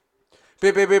Oh,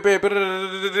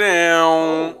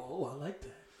 I like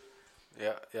that.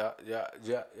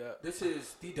 Yeah. This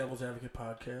is the Devil's Advocate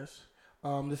podcast.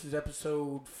 This is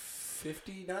episode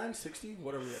 59, 60,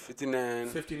 whatever. 59.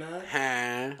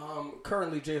 59.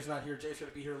 Currently, Jay's not here. Jay's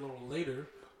going to be here a little later,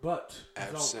 but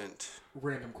absent.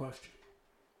 Random question.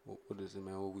 What is it,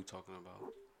 man? What are we talking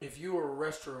about? If you were a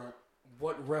restaurant,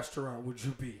 what restaurant would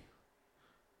you be?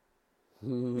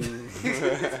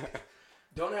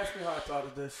 Don't ask me how I thought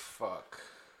of this. Fuck.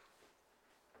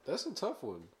 That's a tough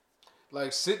one.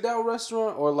 Like sit down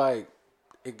restaurant or like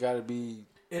it gotta be.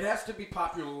 It has to be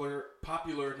popular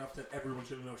enough that everyone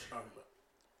should know what you're talking about.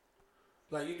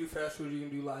 Like you do fast food, you can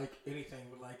do like anything,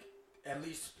 but like at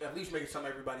least make it something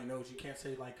everybody knows. You can't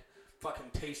say like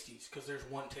fucking Tasties because there's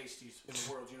one Tasties in the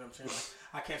world. You know what I'm saying? Like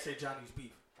I can't say Johnny's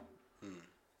Beef.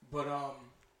 But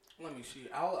let me see.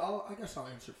 I guess I'll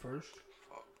answer first.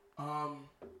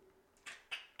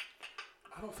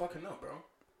 I don't fucking know, bro.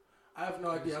 I have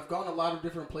no idea. I've gone a lot of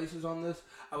different places on this.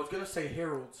 I was going to say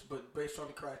Harold's, but based on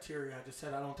the criteria, I just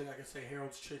said I don't think I can say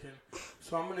Harold's Chicken.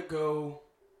 So I'm going to go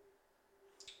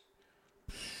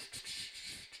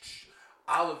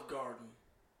Olive Garden.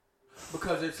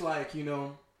 Because it's like, you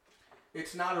know,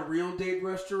 it's not a real date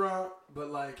restaurant,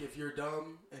 but like if you're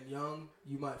dumb and young,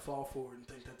 you might fall for it and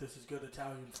think that this is good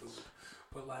Italian food.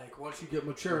 But like once you get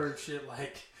mature and shit,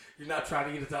 like you're not trying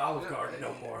to eat at the Olive Garden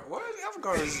no more. What? Olive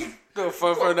Garden is still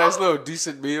fun for a nice little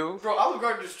decent meal. Bro, Olive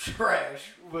Garden is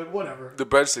trash, but whatever. The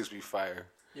breadsticks be fire.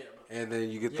 Yeah, and then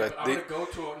you get that. I'm gonna go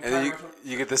to and then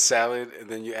you get the salad, and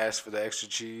then you ask for the extra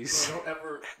cheese.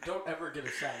 Bro, don't ever get a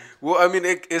salad. Well, I mean,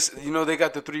 it's you know they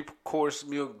got the 3-course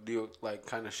meal deal like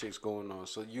kind of shits going on,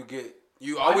 so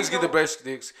you always get the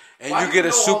breadsticks and you get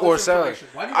a soup or salad.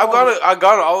 I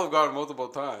got an Olive Garden multiple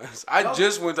times. I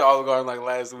just went to Olive Garden like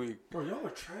last week. Bro, y'all are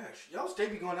trash. Y'all stay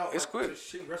be going out. It's quick.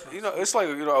 Shitty restaurants. You know, it's like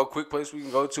a quick place we can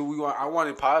go to. I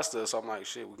wanted pasta, so I'm like,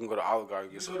 shit, we can go to Olive Garden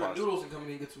and get some pasta. You go to Noodles and come in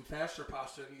and get some faster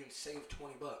pasta, and you can save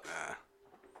 $20. Nah,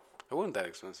 it wasn't that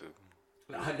expensive.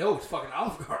 I know it's fucking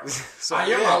Olive Garden. So, I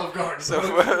am Olive Garden. So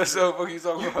what are you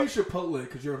talking about? You be Chipotle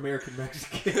because you're American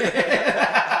Mexican.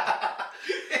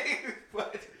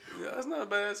 That's not a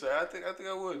bad answer. I think I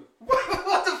would. What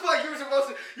the fuck?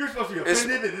 You're supposed to be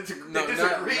offended and disagree. Not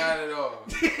at all.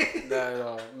 Not at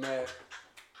all. Matt.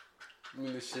 I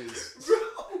mean the shits. Bro.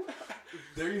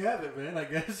 There you have it, man. I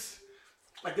guess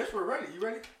we're ready. You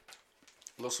ready?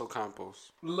 Los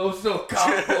Ocampos.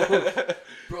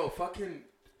 Bro, fucking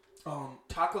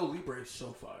Taco Libre is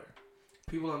so fire.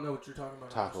 People don't know what you're talking about.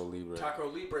 Taco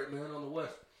Libre, man, on the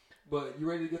west. But you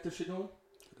ready to get this shit going?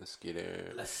 Let's get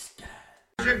it.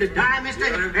 To die, mister?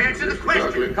 Answer the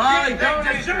question. Carly, don't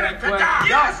answer that question.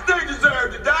 Yes, they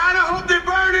deserve to die, and I hope they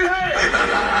burn in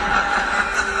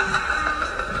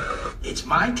hell. It's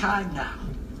my time now.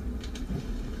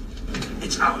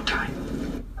 It's our time.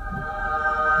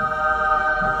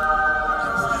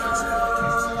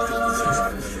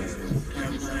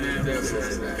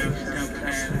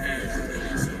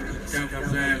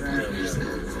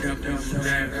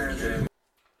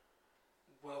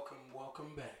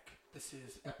 Welcome back. This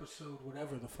is episode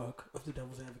whatever the fuck of the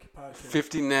Devil's Advocate podcast.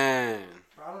 59.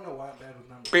 I don't know why I'm bad with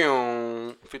numbers.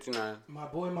 Boom. 59. My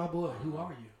boy, who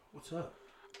are you? What's up?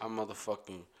 I'm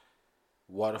motherfucking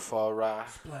Waterfall Rye.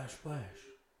 Splash.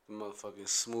 The motherfucking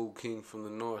smooth king from the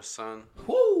north, son.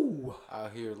 Woo!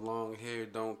 Out here, long hair,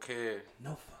 don't care.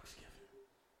 No fucks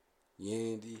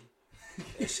given. Yandy.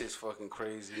 That shit's fucking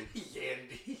crazy.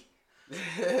 Yandy.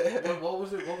 what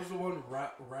was it? What was the one?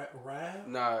 Rap?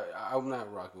 Nah, I'm not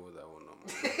rocking with that one no more.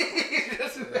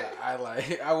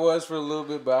 I was for a little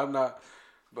bit, but I'm not.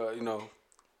 But you know,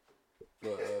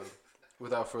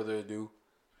 without further ado,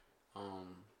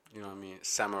 you know what I mean,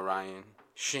 Samarayan,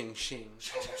 Shing.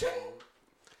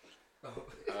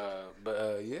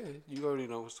 Yeah, you already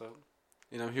know what's up.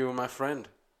 And I'm here with my friend.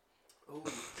 Ooh,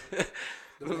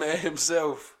 the man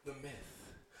himself. The myth.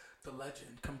 The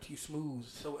legend, come to you smooth,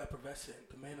 so effervescent,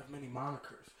 the man of many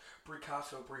monikers. Brie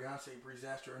Casso, Beyonce,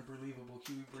 Breezaster, Unbelievable,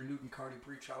 Huey, Brie Newton, Cardi,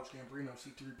 Brie Charles Gambino,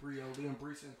 C3, Brio, Liam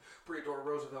Breeson, Breador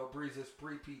Roosevelt, Breezes,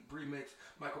 Brie Pete, Brie Mix,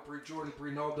 Michael Brie Jordan,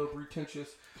 Brie Naldo, Brie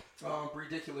Tentious, Brie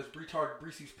Ridiculous, Brie Tard,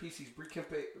 Breezy's Pieces, Brie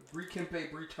Kempe, Brie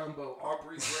Tumbo,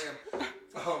 Aubrey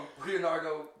Graham,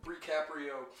 Leonardo, Brie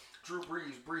Caprio, Drew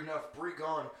Brees, Brie Nuff, Brie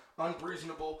Gone,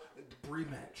 Unreasonable, Brie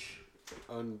Match.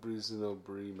 Unreasonable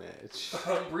Brie match.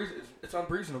 It's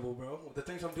unreasonable, bro. The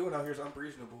things I'm doing out here is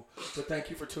unreasonable. But thank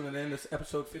you for tuning in. This is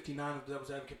episode 59 of the Devil's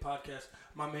Advocate podcast.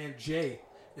 My man Jay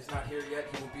is not here yet.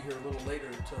 He will be here a little later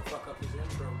to fuck up his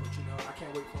intro. But you know, I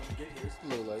can't wait for him to get here. It's a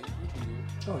little late.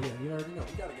 Oh yeah, you already know.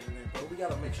 We gotta get it in, bro. We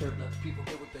gotta make sure that the people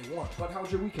get what they want. But how's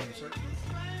your weekend, sir?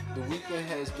 The weekend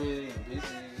has been busy.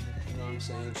 You know what I'm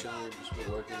saying? Chilling, just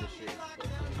been working and shit.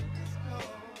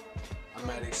 I'm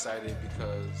mad excited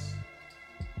because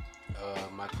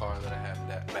my car that I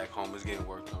have back home is getting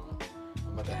worked on.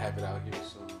 I'm about to have it out here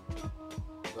soon.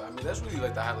 But I mean, that's really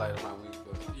like the highlight of my week.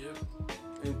 But Yeah.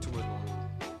 into it,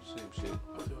 same shit.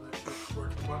 I feel that shit.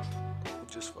 Working a bunch.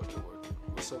 Just fucking working.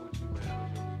 What's up with you, man?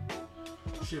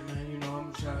 How's your week? Shit, man, you know,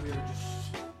 I'm just out here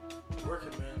just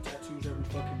working, man. Tattoos every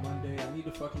fucking Monday. I need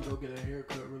to fucking go get a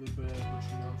haircut really bad, but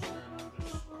you know what I'm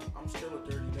saying? I'm still a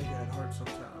dirty nigga at heart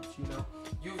sometimes, you know?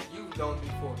 You've known me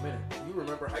for a minute. You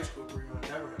remember high school, Breon.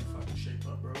 Never had a fucking shape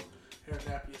up, bro. Hair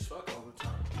nappy as fuck all the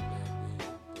time.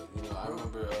 But, you know, I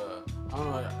remember, I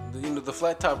don't know, you know, the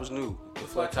flat top was new. The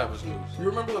flat top was new. You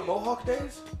remember the Mohawk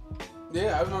days?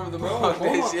 Yeah, I remember the Bro, Mohawk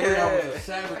days, Breon was yeah. a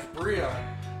savage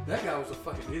Breon. That guy was a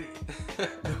fucking idiot.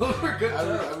 Those were good I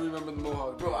times. remember the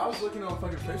Mohawk. Bro, I was looking on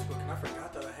fucking Facebook and I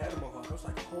forgot that I had a Mohawk. I was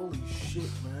like, holy shit,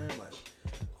 man. Like,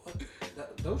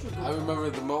 what? Those were good I times. remember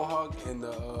the Mohawk and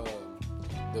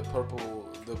the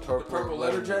purple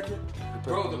leather jacket.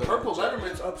 Bro, the purple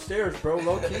Letterman's upstairs, bro.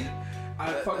 Low key.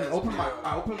 I fucking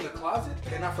opened the closet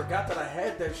and I forgot that I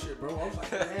had that shit, bro. I was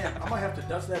like, man, I might have to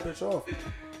dust that bitch off.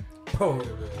 Bro,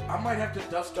 I might have to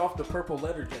dust off the purple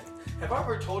leather jacket. Have I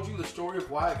ever told you the story of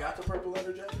why I got the purple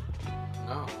leather jacket?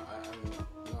 No, I didn't know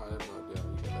that you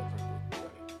got that purple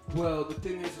jacket. Well, the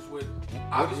thing is with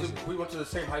obviously we went to the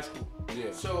same high school.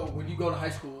 Yeah. So when you go to high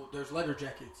school, there's leather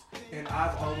jackets, and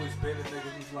I've always been a nigga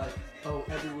who's like, oh,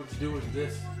 everyone's doing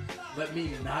this. Let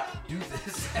me not do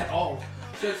this at all.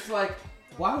 So it's like,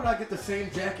 why would I get the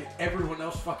same jacket everyone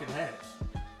else fucking has?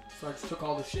 So I just took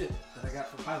all the shit that I got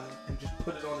from Highland and just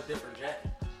put it on a different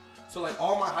jacket. So like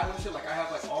all my Highland shit, like I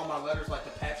have like all my letters, like the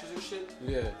patches and shit,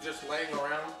 just laying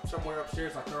around somewhere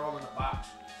upstairs, like they're all in a box.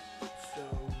 So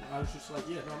I was just like,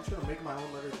 yeah, no, I'm just gonna make my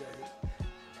own leather jacket.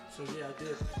 So yeah, I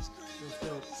did. It was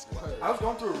dope. I was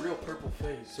going through a real purple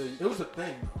phase. So it was a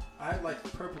thing, bro. I had like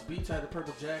purple beats, I had a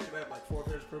purple jacket, I had like 4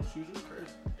 pairs of purple shoes. It was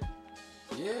crazy.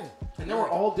 Yeah. And they were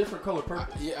all different color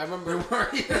purple. Yeah, I remember. They were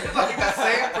like the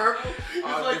same purple. It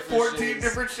was like 14 shades.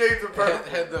 different shades of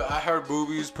purple. I heard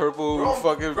boobies, purple,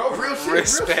 real shit,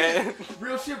 wristband.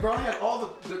 Real shit, bro. I had all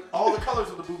the colors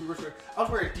of the booby wristband. I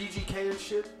was wearing DGK and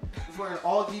shit. I was wearing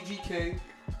all DGK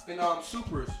and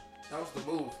Supras. That was the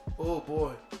move. Oh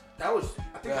boy. I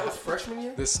think that was freshman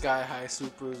year. The Sky High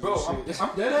Supers. Bro,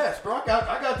 I'm dead ass, bro. I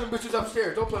got them bitches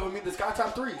upstairs. Don't play with me. The Sky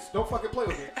Top 3s. Don't fucking play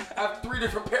with me. I have 3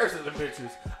 different pairs of them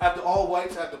bitches. I have the all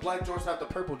whites, I have the black joints, I have the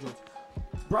purple joints.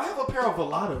 Bro, I have a pair of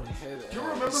Velados. Do you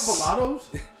remember Velados?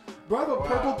 Bro, I have a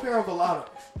purple pair of Velados.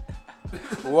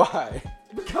 Why?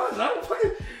 Because I don't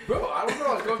fucking... Bro, I don't know.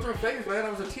 I was going through a phase, man. I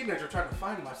was a teenager trying to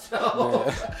find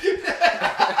myself.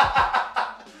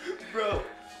 Bro.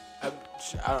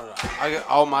 I don't know. I got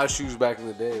all my shoes back in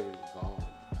the day was gone.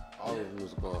 All of them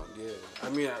was gone. Yeah. I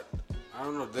mean, I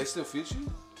don't know. They still fit you?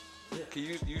 Yeah. Can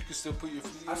you can still put your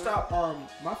feet? I stopped.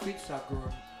 My feet stopped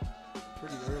growing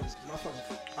pretty early.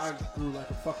 I grew like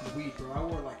a fucking weed, bro. I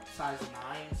wore like size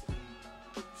 9s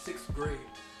in 6th grade,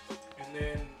 and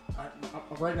then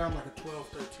right now I'm like a 12,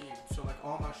 13. So like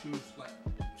all my shoes, like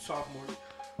sophomore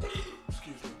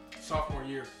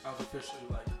year, I was officially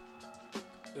like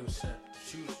it was set.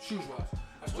 Shoes wise,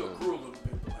 I still grew a little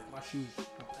bit, but like my shoes,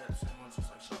 I've had the same ones since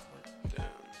like sophomore. Damn.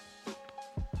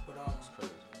 But That's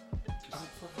crazy. I don't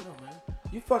fucking know, man.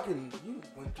 You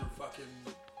went through fucking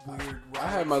weird. I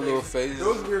had my little phases.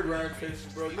 Those weird ride phases,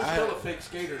 bro. You're still a fake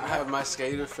skater. I have my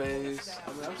skater phase.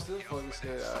 I mean, I'm still a fucking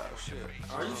skater. Oh shit.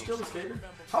 Are you still a skater?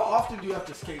 How often do you have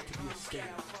to skate to be a skater?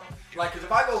 Like, cause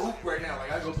if I go hoop right now,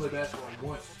 like I go play basketball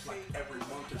once, like every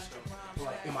month or so. But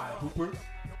like, am I a hooper?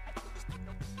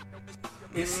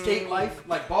 Is skate life?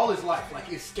 Like ball is life.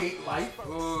 Like is skate life?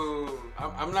 Ooh,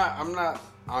 I'm not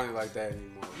on it like that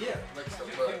anymore. Yeah, like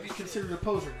you'd be considered a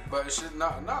poser now. But it should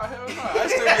not. No, hell no.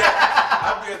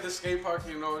 I'll be at the skate park,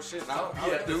 you know, and shit. And I'll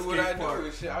do what I do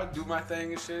and shit. I'll do my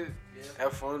thing and shit. Yeah.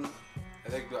 Have fun.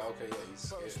 And they be like, okay, yeah, he's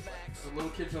skating. The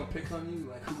little kids don't pick on you.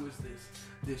 Like, who is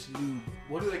this noob?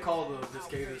 What do they call the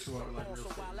skaters who are like real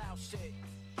skaters?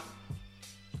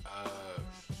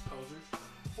 Posers.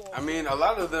 I mean, a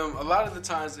lot of the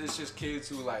times, it's just kids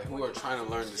who are trying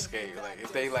to learn to skate. Like,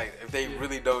 if they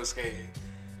really don't skate,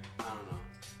 I don't know.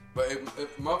 But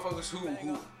if motherfuckers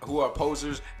who are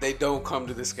posers, they don't come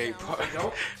to the skate park.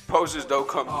 Posers don't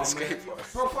come to the skate park.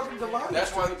 Bro, fucking Delon.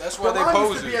 That's why they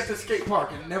posers. Used to be at the skate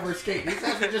park and never skate. He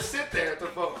used to just sit there at the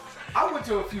phone. I went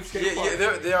to a few skate parks.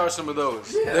 Yeah, there are some of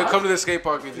those. Yeah, they'll come to the skate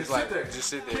park and just sit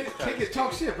there. Kick it,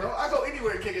 talk shit, bro. I go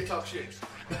anywhere and kick it, talk shit.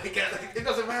 It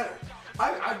doesn't matter.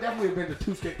 I definitely have been to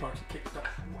 2 skate parks and kicked it.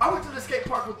 I went to the skate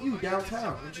park with you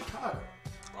downtown in Chicago.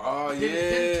 Oh,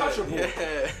 Didn't touch a board.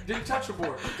 Yeah. Didn't touch a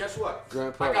board. But guess what?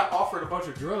 Grand I Park. got offered a bunch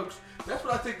of drugs. That's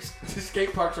what I think the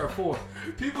skate parks are for.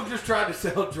 People just trying to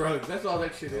sell drugs. That's all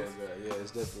that shit is. Yeah,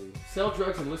 it's definitely Sell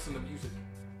drugs and listen to music.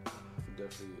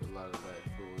 a lot of that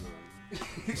going on.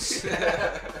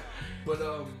 But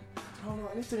I don't know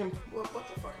anything. What the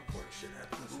fucking important shit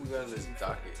happened? We got this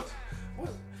docket.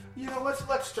 What? You know,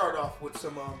 let's start off with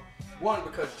some one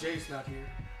because Jay's not here.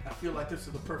 I feel like this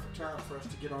is the perfect time for us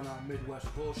to get on our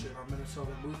Midwest bullshit, our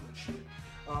Minnesota movement shit.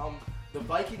 The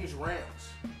Vikings Rams.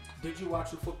 Did you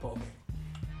watch the football game?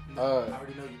 No, I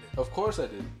already know you did. Of course I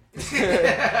did.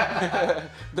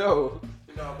 No,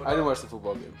 but, I didn't watch the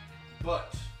football game.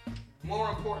 But more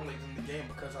importantly than the game,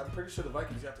 because I'm pretty sure the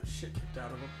Vikings got the shit kicked out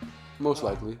of them. Most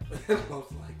likely.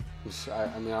 Most likely.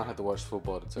 I mean, I don't have to watch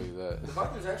football to tell you that. The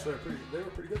Vikings actually they were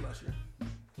pretty good last year.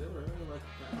 They were like,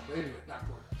 but anyway, not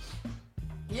important.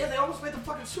 Yeah, they almost made the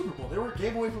fucking Super Bowl. They were a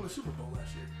game away from the Super Bowl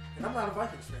last year. And I'm not a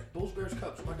Vikings fan. Bulls, Bears,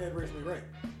 Cubs. My dad raised me right.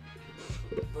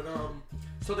 But,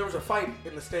 so there was a fight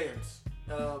in the stands.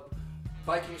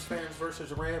 Vikings fans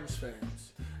versus Rams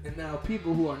fans. And now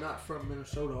people who are not from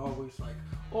Minnesota are always like,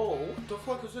 oh, what the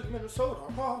fuck is in Minnesota?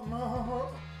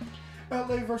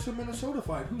 LA versus Minnesota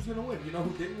fight. Who's going to win? You know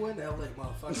who didn't win? LA,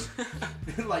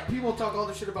 motherfucker. Like, people talk all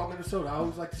this shit about Minnesota. I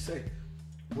always like to say,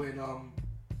 when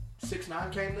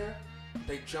 6ix9ine came there,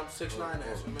 they jumped 6ix9ine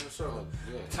ass in Minnesota.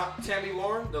 Yeah. Tammy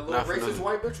Lauren, the little racist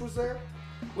white bitch, was there.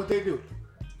 What'd they do?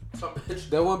 Some bitch.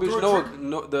 That one bitch,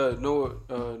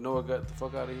 Noah got the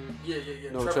fuck out of here.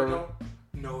 Yeah. Noah Trevor.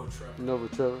 Nova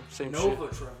Trevor. Same Nova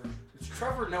shit. Trevor. It's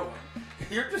Trevor Noah.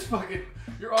 You're just fucking.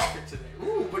 You're off it today.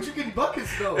 Ooh, but you're getting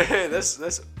buckets though. Hey, that's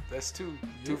two.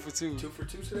 Yeah. 2 for 2. 2 for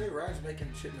 2 today. Ryan's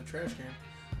making shit in the trash can.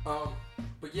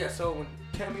 But yeah, so when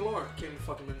Tammy Lauren came to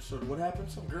fucking Minnesota, what happened?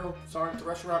 Some girl saw her at the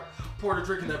restaurant, poured a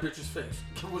drink in that bitch's face.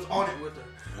 Was on it with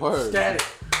her. Word. Static.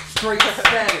 Straight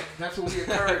static. That's what we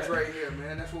encourage right here,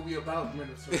 man. That's what we about,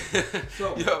 Minnesota.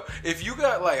 So, yo, if you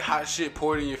got like hot shit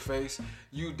poured in your face,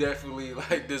 you definitely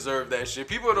like deserve that shit.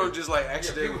 People don't just like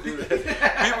accidentally do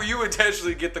that. People, you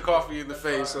intentionally get the coffee in the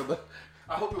face. So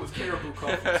I hope it was caribou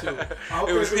coffee too. I hope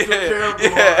it was caribou.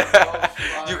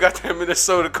 You got that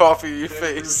Minnesota coffee in your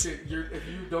face. If you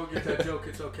don't get that joke,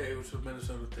 it's okay. It was a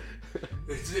Minnesota thing.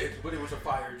 It's it, but it was a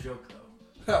fire joke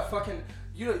though. Fucking,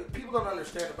 people don't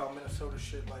understand about Minnesota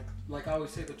shit. Like I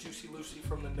always say, the Juicy Lucy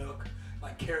from the Nook.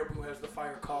 Like Caribou has the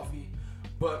fire coffee.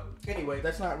 But anyway,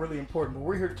 that's not really important. What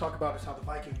we're here to talk about is how the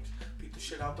Vikings beat the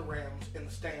shit out the Rams in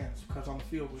the stands, because on the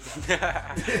field was.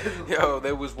 Yo,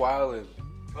 they was wildin'.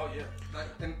 Oh yeah, like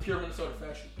in pure Minnesota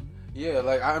fashion. Yeah,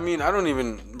 like I mean, I don't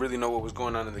even really know what was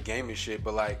going on in the game and shit,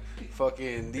 but like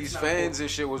fucking these fans and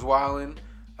shit was wildin'.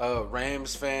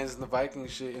 Rams fans and the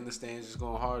Vikings shit in the stands just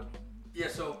going hard. Yeah,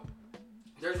 so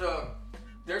they're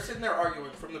sitting there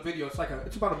arguing from the video.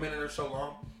 It's about a minute or so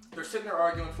long. They're sitting there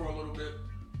arguing for a little bit,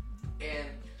 and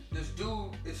this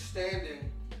dude is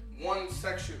standing one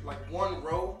section, like one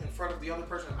row in front of the other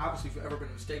person. Obviously, if you've ever been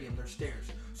in a stadium, there's stairs,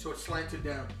 so it's slanted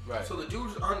down. Right. So the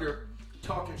dude's under,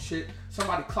 talking shit.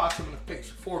 Somebody clocks him in the face.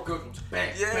 4 good ones.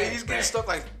 Bang. Yeah, bang, he's bang. getting stuck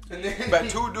like and then by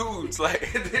 2 dudes.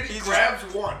 Like and then he he's grabs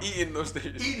one. eating those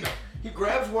things. Eating them. He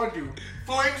grabs one dude,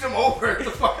 flings him over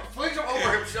flings him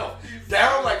over himself,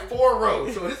 down like 4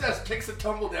 rows. So his ass kicks a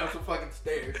tumble down some fucking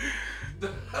stairs.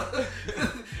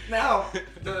 Now,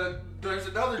 there's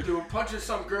another dude punches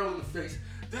some girl in the face.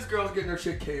 This girl's getting her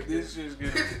shit caved. This shit's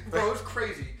good. Bro, it's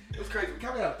crazy. It was crazy. We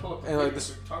kind of got to pull up. And like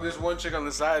this one chick on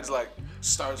the sides like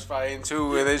starts fighting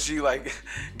too, and then she like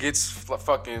gets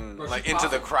fucking like into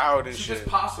the crowd and she shit. She just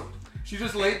possum. She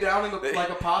just laid down like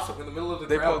a possum in the middle of the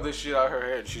crowd. They pulled this shit out of her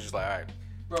head, and she's just like, all right.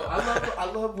 Bro, I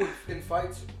love when in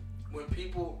fights when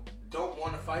people don't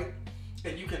want to fight.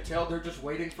 And you can tell they're just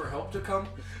waiting for help to come.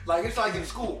 Like, it's like in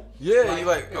school. Yeah, if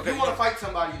you want to fight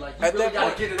somebody, like, you really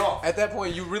got to get it off. At that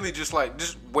point, you really just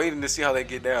waiting to see how they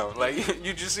get down. Like,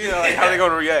 you just see how they're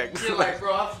going to react. You're like,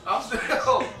 bro,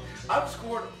 I'm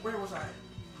scored. Where was I?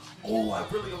 Oh, I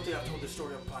really don't think I've told this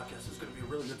story on the podcast. It's going to be a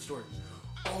really good story.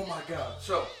 Oh, my God.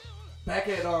 So, back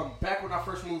when I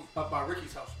first moved up by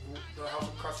Ricky's house, the house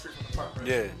across the street from the park, right?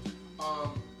 Yeah.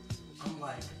 I'm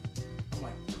like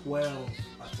 12,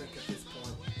 I think, at this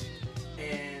point.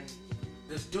 And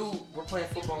this dude, we're playing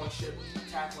football and shit,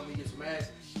 tackling me, gets mad,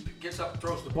 gets up,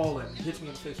 throws the ball at me, hits me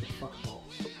in the face with the fucking ball.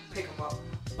 Pick him up,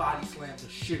 body slam the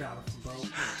shit out of him, bro.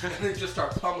 And then just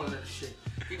start pummeling the shit.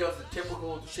 He does the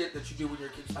typical shit that you do when you're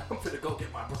a kid. Like, I'm finna go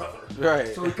get my brother.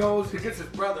 Right. So he goes, he gets his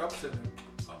brother. I'm sitting there,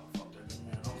 oh, fuck that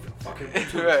man, I'm finna fuck him.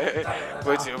 Right.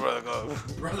 Wait till your brother goes.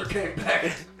 Brother came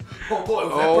back. Oh boy,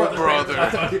 was Oh, that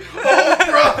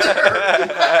brother.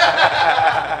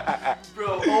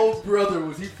 Bro, old brother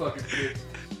was he fucking big.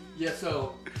 Yeah,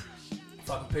 so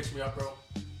fucking picks me up, bro.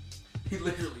 He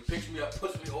literally picks me up,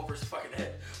 puts me over his fucking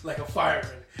head like a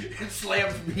fireman, and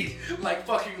slams me like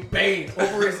fucking Bane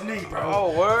over his knee, bro.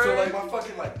 Oh, word. So like my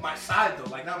fucking my side though,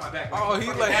 like not my back. Like, Oh, he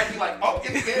like had me like up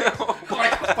in the air,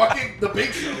 like fucking the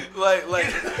Big Show. like Bro,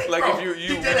 if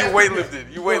you deadass weightlifted,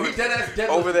 he deadass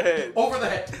over the head,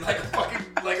 like a fucking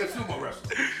like a sumo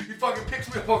wrestler. He fucking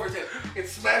picks me up over his head and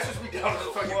smashes me down to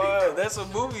the fucking knee. What? That's a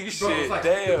movie Bro, shit. it's like,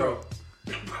 Damn. Bro,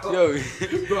 Yo,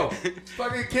 bro,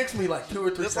 fucking kicks me like 2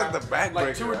 or 3 that's times. like the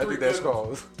backbreaker. I think that's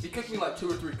called. He kicked me like 2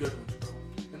 or 3 good ones, bro.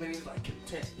 And then he's like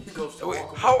content. He goes to Wait,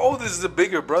 walk away. how old is the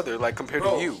bigger brother, like compared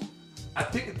Bro, to you? I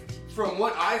think from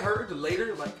what I heard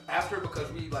later, like after, because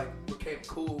we like became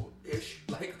cool-ish.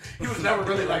 Like he was never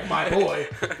really like my boy,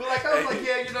 but like I was like,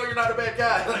 yeah, you know, you're not a bad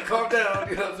guy. Like calm down,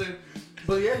 you know what I'm saying?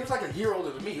 But yeah, he was like a year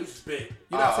older than me. He was just big.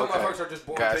 You know, how some motherfuckers are just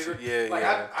born bigger. Yeah, like,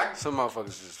 yeah. Some motherfuckers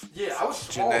just I was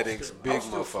small genetics, still. big I was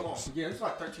still motherfuckers. small. Yeah, it was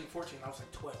like 13, 14. I was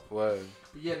like 12. What?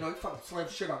 But yeah, no, he fucking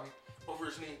slammed shit on me over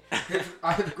his knee.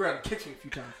 I hit the ground and kicked me a few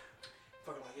times.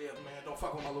 Fucking like, yeah, man, don't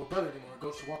fuck with my little brother anymore.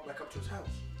 Goes to walk back up to his house.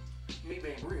 Me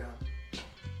being Breon.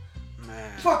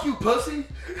 Man. Fuck you, pussy.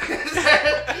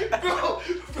 bro,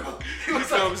 he was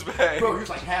comes back. Bro, he was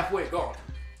like halfway gone.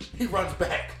 He runs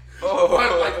back.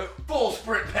 Oh. Like full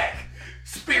sprint back.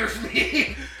 Spears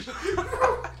me.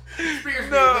 Spears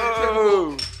me.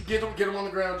 No. Get him on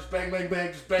the ground, just bang, bang,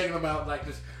 bang, just banging him out, like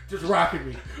just rocking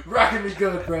me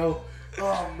good, bro.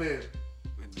 Oh man.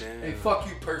 Damn. Hey, fuck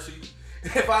you, Percy.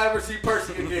 If I ever see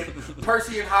Percy again,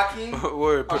 Percy and Hakeem,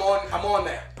 Word. I'm on that. I'm on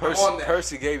that.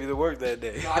 Percy gave you the work that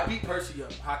day. No, I beat Percy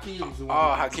up. Hakeem was the one.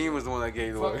 Oh, Hakeem was the one that gave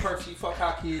you the Fuck work. Percy, fuck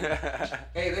Hakeem.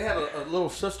 Hey, they had a little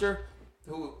sister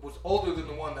who was older than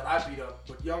the one that I beat up,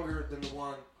 but younger than the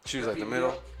one. She was that like the beat me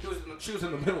middle? up. She was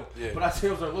in the middle. Yeah. But I say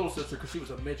it was her little sister because she was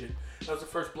a midget. That was the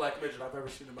first black midget I've ever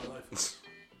seen in my life.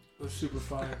 It was super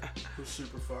fire.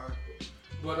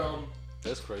 But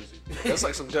That's crazy. That's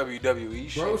like some WWE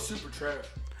shit. bro, super trash.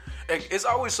 It's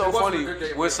always so It wasn't funny a good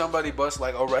day when for somebody busts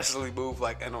like a wrestling move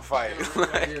like in a fight.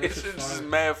 It's just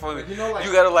mad funny. Like, you know, like-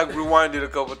 you gotta like rewind it a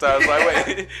couple times. Like,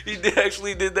 wait, he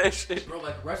actually did that shit. Bro,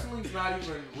 like wrestling's not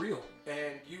even real,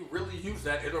 and you really use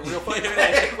that in a real fight.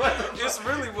 It's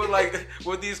really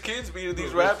what these kids be to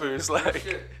these rappers. Like,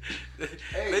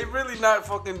 they really not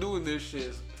fucking doing this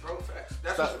shit. Bro, facts.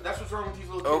 That's what's wrong with these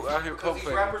little kids. Oh, I hear because these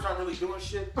pump rappers aren't really doing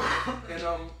shit,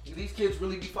 and these kids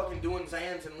really be fucking doing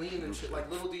Zans and lean and shit. Like,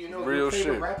 little do you know, Real your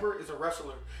favorite shit. rapper is a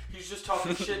wrestler. He's just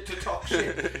talking shit to talk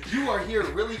shit. You are here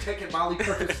really taking Molly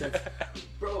Percocets,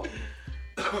 bro.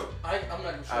 I'm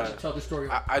not even sure to tell the story.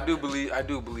 I do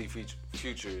believe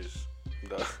Future is.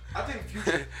 I think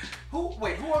Future. Who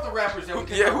are the rappers that we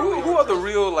can? Yeah, who are the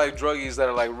real like druggies that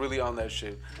are like really on that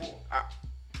shit?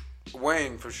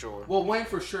 Wayne for sure. Well, Wayne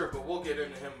for sure, but we'll get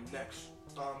into him next.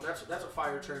 That's a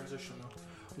fire transition though.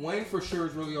 Wayne for sure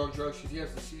is really on drugs. He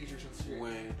has the seizures and shit.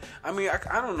 Wayne. I mean,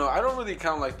 I don't know. I don't really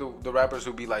count like the rappers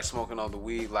who be like smoking all the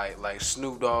weed, like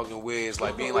Snoop Dogg and Wiz,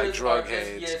 like being like drug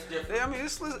heads. Yeah, it's different. I mean,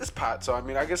 it's pot, so I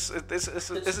mean, I guess it's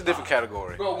a different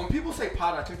category. Bro, when people say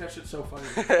pot, I think that shit's so funny.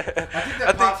 I think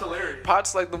that pot's hilarious.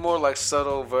 Pot's like the more like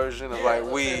subtle version of like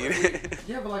weed.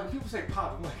 Yeah, but like when people say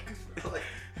pot, I'm like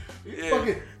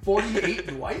fucking 48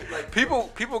 and white. Like people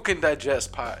can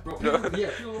digest pot. bro, people are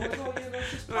like, oh yeah,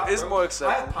 that's just pot. It's bro. more I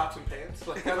acceptable. have pots and pans.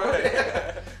 Like,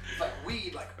 it's like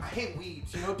weed. Like I hate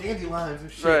weeds. You know, dandelions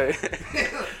and shit. Right.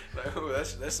 Like, ooh,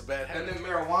 that's a bad habit. And then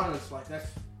marijuana is like that's.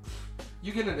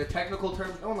 You get into technical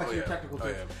terms. No one likes your technical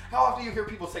terms. Yeah. How often do you hear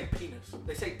people say penis?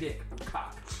 They say dick,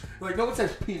 cock. Like no one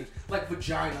says penis. Like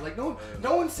vagina. Like no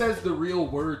one says the real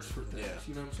words for things. Yeah.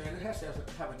 You know what I'm saying? It has to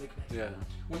have a nickname. Yeah.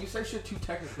 When you say shit too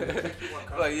technical, it makes people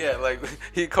uncomfortable. Like yeah, like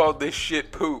he called this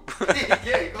shit poop.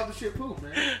 Yeah, he called the shit poop,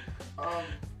 man.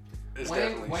 It's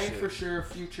Wayne definitely for shit. sure.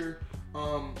 Future. I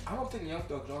don't think Young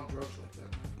Thug's on drugs like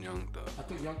that, man. Young Thug. I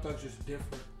think Young Thug's just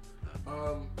different.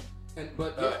 And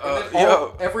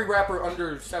every rapper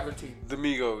under 17. The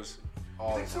Migos.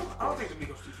 I don't think the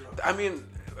Migos do drugs. I mean,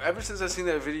 ever since I seen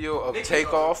that video of Nicki's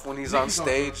Takeoff when he's on Nicki's on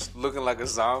stage looking like a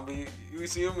zombie, you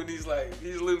see him and he's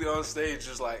literally on stage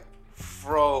just like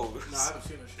froze. No, I haven't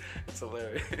seen that shit. It's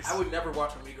hilarious. I would never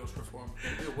watch Amigos perform.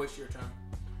 It'll waste your time.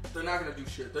 They're not gonna do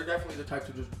shit. They're definitely the type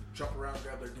to just jump around and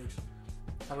grab their dicks.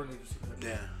 I don't need to see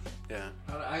that. Yeah.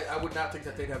 I would not think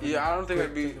that they'd have. Yeah, I don't think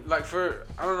it'd be like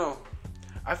I don't know.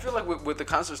 I feel like with the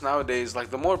concerts nowadays,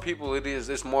 like the more people it is,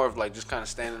 it's more of like just kind of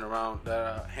standing around,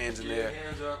 hands in there.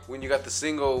 Hands up. When you got the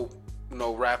single,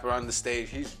 rapper on the stage,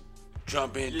 he's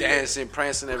jumping, dancing,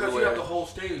 prancing because everywhere. you have the whole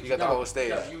stage. You got the whole stage.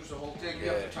 You got to use the whole thing. You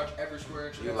have to touch every square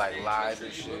inch of You that like stage. live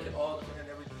and shit. You look at all the and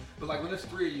everything. But like when there's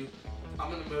 3 of you,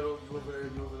 I'm in the middle, you over there,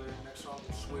 you over there. Next song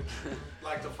will switch.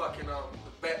 Like the fucking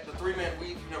the 3-man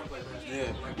weave. You never played that.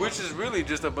 Yeah, like, which is really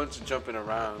just a bunch of jumping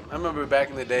around. I remember back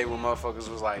in the day when motherfuckers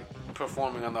was like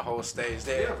performing on the whole stage.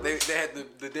 They had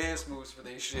the dance moves for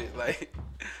their shit. Like,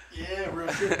 yeah,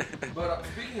 real shit. But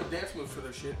speaking of dance moves for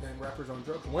their shit and rappers on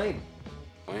drugs, Wayne.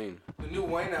 The new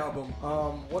Wayne album.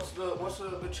 What's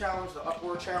the challenge? The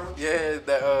Upward challenge? Yeah,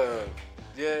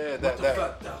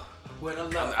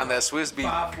 on that Swiss beat.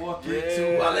 5, 4, 3,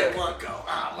 2. I let one go.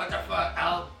 What the fuck?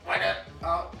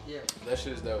 Yeah. That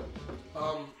shit is dope.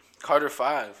 Carter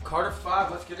 5. Carter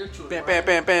 5. Let's get into it. Bam, bam,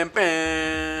 bam, bam,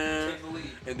 bam. Take the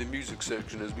lead. And the music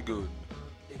section has begun.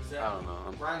 Exactly. I don't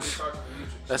know. Ryan starts with the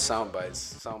music. That's sound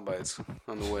bites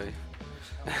on the way.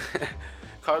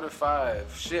 Carter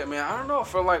 5. Shit, man. I don't know.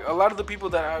 For like a lot of the people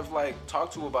that I've like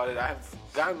talked to about it, I've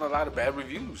gotten a lot of bad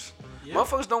reviews. Yeah.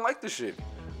 Motherfuckers don't like this shit.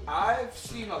 I've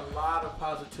seen a lot of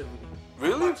positivity.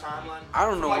 Really? On my timeline. I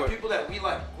don't know. Like people that we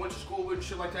like went to school with and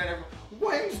shit like that.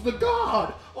 Wayne's the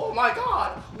god. Oh my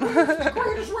god. Wayne's the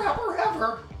greatest rapper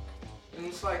ever. And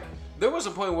it's like there was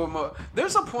a point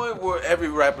where every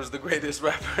rapper's the greatest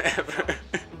rapper ever.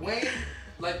 Wayne,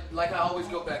 like I always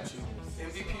go back to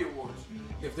MVP awards.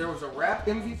 If there was a rap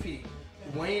MVP,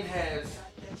 Wayne has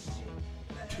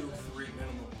 2-3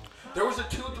 minimum. There was a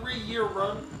 2-3 year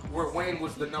run where Wayne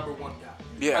was the number 1 guy.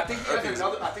 Yeah, I think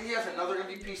he has another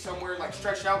MVP somewhere like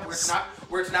stretched out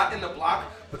where it's not in the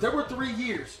block. But there were 3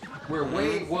 years where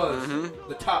Wayne was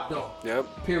the top dog.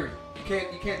 Yep. Period. You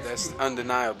can't. That's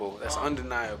undeniable. That's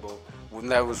undeniable. When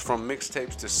that was from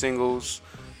mixtapes to singles,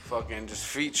 fucking just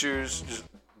features, just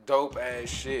dope ass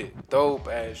shit. That's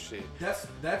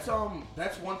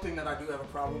one thing that I do have a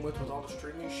problem with all the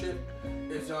streaming shit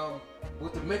is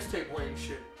with the mixtape Wayne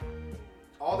shit.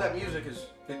 All that music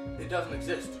it doesn't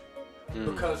exist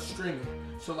because streaming.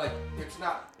 So like it's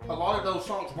not a lot of those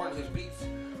songs weren't his beats.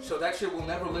 So that shit will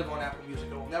never live on Apple Music.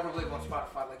 It will never live on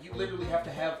Spotify. Like you literally have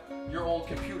to have your old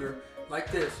computer like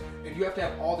this, and you have to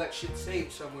have all that shit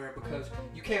saved somewhere because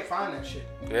you can't find that shit.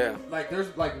 Yeah. Like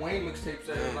there's like Wayne mixtapes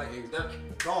that are like they're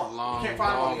gone. You can't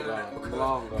find them on the internet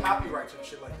because copyrights and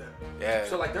shit like that. Yeah.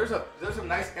 So like there's a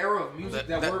nice era of music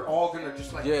that we're all gonna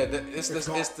just like. Yeah,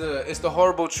 it's the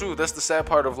horrible truth. That's the sad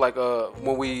part of like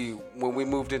when we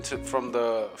moved into from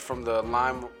the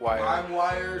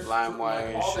LimeWire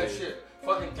like, all that shit.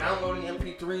 Fucking downloading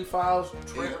MP3 files,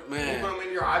 put them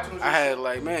in your iTunes. I had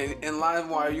like, man, in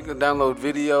LimeWire you can download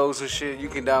videos and shit. You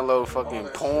can download fucking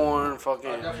porn,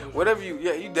 fucking whatever you.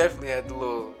 Yeah, you definitely had the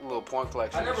little porn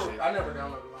collection. I never downloaded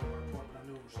LimeWire porn, but I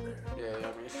knew it was there. Yeah, I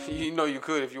mean, you know you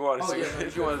could if you wanted to. Yeah,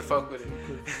 if you wanted to fuck with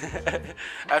it.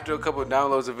 After a couple of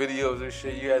downloads of videos and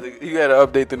shit, you had to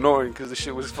update the Norton because the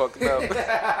shit was fucked up. Yo,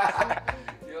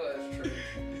 that's true.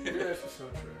 Yeah, that's just so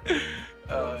true.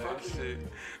 Shit.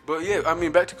 But yeah, I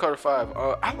mean, back to Carter 5.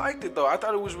 I liked it though. I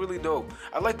thought it was really dope.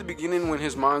 I liked the beginning when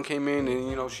his mom came in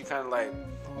and she kind of like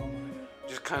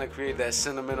just kind of created that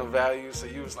sentimental value. So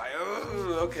you was like,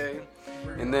 oh, okay.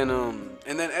 And then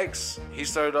X, he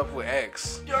started off with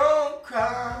X. Don't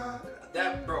cry.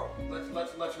 That bro.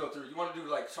 Let's go through. You want to do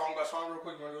like song by song real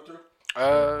quick? You want to go through?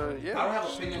 Yeah. I don't have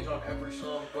opinions on every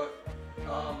song, but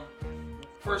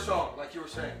first song, like you were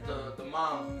saying, the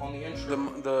mom on the intro.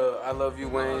 The I Love You,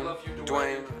 Wayne. I Love You,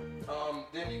 Dwayne.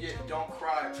 Then you get Don't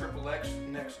Cry, Triple X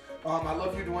next. I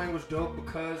Love You, Dwayne was dope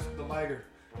because the lighter.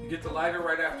 You get the lighter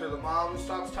right after the mom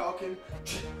stops talking.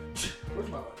 Where's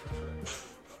my lighter?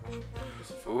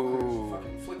 Ooh.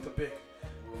 Fucking flick the big.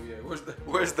 Oh yeah.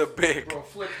 Where's the big? Bro,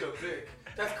 flick the big.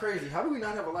 That's crazy. How do we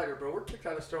not have a lighter, bro? We're kicked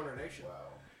out of Stoner Nation.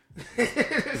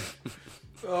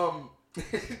 Wow.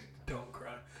 Don't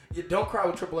Cry. Yeah, Don't Cry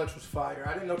with Triple X was fire.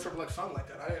 I didn't know Triple X sung like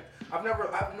that. I'm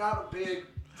not a big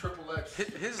Triple X.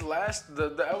 His last,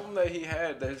 the album that he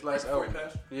had, his last album.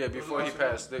 Yeah, before he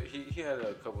passed, he had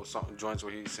a couple joints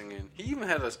where he was singing. He even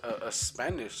had a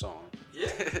Spanish song. Yeah.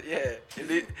 Yeah.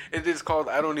 It is called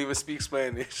I Don't Even Speak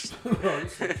Spanish.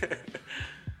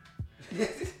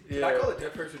 Yeah. I call it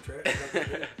Dead Person Trash.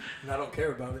 And I don't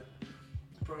care about it.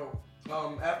 Bro,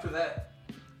 after that,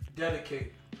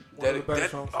 Dedicate. One of the better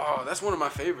songs. Oh, that's one of my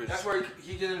favorites. That's where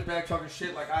he get in his bag talking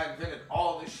shit like I invented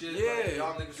all this shit. Yeah, like,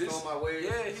 y'all niggas stole my ways.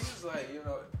 Yeah, he was like,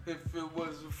 if it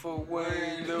wasn't for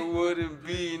Wayne, there wouldn't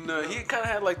be none. He kind of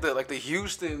had like the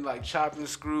Houston like chop and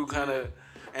screw kind of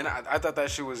And I thought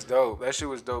that shit was dope. That shit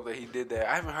was dope that he did that.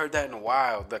 I haven't heard that in a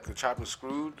while, like the Chopped and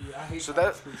Screwed. Yeah, I hate so Chopped that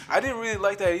and Screwed. I didn't really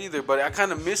like that either, but I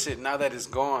kind of miss it now that it's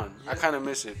gone. Yeah. I kind of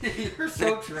miss it. You're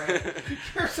so trash.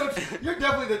 You're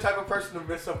definitely the type of person to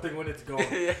miss something when it's gone.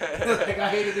 Yeah. Like, I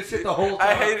hated this shit the whole time.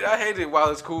 I hate it while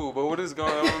it's cool, but when it's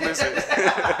gone, I'm gonna miss it.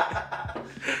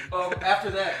 After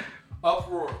that,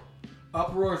 Uproar.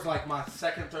 Uproar is like my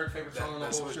second, third favorite song on the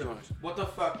whole shit. What the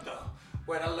fuck though?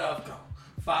 Where the love go?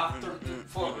 5, 3,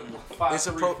 4, 5, it's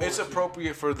 3, 4, it's 2.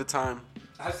 appropriate for the time.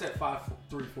 I said 5,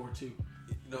 3, 4, 2.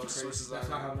 No, that's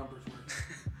not how numbers work.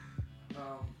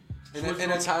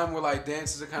 In a time where like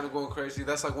dances are kind of going crazy,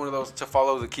 that's like one of those to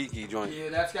follow the Kiki joint. Yeah,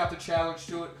 that's got the challenge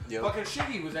to it. Yep. Fucking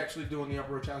Shiggy was actually doing the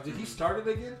Uproar challenge. Did he start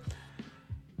it again?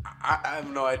 I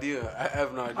have no idea. I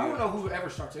have no idea. I don't know who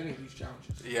ever starts any of these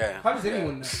challenges. Yeah. How does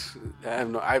anyone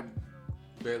know? I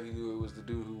barely knew it was the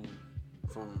dude who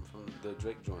from the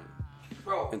Drake joint.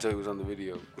 Bro. Until he was on the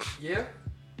video. Yeah?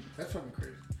 That's fucking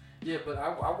crazy. Yeah, but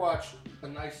I watched a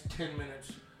nice 10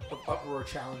 minutes of Uproar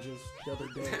challenges the other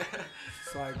day.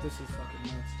 It's like, this is fucking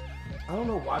nuts. I don't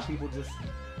know why people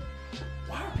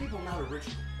why are people not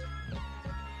original?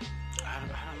 I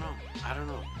don't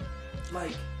know.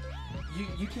 Like,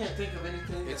 you can't think of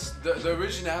anything. It's the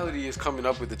originality is coming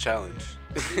up with the challenge.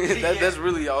 That's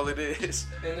really all it is.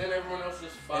 And then everyone else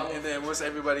just follows. And then once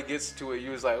everybody gets to it,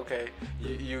 you was like, okay,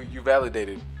 you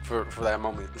validated for that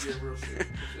moment. Yeah, real shit.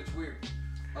 It's weird.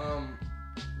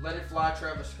 Let It Fly,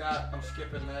 Travis Scott. I'm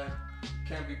skipping that.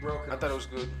 Can't Be Broken. I thought it was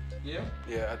good. Yeah?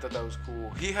 Yeah, I thought that was cool.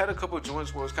 He had a couple of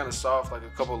joints where it was kind of soft, like a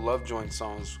couple of love joint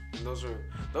songs, and those were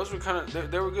kind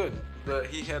of they were good.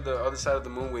 He had the Other Side of the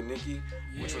Moon with Nicki,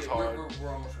 which was hard. We're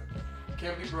almost right.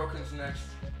 Can't Be Broken's next,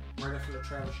 right after the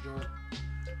Travis joint.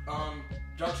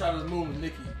 Dark Side of the Moon with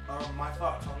Nicki. My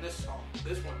thoughts on this song.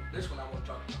 This one I want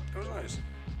to talk about. It was nice.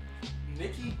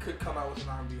 Nicki could come out with an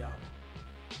R&B album.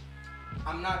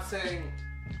 I'm not saying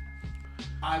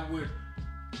I would.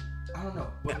 I don't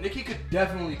know, but Nicki could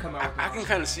definitely come out. I can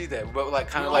kind of see that, but like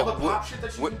kind of all like the pop shit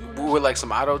that she's been doing with like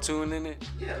some auto tune in it.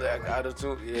 Yeah, like auto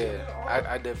tune. Yeah,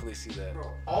 I definitely see that.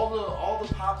 Bro, all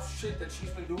the pop shit that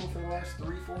she's been doing for the last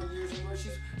 3-4 years, anyway,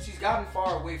 she's gotten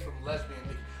far away from lesbian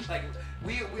Nicki. Like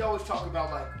we always talk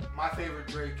about, like, my favorite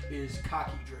Drake is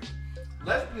cocky Drake.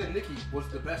 Lesbian Nicki was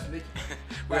the best Nicki.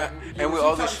 Like, and we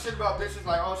all this shit about bitches,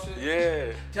 like, oh shit.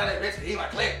 Yeah. Tell that bitch to eat my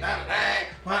clip, like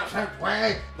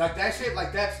that shit.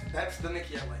 Like that's the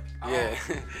Nicki I like. Yeah.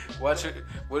 Watch her.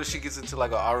 What if she gets into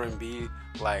like a R&B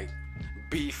like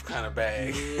beef kind of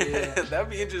bag? Yeah.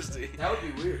 That'd be interesting. That would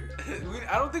be weird.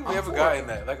 I don't think we ever got in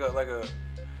that like a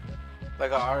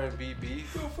R&B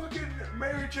beef. So fucking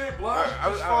Mary J. Blige. I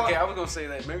was gonna say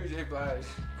that Mary J. Blige.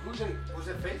 Was it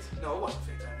Faith? No, it wasn't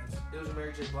Faith Evans. It was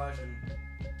Mary J. Blige and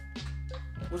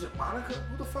was it Monica?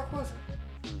 Who the fuck was it?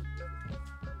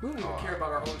 We don't even care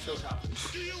about our own show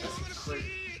topics. That's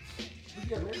crazy.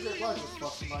 Yeah, Mary J. Blige was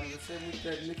fuck somebody the same week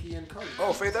that Nicki and Cardi.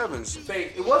 Oh, Faith Evans.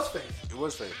 Faith. It was Faith. It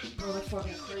was Faith. Bro, that's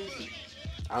fucking crazy.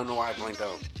 I don't know why I blanked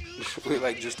out. We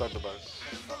like just talked about it.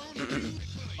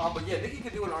 But yeah, Nicki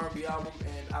could do an R&B album,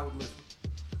 and I would listen.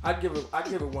 I'd give it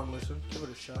one listen, give it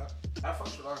a shot. I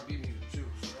fucks with R&B music too.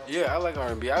 So yeah, I like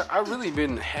R&B. I really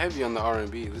been heavy on the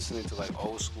R&B, listening to like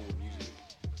old school music.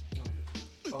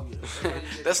 Oh yeah.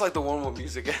 That's like the warm up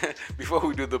music before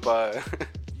we do the pod. Yeah.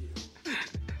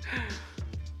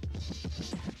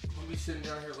 We'll be sitting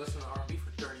down here listening to R&B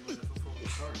for 30 minutes before we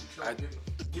start.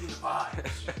 Give me the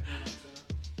vibes.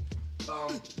 You know what I'm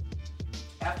saying?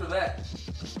 After that,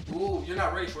 ooh, you're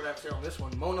not ready for that on this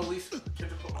one. Mona Lisa,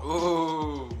 Kendrick Lamar.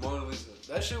 Ooh, Mona Lisa.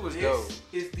 That shit was dope. This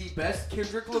is the best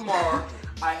Kendrick Lamar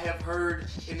I have heard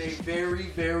in a very,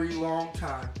 very long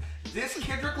time. This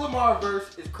Kendrick Lamar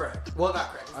verse is crack. Well, not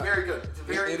crack. It's very good. It's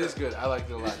very good. It is good. I like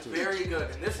it a lot too. It's very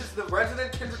good. And this is the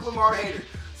resident Kendrick Lamar hater.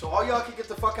 So all y'all can get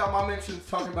the fuck out my mentions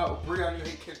talking about Breon, you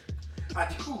hate Kendrick. I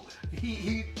do.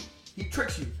 He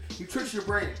tricks you. He tricks your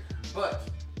brain. But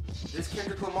this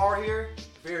Kendrick Lamar here,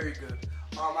 very good.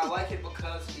 I like it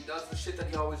because he does the shit that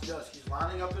he always does. He's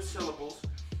lining up his syllables,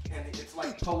 and it's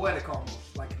like poetic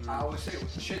almost. Like I always say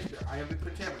with Shakespeare, iambic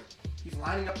pentameter. He's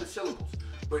lining up the syllables.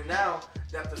 But now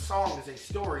that the song is a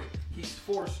story, he's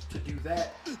forced to do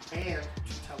that and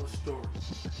to tell a story.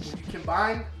 When you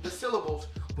combine the syllables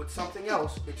with something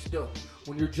else, it's dope.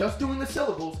 When you're just doing the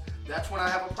syllables, that's when I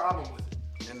have a problem with it.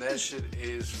 And that shit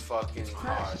is fucking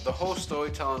hard. The whole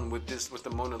storytelling with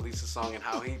the Mona Lisa song and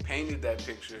how he painted that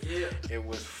picture, it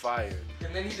was fire.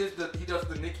 And then he does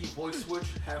the Nicki voice switch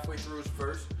halfway through his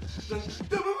verse. Gets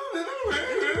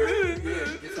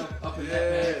up in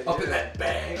that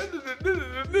bag.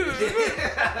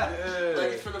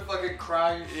 Like he's finna fucking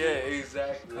cry and shit. Yeah,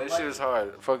 exactly. That shit is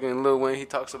hard. Fucking Lil Wayne, he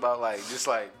talks about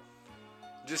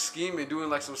just scheming, doing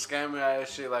like some scamming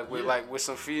ass shit, like with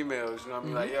some females. You know what I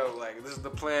mean? Like, yo, like this is the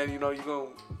plan. You know, you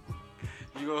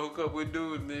gonna hook up with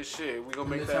dude and this shit. We gonna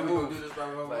make that move. Do this,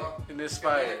 blah, blah, blah. Like, and it's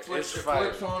fire. It's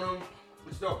fire. Flips on them.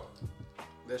 It's dope.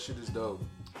 That shit is dope.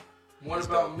 What It's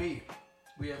about dope. me?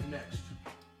 We have next.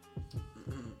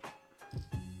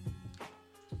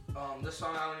 This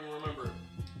song I don't even remember.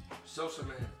 Sosa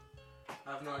Man.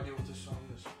 I have no idea what this song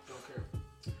is. Don't care.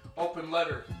 Open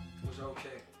Letter was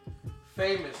okay.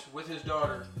 Famous with his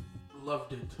daughter.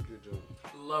 Loved it. Good job.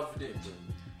 Loved it.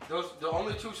 The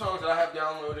only two songs that I have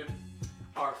downloaded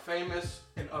are Famous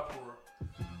and Uproar.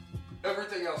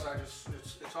 Everything else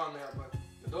it's on there, but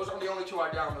those are the only two I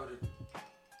downloaded.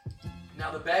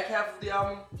 Now the back half of the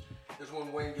album is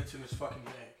when Wayne gets in his fucking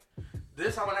bag.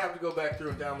 This I'm gonna have to go back through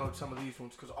and download some of these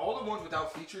ones because all the ones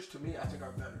without features to me I think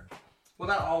are better. Well,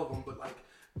 not all of them, but like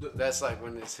that's like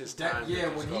when it's his time. Yeah,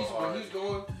 when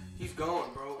he's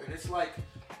going, bro. And it's like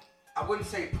I wouldn't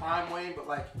say prime Wayne, but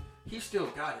like he still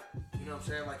got it. You know what I'm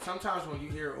saying? Like sometimes when you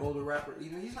hear an older rapper,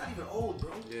 even he's not even old,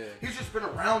 bro. Yeah. He's just been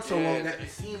around so long that it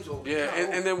seems old. Yeah,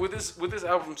 and then with this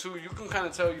album too, you can kind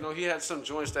of tell, you know, he had some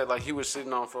joints that like he was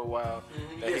sitting on for a while.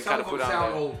 Mm-hmm. That he kind of put out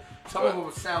sound there. old. Some of them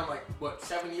would sound like what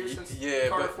 7 years since. Yeah,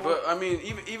 but I mean,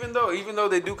 even though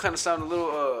they do kind of sound a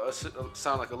little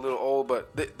sound like a little old,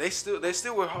 but they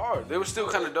still were hard. They were still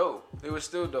kind of dope. They were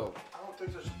still dope. I don't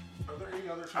think there's. Are there any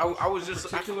other songs I was just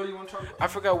particular you want to talk about? I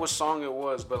forgot what song it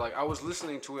was, but like I was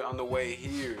listening to it on the way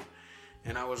here,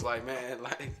 and I was like, man,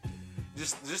 like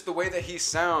just the way that he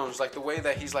sounds, like the way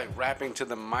that he's like rapping to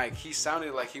the mic, he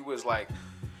sounded like he was like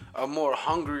a more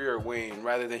hungrier Wayne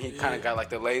rather than he kind of got like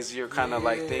the lazier kind of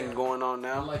like thing going on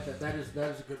now. I like that. That is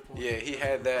a good point. Yeah, he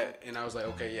had that, and I was like,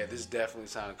 okay, yeah, this definitely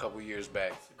sounded a couple years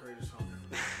back. It's the greatest song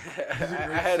ever.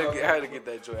 I had to get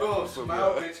that joy. Bro,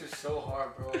 Smile Bitch is so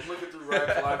hard, bro. I'm looking through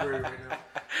Rap's library right now.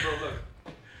 Bro, look.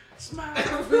 Smile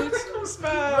Bitch,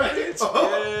 Smile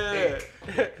Bitch.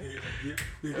 Yeah.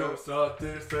 You don't stop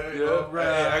this thing. Yeah.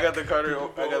 Right. I got the Carter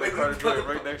joint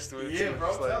right next to it. Yeah, too.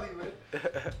 bro, I'm telling you, man.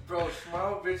 Bro,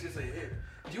 Smile Bitch is a hit.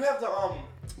 Do you have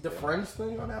the Friends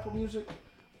thing on Apple Music?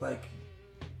 Like,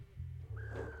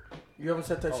 you haven't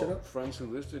set that shit up? Friends who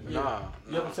listed? Yeah. Nah.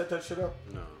 You haven't set that shit up?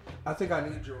 No. I think I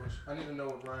need yours. I need to know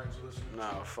what Ryan's listening to.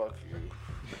 Nah, fuck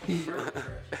you.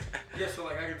 Yeah, so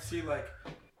like I can see like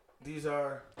these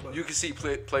are. Look. You can see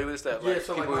playlists that like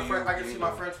so like people I can see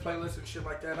my friends' playlists and shit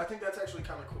like that. I think that's actually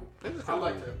kind of cool. I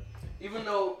like that. Even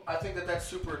though I think that that's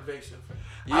super invasive.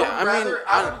 Yeah, I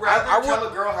would rather tell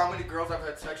a girl how many girls I've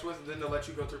had sex with than to let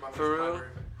you go through my music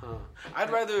library.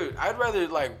 I'd rather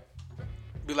like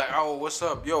be like, oh, what's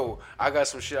up, yo? I got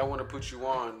some shit I want to put you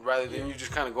on, rather than you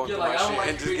just kind of going through my shit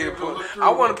and just get put.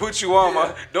 I want to put you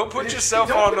on, don't put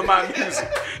yourself onto my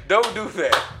music. Don't do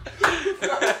that.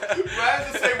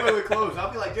 Ryan's the same way with clothes.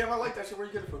 I'll be like, damn, I like that shit. Where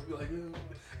you get it from? Be like,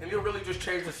 and he'll really just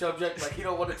change the subject. Like he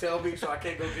don't want to tell me, so I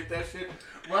can't go get that shit.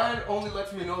 Ryan only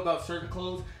lets me know about certain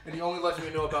clothes, and he only lets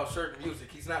me know about certain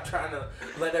music. He's not trying to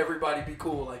let everybody be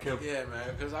cool like him. Yeah,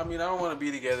 man. Because I mean, I don't want to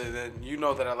be together. Then you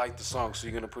know that I like the song, so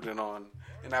you're gonna put it on.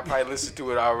 And I probably listened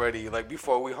to it already, like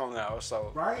before we hung out.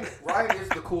 So Ryan is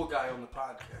the cool guy on the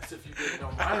podcast. If you didn't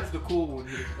know, Ryan's the cool one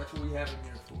here. That's what we have him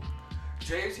here for.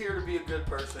 Jay's here to be a good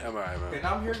person, all right, man. And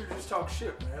I'm here to just talk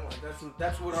shit, man. Like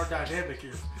that's what our dynamic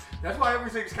is. That's why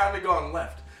everything's kind of gone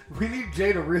left. We need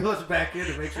Jay to reel us back in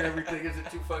to make sure everything isn't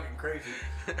too fucking crazy.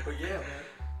 But yeah,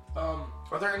 man.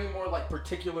 Are there any more like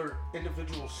particular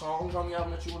individual songs on the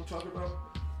album that you want to talk about?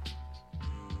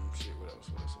 Shit, what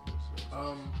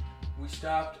else? We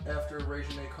stopped after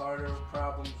Erasure Carter,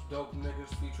 Problems, Dope Niggas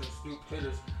featuring Snoop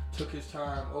Hitters, Took His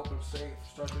Time, Open Safe,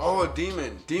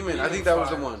 Demon. I think that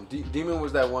was the one. Demon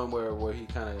was that one where he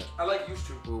kind of. I like Used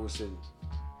To. Who was sitting?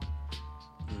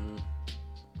 Mm-hmm.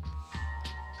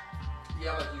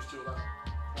 Yeah, I like Used To a lot.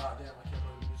 Damn, I can't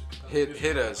play the music.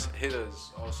 Hit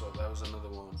Us also. That was another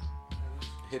one.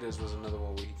 Hit Us was another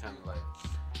one where he kind of like.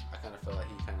 I kind of felt like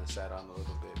he kind of sat on a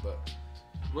little bit, but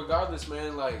regardless,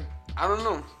 man, like I don't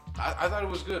know. I thought it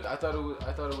was good. I thought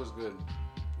it was good.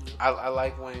 I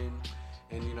like Wayne,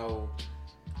 and you know,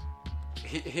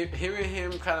 hearing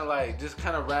him kind of like just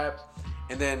kind of rap,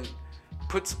 and then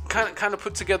kind of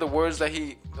put together words that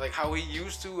he like how he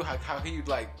used to, how he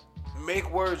like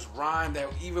make words rhyme that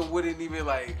even wouldn't even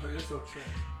like. Oh, you're so true.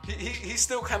 He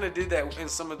still kind of did that in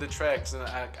some of the tracks, and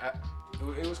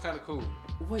it was kind of cool.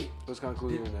 Wait, it was kind of cool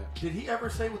hearing that. Did he ever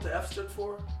say what the F stood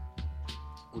for?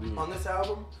 What do you mean? On this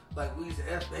album, like we's the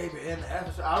F baby and the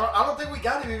F. I don't think we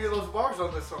got any of those bars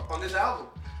on this album.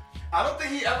 I don't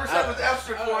think he ever said what the F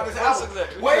stood for on this album.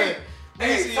 Wait,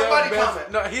 Hey, somebody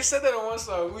comment. No, he said that on one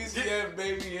song. Louisiana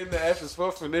baby and the F is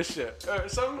for Phoenicia.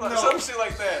 Some shit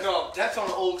like that. No, that's on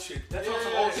the old shit. That's on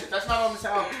some old shit. That's not on this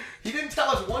album. He didn't tell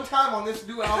us one time on this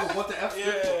new album what the F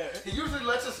stands for. He usually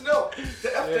lets us know.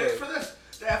 The F stands for this.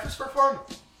 The F is for fun.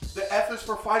 The F is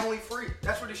for finally free.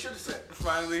 That's what he should have said.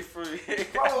 Finally free.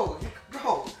 Bro.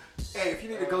 Hey, if you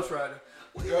need a ghostwriter.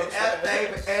 The F,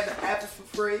 baby, and the F is for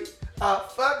free.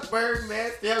 Fuck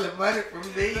Birdman stealing money from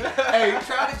me. Hey,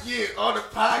 try to get on the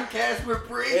podcast with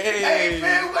Bree. Hey,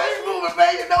 man, Wayne moving,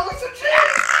 man. You know it's a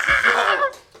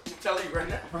chance. I'm telling you right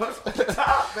now, bro. It's the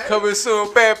top, man. Coming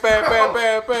soon. Bam, bam, bam,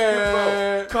 bam,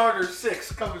 bam. Carter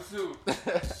 6 coming soon.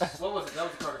 What was it? That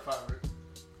was the Carter 5, right?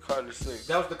 Carter 6.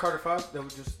 That was the Carter 5?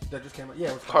 That just came out? Yeah,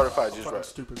 it was Carter 5 just dropped.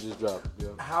 Stupid. Just dropped, yeah.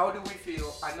 How do we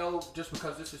feel? I know just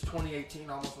because this is 2018,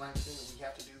 almost 19, and we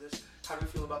have to do this. How do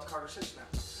we feel about the Carter 6 now?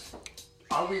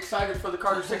 Are we excited for the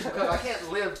Carter 6? Because I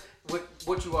can't live with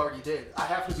what you already did. I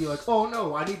have to be like, oh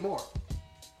no, I need more.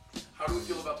 How do we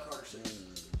feel about the Carter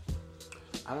 6?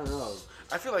 I don't know.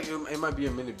 I feel like it might be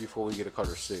a minute before we get a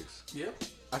Carter 6. Yeah.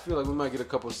 I feel like we might get a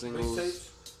couple singles. Mixtapes?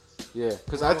 Yeah,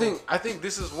 because I think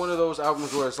this is one of those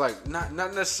albums where it's like not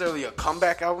necessarily a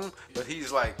comeback album, but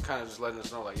he's like kind of just letting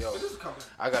us know like, yo, It is a comeback.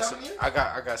 I got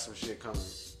some shit coming.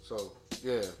 So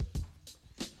yeah,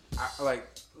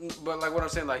 but what I'm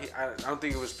saying, like I don't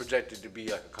think it was projected to be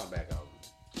like a comeback album.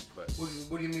 But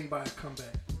what do you mean by a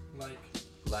comeback?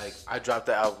 Like I dropped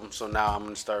the album, so now I'm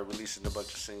gonna start releasing a bunch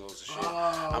of singles and shit.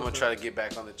 I'm gonna try to get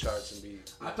back on the charts and be.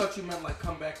 I thought you meant like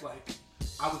comeback, like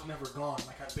I was never gone.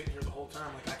 Like I've been here the whole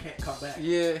time. Like I can't come back.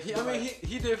 Yeah,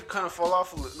 he did kind of fall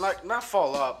off a little. Like not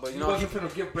fall off, but you know wasn't gonna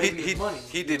give Brady his money.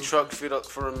 He did truck fit up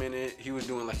for a minute. He was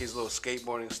doing like his little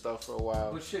skateboarding stuff for a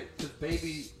while. But shit, that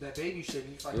baby shit.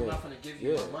 He's like, I'm not gonna give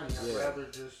you my money. I'd rather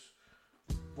just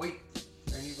wait.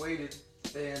 And he waited,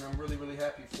 and I'm really really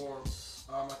happy for him.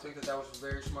 I think that was a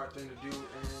very smart thing to do,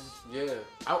 and yeah,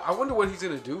 I wonder what he's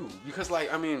gonna do because, like,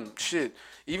 I mean, shit.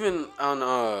 Even on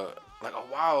like a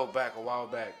while back,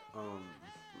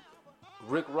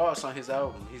 Rick Ross on his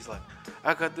album, he's like,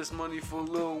 I got this money for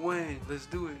Lil Wayne, let's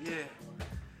do it, yeah.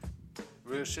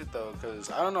 Real shit though,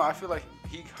 cause I don't know, I feel like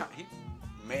he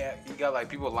got like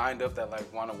people lined up that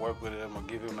like want to work with him or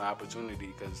give him an opportunity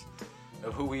because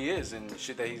of who he is and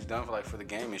shit that he's done for the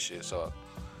game and shit. So.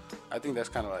 I think that's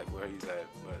kind of like where he's at,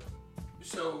 but.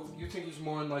 So you think he's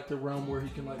more in like the realm where he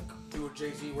can like do a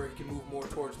Jay-Z, where he can move more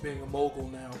towards being a mogul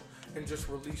now and just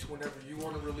release whenever you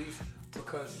want to release?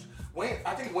 Because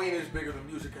I think Wayne is bigger than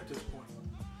music at this point.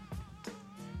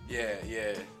 Yeah,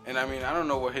 and I mean I don't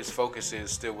know what his focus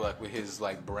is still like with his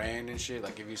like brand and shit.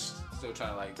 Like if he's still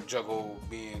trying to like juggle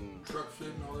being truck fit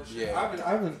and all that shit. Yeah,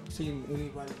 I haven't seen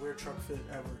anybody wear truck fit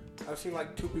ever. I've seen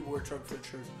like 2 people wear truck fit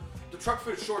shirts. The truck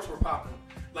fit shorts were popping.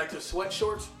 Like the sweat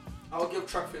shorts, I would give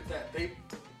truck fit that.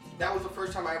 That was the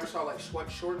first time I ever saw like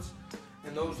sweat shorts,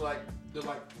 and those they're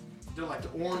like the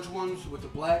orange ones with the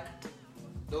black.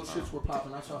 Those shits were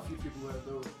popping. I saw a few people who had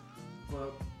those,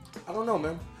 but I don't know,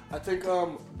 man. I think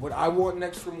what I want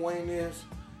next from Wayne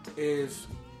is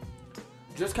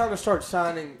just kind of start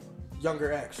signing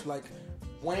younger acts. Like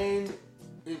Wayne,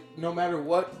 no matter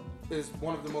what, is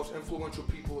one of the most influential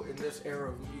people in this era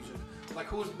of music. Like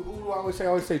who do I always say? I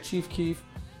always say Chief Keef,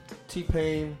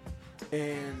 T-Pain,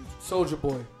 and Soulja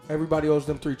Boy. Everybody owes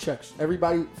them 3 checks.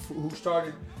 Everybody who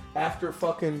started after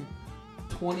fucking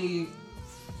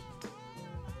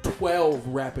 2012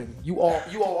 rapping, you owe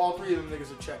all 3 of them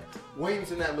niggas a check.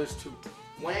 Wayne's in that list too.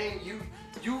 Wayne,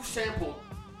 you sampled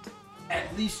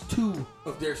at least 2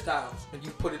 of their styles and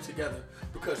you put it together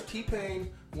because T-Pain,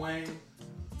 Wayne,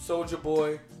 Soulja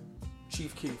Boy,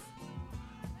 Chief Keef.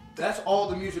 That's all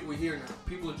the music we hear now.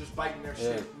 People are just biting their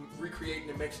shit, recreating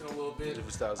and mixing a little bit.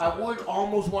 I would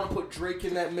almost want to put Drake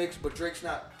in that mix, but Drake's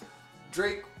not.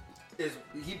 Drake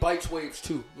he bites waves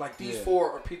too. Like these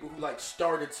 4 are people who like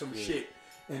started some shit,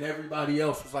 and everybody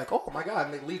else was like, oh my god,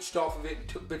 and they leached off of it and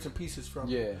took bits and pieces from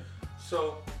it. Yeah.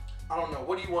 So I don't know.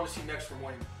 What do you want to see next from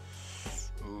Wayne?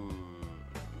 Ooh.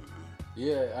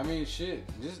 Yeah, I mean, shit,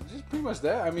 just pretty much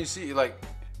that. I mean, see, like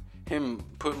him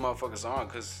putting motherfuckers on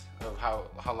because of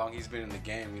how long he's been in the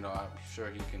game, you know, I'm sure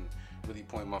he can really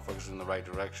point motherfuckers in the right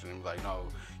direction and be like, no,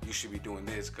 you should be doing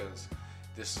this because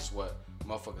this is what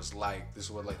motherfuckers like. This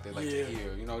is what like they like to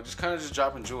hear. You know, just kind of just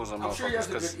dropping jewels on motherfuckers. I'm sure he has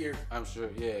a good ear. I'm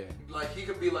sure, yeah. Like he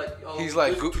could be like, oh, he's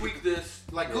like tweak this,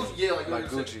 like Gucci, like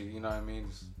Gucci. You know what I mean?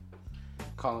 Just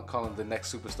calling the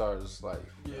next superstars like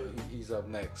he's up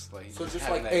next. Like so just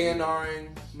like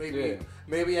A&Ring,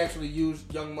 maybe actually use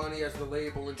Young Money as the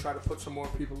label and try to put some more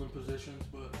people in positions,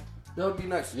 but. That would be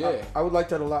nice. Yeah, I would like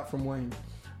that a lot from Wayne.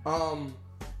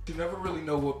 You never really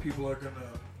know what people are gonna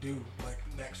do. Like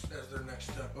next as their next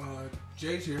step.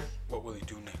 Jay's here. What will he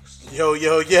do next? Yo.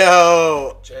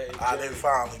 Jay. They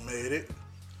finally made it.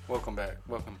 Welcome back.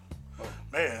 Welcome.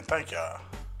 Man, thank y'all.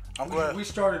 I'm glad. We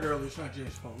started early. It's not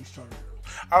Jay's fault. We started early.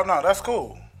 Oh, no, that's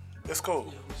cool. It's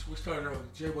cool. Yeah, we started early.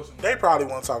 Jay wasn't. They probably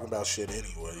weren't talking about shit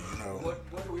anyway,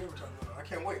 What do we ever talk about? I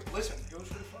can't wait. Listen, it was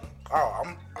really fun. Oh,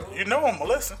 I'm gonna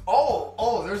listen.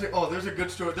 There's a good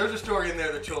story. There's a story in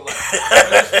there that you'll like.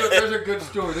 There's a good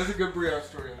story. There's a good Breon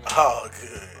story in there. Oh,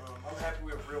 good. I'm happy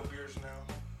we have real beers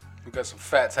now. We got some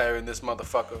fat tire in this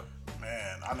motherfucker.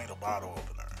 Man, I need a bottle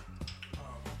opener.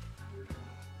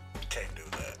 Can't do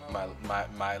that. My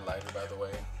lighter, by the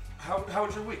way. How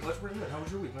was your week? Let's bring it in. How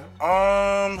was your week,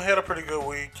 man? Had a pretty good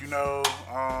week,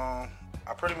 I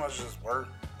pretty much just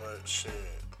worked, but shit,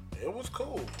 it was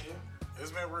cool. Yeah. It's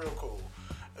been real cool.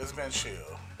 It's been chill.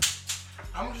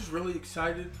 I'm just really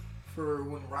excited for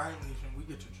when Ryan leaves and we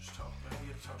get to just talk, man. We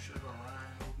get to talk shit about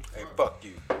Ryan. Hey, fuck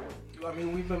you. I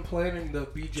mean, we've been planning the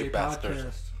BJ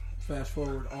podcast. Fast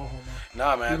forward, all homo.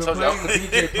 Nah, man. We've I been told you.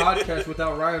 planning the BJ podcast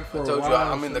without Ryan for a while. I told you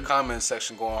I'm in the comments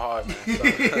section going hard,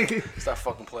 man. Stop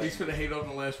fucking playing. He's gonna hate on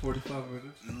the last 45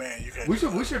 minutes. Man, you can't. We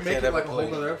should make it like a whole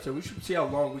play. other episode. We should see how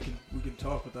long we can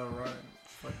talk without Ryan.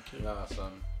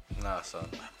 Nah, son.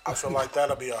 I feel like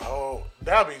that'll be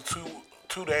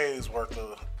 2 days worth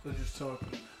of. They're just talking,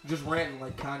 just ranting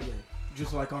like Kanye,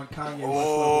 just like on Kanye.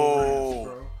 Oh, rants,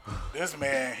 bro. This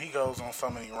man, he goes on so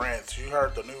many rants. You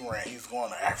heard the new rant. He's going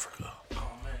to Africa.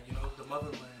 Oh man, the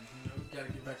motherland. We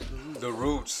gotta get back to the roots. The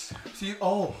roots. See,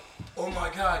 oh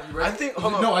my God, you ready? I think.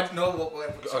 Hold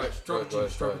on. Stroke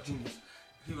of Genius.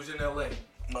 He was in L.A.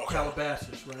 Okay.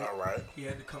 Calabasas, right? All right. He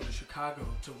had to come to Chicago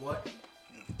to what?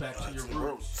 Back to your the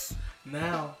roots.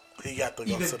 Now, he got to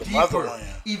go even to the deeper, motherland.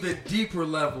 even deeper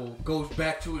level goes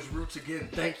back to his roots again.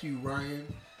 Thank you, Ryan.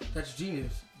 That's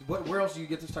genius. Where else do you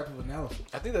get this type of analysis?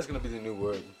 I think that's gonna be the new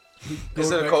word. Goes Instead of back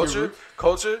to your culture, roots?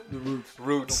 culture, The roots.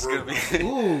 roots. The Gonna be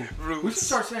Ooh, roots. we should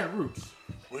start saying roots.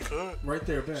 We could. Right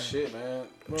there, bang. Shit, man.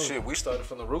 Bro. Shit, we started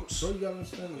from the roots. Bro, you gotta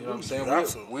understand the You know what I'm roots. saying?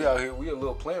 Absolutely. We out here. We a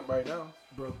little plant right now.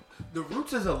 Bro, the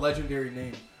Roots is a legendary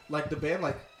name. Like the band,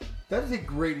 that is a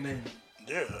great name.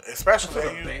 Yeah, especially I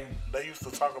said the band. they used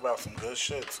to talk about some good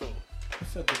shit too. I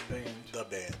said the band. The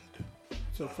band.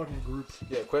 It's a fucking group.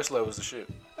 Yeah, Questlove was the shit.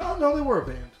 Oh no, they were a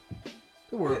band.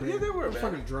 They were a band. Yeah, they were a band.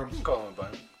 Fucking drums. You can call them a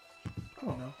band. I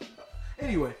don't know.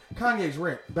 Anyway, Kanye's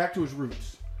rant. Back to his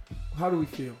roots. How do we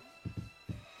feel?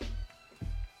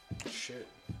 Shit.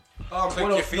 Click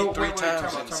your feet three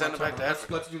times and send it back to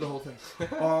Africa. Let's do the whole thing.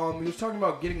 He was talking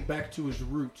about getting back to his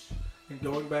roots and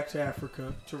going back to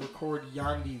Africa to record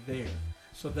Yandi there.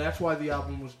 So that's why the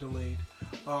album was delayed.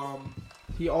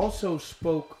 He also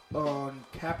spoke on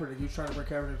Kaepernick. He was trying to bring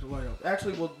Kaepernick to the White House.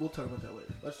 Actually, we'll talk about that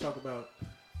later. Let's talk about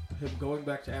him going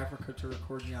back to Africa to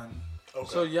record Yandi. Okay.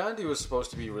 So Yandi was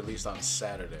supposed to be released on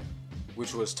Saturday,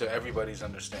 which was to everybody's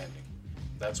understanding.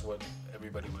 That's what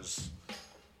everybody was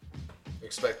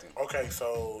expecting. Okay,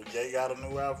 so Ye got a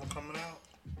new album coming out?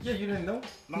 Yeah, you didn't know?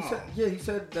 No. He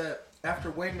said that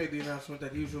after Wayne made the announcement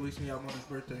that he was releasing the album on his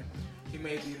birthday, he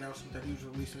made the announcement that he was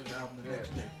releasing his album the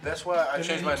next day. That's why I And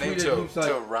changed then my he name tweeted, to he was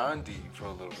like- Rondi for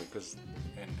a little bit, because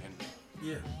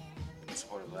Yeah. in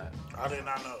support of that. I did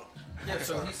not know. Yeah,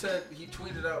 so he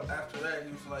tweeted out after that,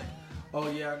 he was like, oh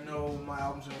yeah, I know my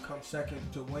album's gonna come second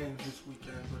to Wayne's this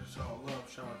weekend, but it's all love,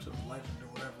 shout out to the legend or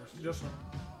whatever. It's just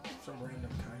some random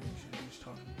Kanye shit he's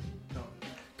talking. No.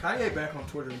 Kanye back on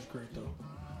Twitter is great though.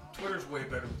 Twitter's way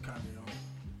better with Kanye on.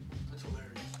 It's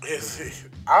hilarious.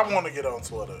 I want to get on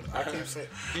Twitter. I keep saying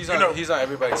He's on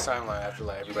everybody's timeline after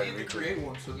like You everybody need to retweet. create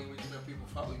one so then we can have people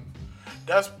follow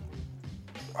you.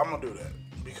 I'm gonna do that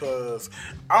because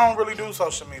I don't really do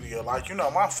social media. Like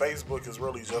my Facebook is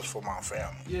really just for my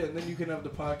family. Yeah, and then you can have the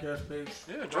podcast page.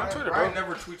 Yeah, join Ryan, Twitter, Ryan bro.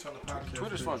 never tweets on the podcast.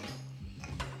 Twitter's page. fun.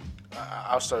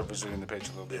 I'll start visiting the page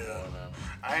a little bit Yeah. more, man.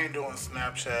 I ain't doing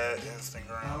Snapchat,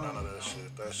 Instagram, none of that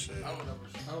shit. That shit. I don't ever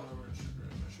Instagram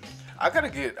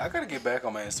that shit. I gotta get back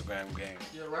on my Instagram game.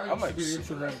 Yeah, Ryan I'm used to be the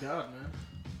super- Instagram god, man.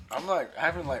 I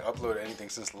haven't uploaded anything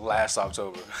since last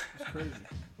October. It's crazy.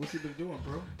 What you been doing,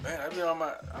 bro? Man, I've been on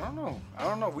my. I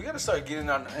don't know. We gotta start getting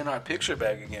in our picture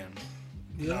bag again.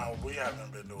 Yeah. No, we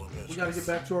haven't been doing this. We gotta get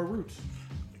back to our roots.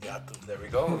 We got to. There we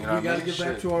go. You know We what I gotta mean? get back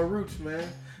Shit. to our roots, man.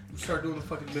 We start doing the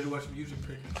fucking Midwest music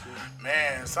pick and shit.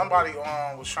 Man, somebody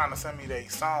was trying to send me their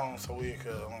song so we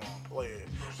could play it,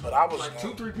 but I was Like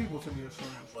 2-3 people send me a song.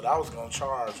 But I was gonna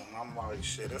charge them. I'm like,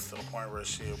 shit. It's to the point where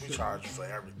we charge you for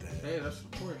everything. Hey, that's the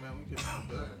point, man. We get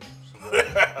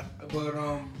that. But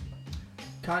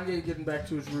Kanye getting back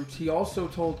to his roots. He also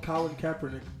told Colin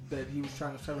Kaepernick that he was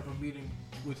trying to set up a meeting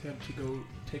with him to go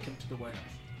take him to the White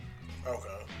House.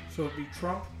 Okay. So it'd be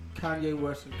Trump, Kanye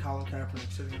West, and Colin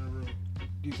Kaepernick sitting in a room.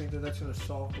 Do you think that that's going to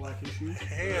solve black issues?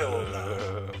 Hell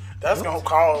no. That's going to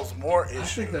cause more issues.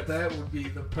 I think that would be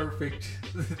the perfect...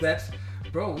 That's...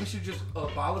 Bro, we should just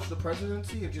abolish the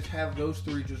presidency and just have those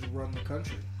three just run the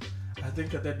country. I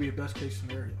think that'd be a best case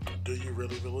scenario. Do you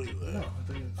really believe that? No,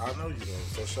 I think it's... I know you don't,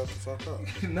 so shut the fuck up.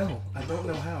 No, I don't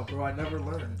know how, bro. I never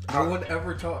learned. No one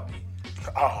ever taught me.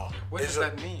 Oh. What does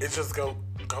that mean? It just go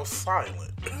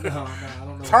silent. No, I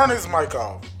don't know. Turn his mic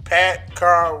off. Pat,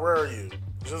 Carl, where are you?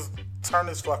 Just turn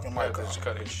his fucking mic off. Just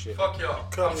cut his shit. Fuck y'all.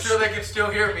 Cut I'm his sure shit. they can still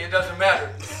hear me. It doesn't matter.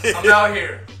 I'm out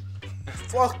here.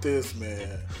 Fuck this,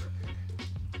 man.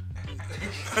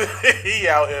 He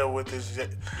out here with this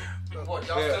shit. Boy,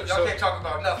 y'all can't talk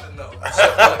about nothing, though.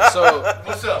 So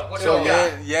What's up? What's so up,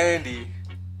 guys? Yandy.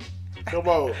 Come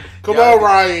on,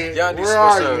 Ryan. Yandy's Where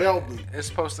are supposed you? to- Help me. It's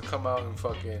supposed to come out in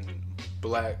fucking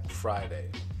Black Friday.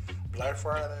 Black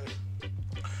Friday.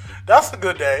 That's a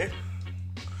good day.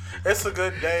 It's a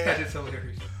good day. That is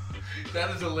hilarious. That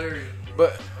is hilarious.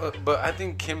 But I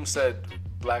think Kim said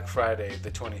Black Friday the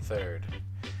 23rd.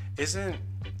 Isn't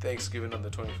Thanksgiving on the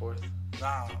 24th?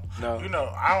 No. You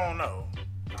know, I don't know.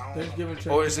 Thanksgiving changes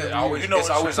Or is it every always? year. You know, it's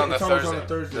always on the it's always Thursday. on a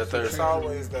Thursday, The so Thursday. It's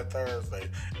always that Thursday.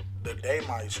 The day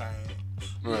might change.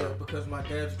 Yeah, because my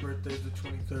dad's birthday is the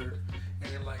 23rd,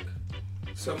 and then like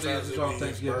some days Sometimes it's it on be his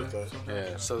Thanksgiving. birthday. Sometimes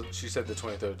Yeah. it's So she said the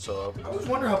 23rd. So I always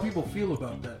wonder how people feel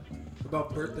about that,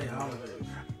 about birthday holidays.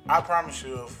 I promise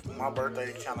you, if my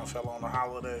birthday kind of fell on a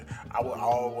holiday, I would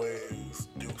always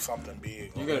do something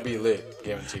big. you're gonna be lit,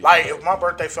 guaranteed. Like if my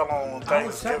birthday fell on I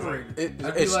would separate Thanksgiving, it.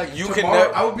 I'd be it's- like, you can tomorrow,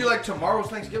 never- I would be like, tomorrow's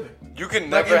Thanksgiving. you can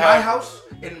Like never in have.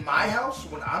 my house,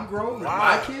 when I'm grown, with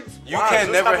Why? my kids. You Why? can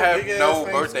Just never have a have big-ass no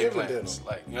birthday Thanksgiving plans. dinner.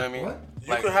 Like you know what I mean? What? you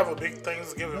Like, could have a big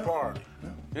Thanksgiving party.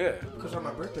 yeah. Because on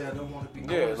my birthday, I don't want to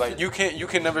be. Yeah, like you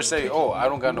can never say, "Oh, I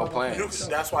don't got no You, plans."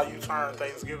 that's why you turn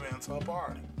Thanksgiving into a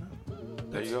party.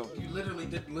 There you go. You literally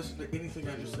didn't listen to anything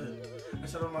I just said. I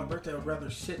said on my birthday, I'd rather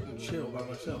sit and chill by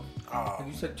myself.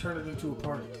 And you said turn it into a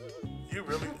party. You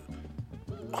really?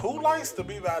 Who likes to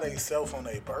be by themselves on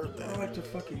their birthday? I like to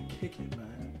fucking kick it, man.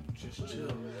 Just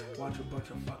chill, watch a bunch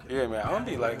of fucking. Yeah, man. I don't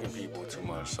be liking people too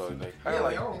much, so like I Yeah,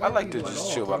 like I I like to people at just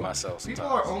all, chill by bro. myself People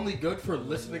sometimes. are only good for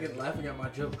listening and laughing at my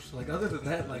jokes. Like other than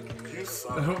that, like You I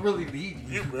suck. don't really need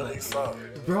you. You really suck.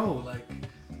 Bro, like,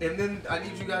 and then I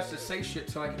need you guys to say shit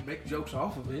so I can make jokes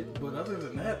off of it. But other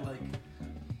than that, like,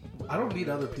 I don't need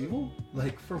other people.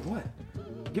 Like, for what?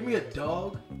 Give me a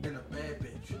dog and a bad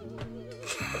bitch.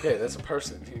 Okay, that's a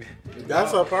person.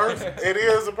 That's a person. It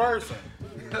is a person.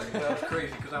 That was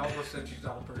crazy because I almost said she's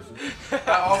not a person.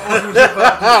 I almost was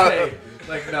about to say,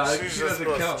 like, nah, She's she just doesn't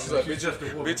pussy. count. She's Like, like, she's just a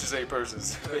woman. Bitches ain't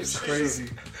persons. It's crazy.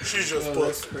 She's just Oh,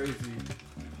 that's pussy. crazy.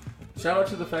 Shout out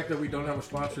to the fact that we don't have a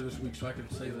sponsor this week, so I can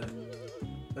say that.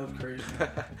 That was crazy.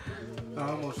 I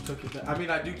almost took it back. I mean,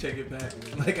 I do take it back.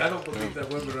 Like, I don't believe that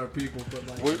women are people, but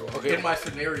like, Okay. in my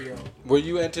scenario, Were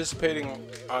you anticipating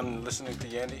on listening to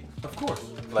Yandy of course.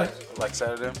 like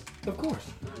Saturday? Of course.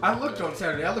 I looked on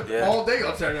Saturday. I looked Yeah. all day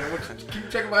on Saturday. I went to keep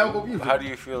checking my album music. How do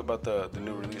you feel about the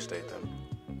new release date then?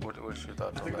 What's your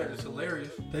thoughts I on think that? that is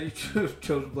hilarious that he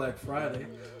chose Black Friday.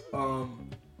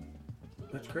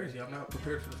 That's crazy. I'm not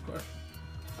prepared for this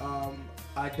question.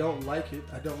 I don't like it.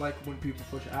 I don't like when people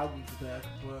push albums back,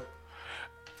 but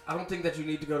I don't think that you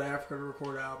need to go to Africa to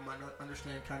record an album. I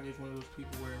understand Kanye's one of those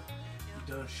people where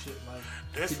he does shit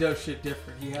like he does shit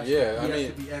different. He has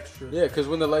to be extra. Yeah, because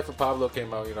when The Life of Pablo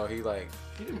came out, you know, he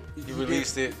He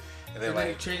released it and then and like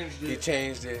then he changed it. he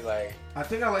changed it like I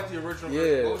think I like the original. Yeah.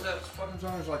 version. What was that fucking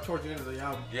song? It was like towards the end of the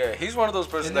album. yeah, he's one of those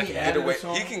persons And that then can he get added away. a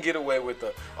song. He can get away with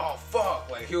the oh fuck,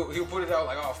 like he'll put it out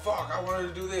like oh fuck, I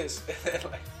wanted to do this, and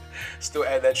then like still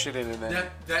add that shit in and then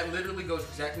That literally goes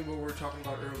exactly what we were talking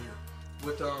about earlier,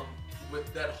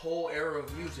 with that whole era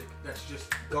of music that's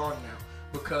just gone now.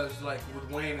 Because like with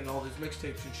Wayne and all his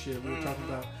mixtapes and shit, we were talking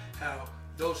about how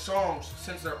those songs,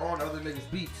 since they're on other niggas'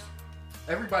 beats,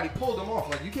 everybody pulled them off.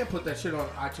 Like you can't put that shit on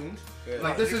iTunes. Yeah.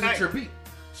 Like No, this you isn't can't. your beat.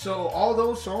 So all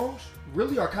those songs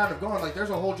really are kind of gone. Like there's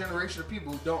a whole generation of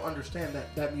people who don't understand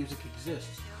that music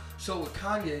exists. So with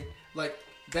Kanye, like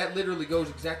that literally goes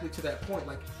exactly to that point.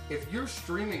 Like if you're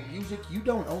streaming music, you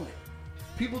don't own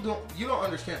it. You don't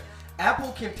understand.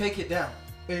 Apple can take it down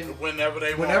and Whenever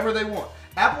they want.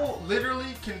 Apple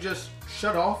literally can just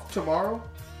shut off tomorrow,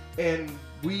 and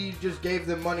we just gave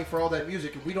them money for all that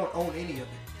music, and we don't own any of it.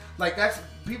 Like that's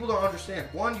people don't understand.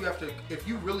 One, you have to, if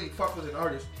you really fuck with an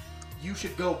artist, you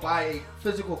should go buy a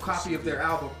physical copy of their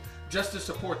album just to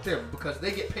support them because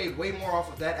they get paid way more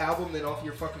off of that album than off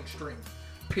your fucking stream.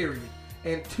 Period.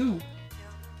 And two,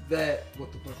 that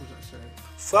what the fuck was I saying?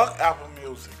 Fuck Apple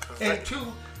Music. And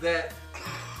two, that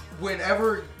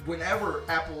whenever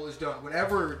Apple is done,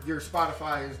 whenever your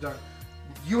Spotify is done,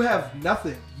 you have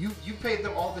nothing. You paid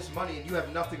them all this money and you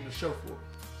have nothing to show for it.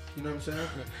 You know what I'm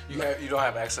saying? You don't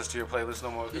have access to your playlist no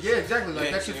more. Yeah, exactly.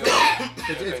 Like that shit's gone.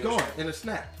 It's gone in a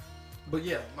snap. But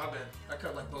yeah, my bad. I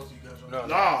cut like both of you guys off.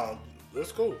 No,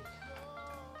 it's cool.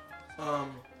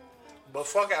 But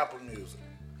fuck Apple Music.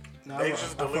 No, they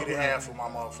just deleted half of my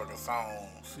motherfucking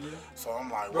songs. Yeah. So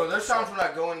I'm like, bro, there's times when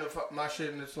I go into my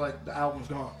shit and it's like the album's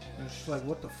gone. And it's just like,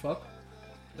 what the fuck?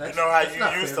 You know how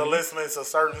you used to listening to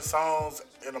certain songs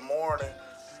in the morning,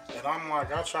 and I'm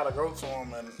like, I try to go to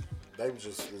them and they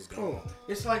just was gone. Oh,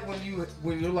 it's like when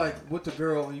you're like with the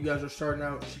girl and you guys are starting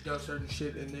out and she does certain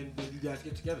shit and then when you guys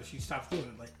get together she stops doing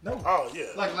it. Like, no. Oh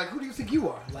yeah. Like who do you think you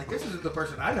are? Like, this isn't the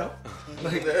person I know.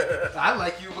 Like, I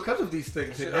like you because of these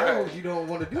things. And now you don't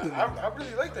want to do them. I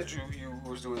really like that you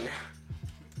was doing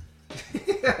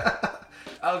it.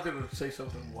 I was gonna say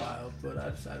something wild, but I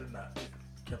decided not to.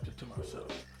 Kept it to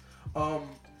myself. I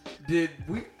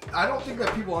don't think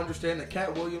that people understand that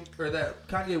Cat Williams or that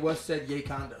Kanye West said "Yay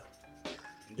Conda."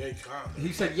 Yay Conda.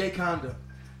 He said "Yay Conda."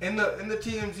 In the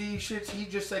TMZ shits, he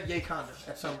just said "Yay Conda"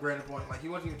 at some random point. Like he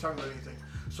wasn't even talking about anything.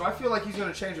 So I feel like he's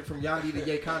gonna change it from Yandi to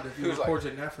 "Yay Conda" if he records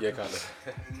it in Africa. Yay Conda.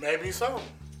 Maybe so.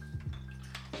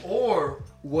 Or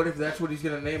what if that's what he's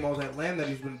gonna name all that land that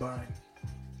he's been buying?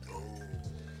 Oh,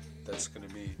 that's gonna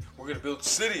be. We're gonna build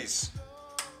cities.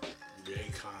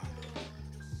 Yay Conda.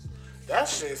 That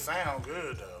shit sound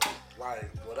good though.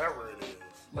 Like whatever it is.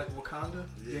 Like Wakanda?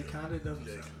 Yeah. Yay Conda doesn't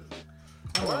Yay sound good.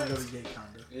 I want to go to Yay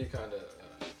Conda. Yay Conda.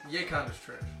 Yay Conda's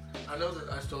trash. I know that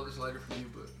I stole this lighter from you,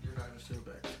 but you're not gonna steal it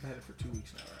back. I had it for 2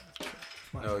 weeks now,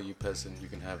 right? No, you peasant, you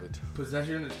can have it.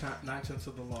 Possession is 9 cents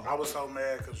of the law. I was so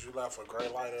mad because you left a gray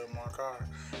lighter in my car,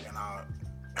 and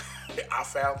I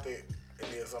found it,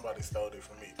 and then somebody stole it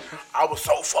from me. I was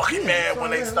so fucking mad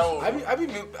when they stole it.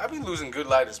 I be losing good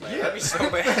lighters, man. Yeah. I be so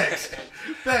mad.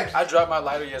 Thanks. I dropped my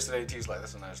lighter yesterday. T's like,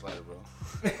 that's a nice lighter, bro.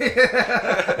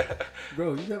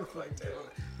 Bro, you gotta fight that.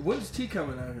 When's T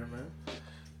coming out here, man?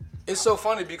 It's so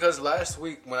funny because last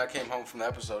week when I came home from the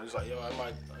episode, he's like, "Yo,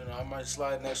 I might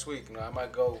slide next week. I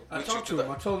might go." I talked to him.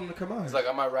 I told him to come out. He's like,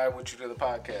 "I might ride with you to the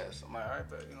podcast." I'm like, "All right,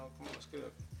 but come on, let's get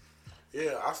up."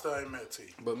 Yeah, I still ain't met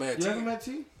T. But man, you haven't met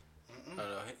T? I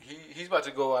know he's about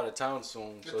to go out of town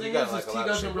soon, so he got like a lot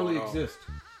of shit T doesn't really going on. exist.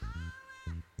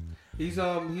 He's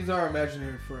our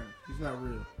imaginary friend. He's not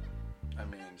real. I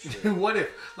mean, shit. What if?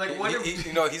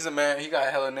 He's a man. He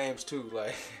got hella names too.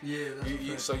 Like, yeah.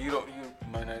 That's so you don't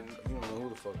know who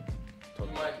the fuck.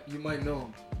 You might know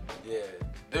him. Yeah,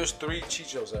 there's 3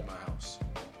 Chichos at my house.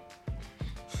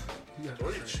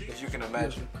 If you can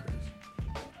imagine.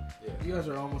 Yeah. You guys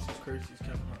are almost as crazy as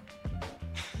Kevin Hart.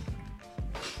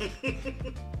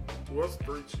 What's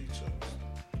 3 Chichos?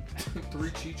 3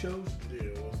 Chichos?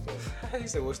 Yeah, what's that? He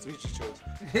said, "What's 3 Chichos?"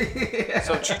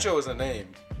 So Chicho is a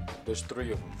name. There's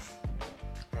 3 of them.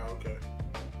 Oh, okay.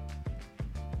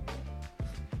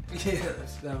 Yeah, that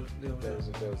was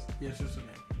yeah, it's just a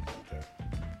name. Okay.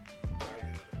 I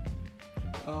get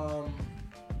it.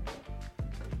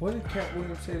 What did Cat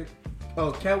Williams say?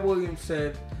 Cat Williams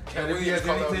said Cat that if he has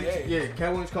Williams called anything, out Ye. Cat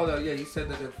Williams called out. Yeah, he said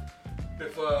that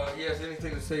if he has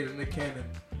anything to say to Nick Cannon,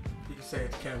 he can say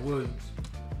it to Cat Williams.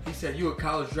 He said, "You a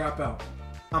college dropout.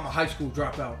 I'm a high school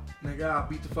dropout. Nigga, I'll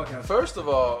beat the fuck out of you." First of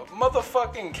all,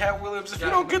 motherfucking Cat Williams, if you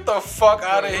don't get the fuck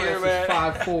out of here, man.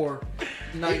 5'4",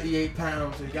 98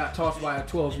 pounds, and got tossed by a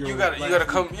 12-year-old. You gotta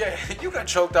come. Yeah, you got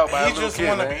choked out by a little kid, He just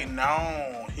want to man. be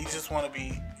known. He just want to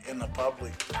be in the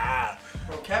public eye.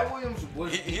 Bro, Cat Williams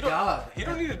was He God.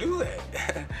 don't need to do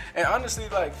that. And honestly,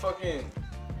 like, fucking,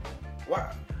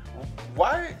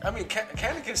 why? I mean,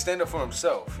 Cannon can stand up for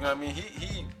himself. You know what I mean?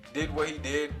 He did what he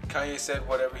did. Kanye said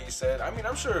whatever he said. I mean,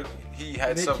 I'm sure he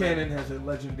had Nick something. Cannon has a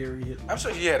legendary hit. I'm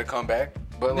sure he had a comeback,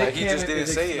 but Nick like he just Cannon didn't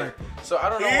is say a it. sniper. So I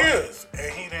don't know. He why. is,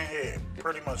 and he done hit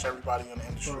pretty much everybody in the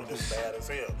industry that's bad as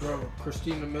hell. Bro,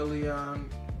 Christina Milian,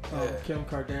 Kim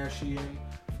Kardashian,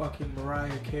 fucking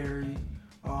Mariah Carey.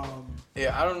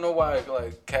 Yeah, I don't know why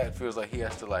like Cat feels like he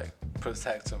has to like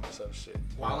protect him or some shit.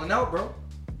 Wildin' Out, bro.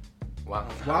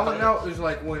 Wildin' Out is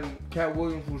like when Cat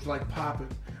Williams was like popping.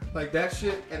 Like that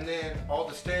shit, and then all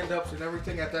the stand-ups and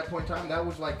everything at that point in time, that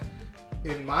was like,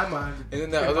 in my mind,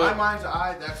 And then in my mind's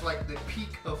eye, that's like the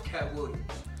peak of Cat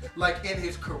Williams. Like in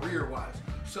his career-wise.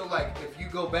 So like, if you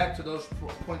go back to those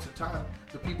points in time,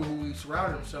 the people who he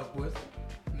surrounded himself with,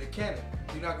 Nick Cannon,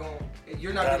 you're not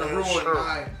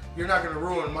gonna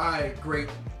ruin my great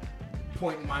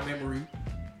point in my memory.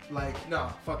 Like,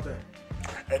 no, fuck that.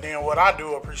 And then what I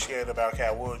do appreciate about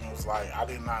Cat Williams, like I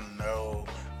did not know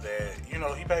that, you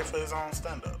know, he paid for his own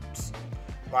stand-ups.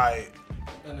 Like,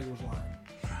 That nigga was lying.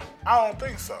 I don't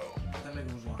think so. That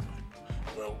nigga was lying.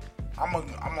 Well, I'm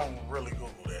gonna really Google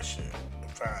that shit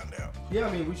and find out. Yeah,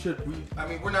 I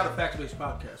mean, we're not a fact-based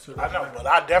podcast. So I know, but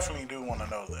I definitely do want to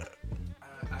know that.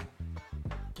 I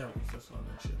can't doesn't know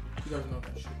that shit. He doesn't know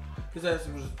that shit. His ass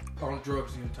was on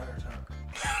drugs the entire time.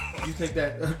 You think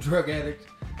that a drug addict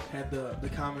had the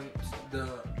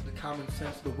common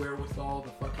sense, the wherewithal,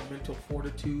 the fucking mental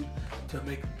fortitude to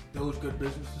make those good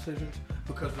business decisions?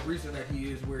 Because the reason that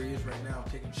he is where he is right now,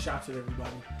 taking shots at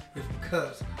everybody, is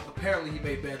because apparently he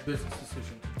made bad business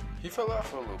decisions. He fell off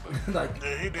for a little bit.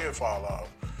 Yeah, he did fall off.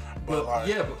 But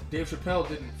Dave Chappelle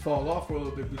didn't fall off for a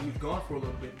little bit, but he was gone for a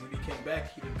little bit. When he came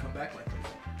back, he didn't come back like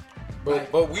this.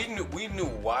 But we knew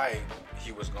why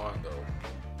he was gone though.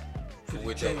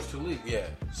 Because he chose to leave. Yeah.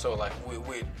 So like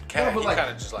with Cat, he kind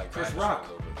of just like Chris Rock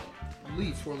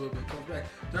leaves for a little bit, comes back.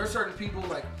 There are certain people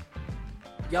like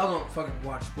y'all don't fucking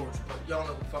watch sports, but y'all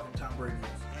know who fucking Tom Brady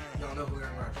is. Y'all know who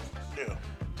Aaron Rodgers is. Yeah.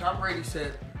 Tom Brady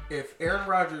said if Aaron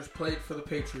Rodgers played for the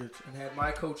Patriots and had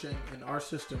my coaching and our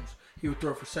systems, he would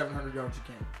throw for 700 yards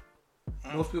a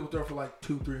game. Most people throw for like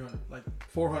 200-300. Like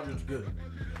 400 is good.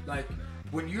 Like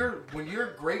when you're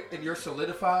great and you're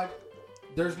solidified,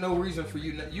 there's no reason for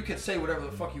you. You can say whatever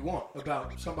the fuck you want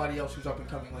about somebody else who's up and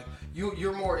coming. Like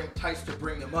you're more enticed to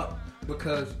bring them up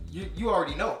because you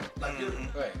already know. Like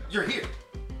you're here.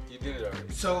 You did it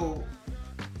already. So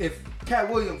if Cat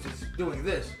Williams is doing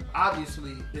this,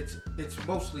 obviously it's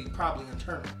mostly probably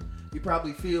internal. He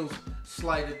probably feels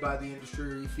slighted by the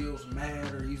industry, or he feels mad,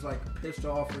 or he's like pissed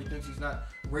off, or he thinks he's not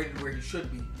rated where he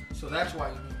should be. So that's why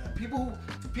you mean that.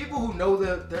 People who know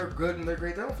that they're good and they're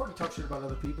great, they don't fucking talk shit about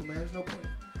other people, man. There's no point.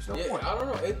 There's no point. I don't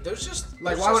know. There's just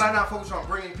like, why would I not focus on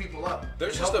bringing people up?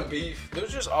 There's just a beef.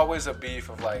 There's just always a beef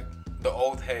of like the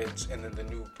old heads and then the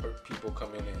new people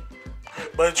coming in.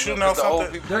 But you know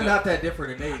something? They're not that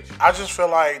different in age. I just feel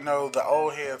like, the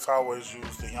old heads always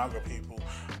use the younger people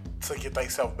to get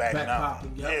themselves back now.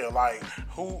 Popping, yep. Yeah, like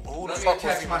who the fuck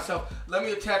was he? Let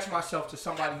me attach myself to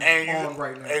somebody who's on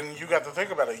right now. And you got to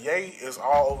think about it. Ye is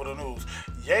all over the news.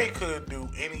 Ye could do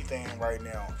anything right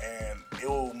now, and it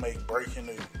will make breaking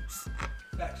news.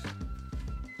 Facts.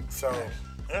 So,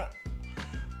 yeah.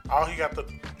 All he got to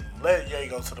let Ye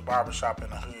go to the barbershop in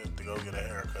the hood to go get a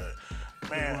haircut.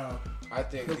 Man. Wow. I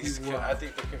think the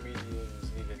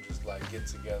comedians need to just like get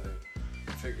together,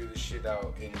 figure this shit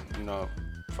out, and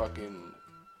fucking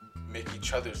make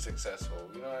each other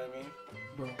successful. You know what I mean?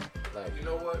 Bro, like, you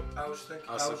know what I was thinking?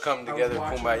 Also come together,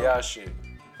 kumbaya shit.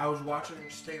 I was watching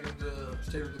State of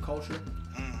the Culture,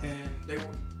 and they were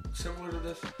similar to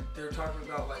this. They were talking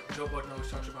about like Joe Budden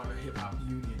always talks about a hip hop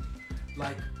union.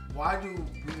 Like, why do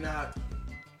we not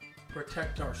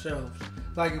protect ourselves?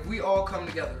 Like, if we all come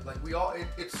together, like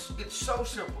it's so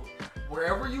simple.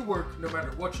 Wherever you work, no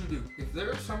matter what you do, if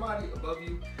there's somebody above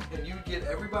you and you get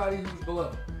everybody who's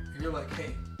below, and you're like,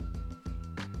 hey,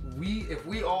 if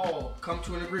we all come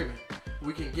to an agreement,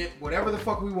 we can get whatever the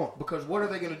fuck we want. Because what are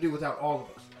they going to do without all of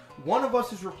us? One of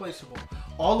us is replaceable.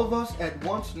 All of us at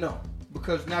once, no.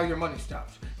 Because now your money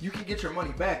stops. You can get your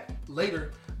money back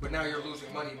later, but now you're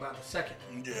losing money by the second.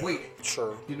 Yeah, waiting.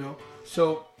 Sure.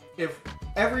 So if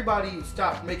everybody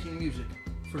stopped making music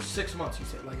for 6 months, he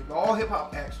said, like if all hip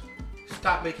hop acts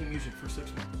stop making music for 6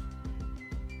 months,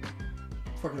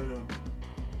 fucking it up.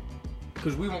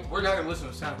 Because we're not gonna listen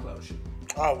to SoundCloud shit.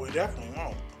 Oh, we definitely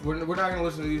won't. We're not gonna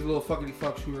listen to these little fuckity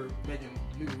fucks who are making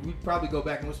music. We'd probably go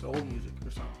back and listen to old music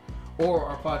or something. Or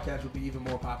our podcast would be even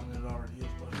more popular than it already is.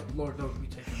 But Lord knows we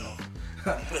take it off.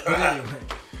 But anyway,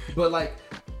 but like,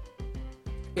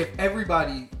 if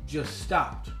everybody just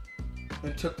stopped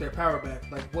and took their power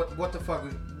back, like what the fuck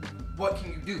what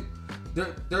can you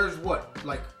do? There's what,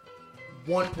 like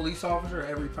one police officer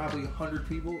every probably 100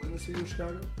 people in the city of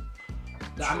Chicago?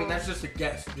 I mean, that's just a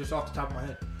guess, just off the top of my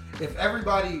head. If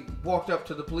everybody walked up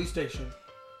to the police station,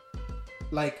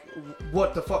 like,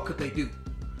 what the fuck could they do?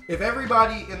 If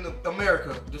everybody in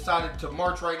America decided to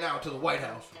march right now to the White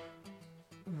House,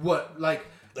 what, like,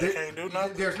 they can't do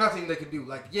nothing? There's nothing they can do.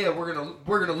 Like, yeah, we're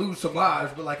gonna lose some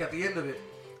lives, but like at the end of it,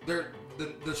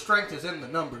 the strength is in the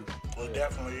numbers. Well, it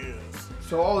definitely is.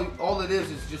 So all it is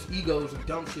just egos and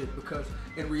dumb shit, because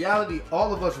in reality,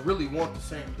 all of us really want the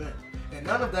same thing. And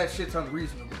none of that shit's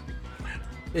unreasonable.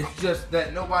 It's just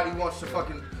that nobody wants to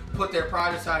fucking put their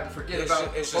pride aside and forget about,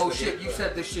 oh shit, you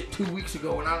said this shit 2 weeks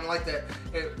ago and I don't like that.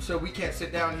 And so we can't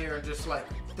sit down here and just like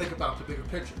think about the bigger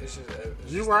picture.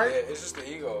 You right? Yeah, it's just the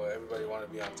ego. Everybody want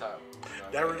to be on top.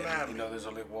 That reminds me. There's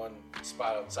only one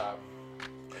spot on top.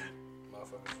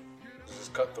 Motherfuckers.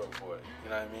 just cutthroat for it. You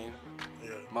know what I mean?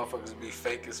 Yeah. Motherfuckers be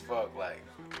fake as fuck, like,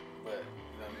 but you know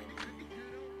what I mean?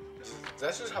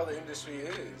 That's just how the industry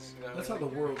is. You know That's how the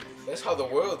world is. That's how the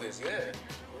world is. Yeah,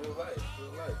 real life.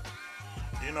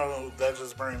 You know, that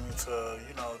just brings me to,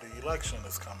 you know, the election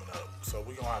is coming up. So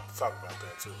we're going to have to talk about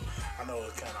that, too. I know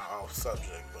it's kind of off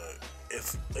subject, but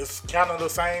it's kind of the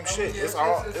same shit. Yeah, it's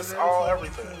all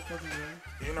everything.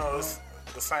 You know, it's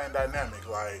the same dynamic.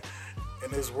 Like, in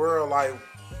this world, like,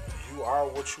 you are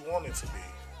what you want it to be.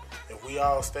 If we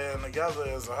all stand together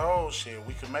as a whole, shit,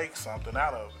 we can make something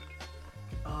out of it.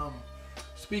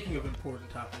 Speaking of important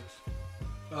topics,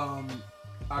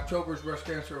 October's Breast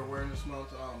Cancer Awareness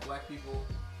Month.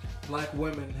 Black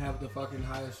women have the fucking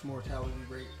highest mortality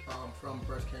rate from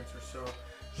breast cancer. So,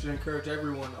 should encourage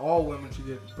everyone, all women, to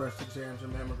get breast exams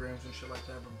and mammograms and shit like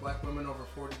that. But black women over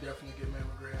 40 definitely get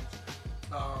mammograms.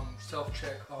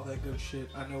 Self-check, all that good shit.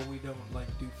 I know we don't like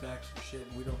do facts and shit,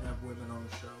 and we don't have women on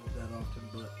the show that often,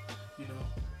 but you know,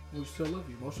 we still love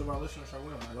you. Most of our listeners are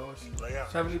women. I always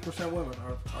 70% women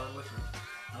are listeners.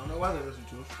 I don't know why they listen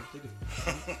to us, but they do.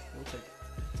 We'll take it.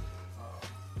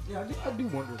 Yeah, I do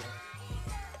wonder that.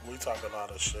 We talk a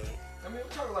lot of shit. I mean, we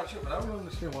talk a lot of shit, but I don't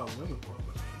understand why women want to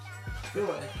listen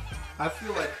to us. I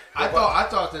feel like I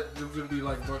thought that there was gonna be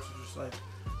like a bunch of just like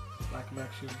black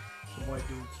Mexican, some white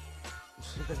dudes.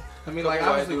 I mean, like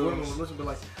obviously women would listen, but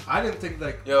like I didn't think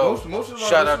like most of our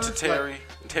shout out to listeners, Terry.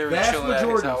 Like, Terry vast chilling at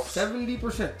his house.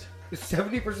 70%.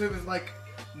 70% is like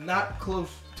not close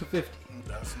to 50.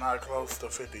 That's not close to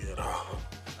 50 at all.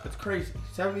 That's crazy.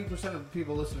 70% of the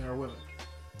people listening are women.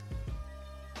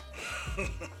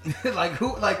 Like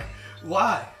who? Like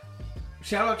why?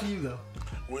 Shout out to you though.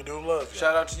 We do love you.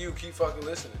 Shout out to you. Keep fucking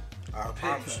listening. I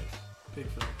promise you. Big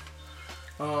fact.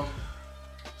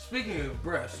 Speaking of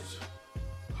breasts,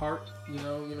 Hart. You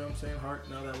know what I'm saying? Hart.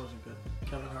 No, that wasn't good.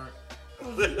 Kevin Hart.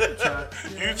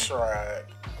 You tried.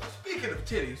 Speaking of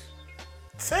titties.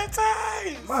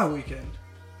 Titties. My weekend.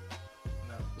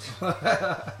 No.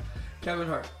 Kevin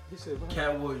Hart. He said,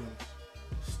 Cat Williams.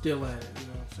 Still at it. You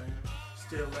know what I'm saying?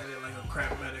 Still at it like a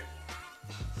crap medic.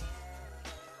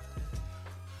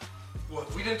 Well,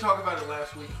 we didn't talk about it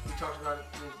last week. We talked about it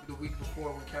the week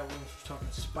before when Cat Williams was talking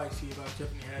spicy about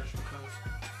Tiffany Haddish because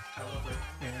I love her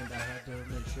and I had to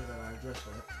make sure that I addressed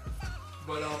that.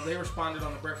 But they responded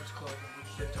on the Breakfast Club, and we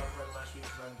just didn't talk about it last week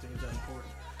because I didn't think it's that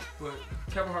important. But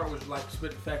Kevin Hart was like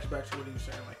spitting facts back to what he was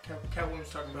saying. Like Cat Williams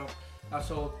was talking about, I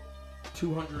sold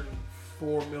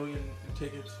 204 million in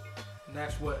tickets, and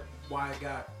that's why I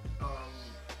got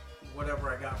whatever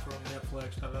I got from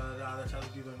Netflix. That's how they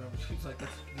do their numbers. She's like,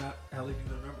 that's not how they do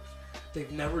their numbers. They've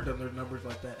never done their numbers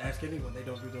like that. Ask anyone, they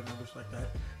don't do their numbers like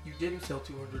that. You didn't sell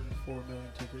 204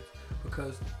 million tickets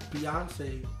because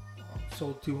Beyonce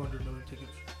sold 200 million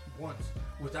tickets once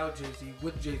without Jay-Z.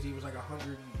 With Jay-Z, it was like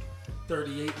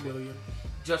 138 million.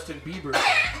 Justin Bieber's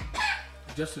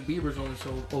only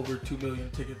sold over 2 million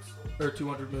tickets, or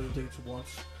 200 million tickets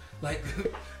once. Like,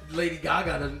 Lady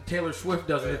Gaga doesn't, Taylor Swift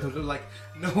doesn't hit those. Like,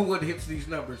 no one hits these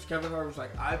numbers. Kevin Hart was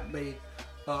like, I've made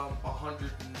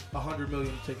 100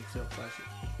 million ticket sales last year.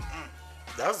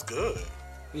 That's good.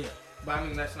 Yeah, but I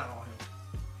mean, that's not all him.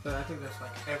 But I think that's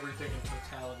like everything in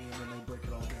totality, and then they break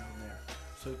it all down there.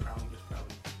 So he probably gets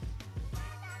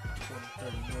 20,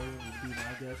 30 million would be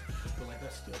my guess. But like,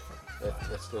 that's still fucking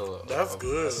That's still that's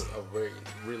good. That's a very,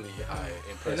 really high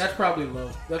impressive. And that's probably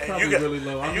low. That's probably really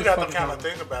low. And you got to kind of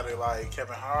think about it. Like,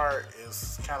 Kevin Hart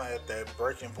is kind of at that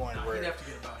breaking point where he'd have to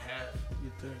get about half.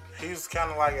 You'd think he's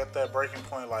kind of like at that breaking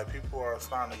point. Like, people are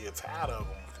starting to get tired of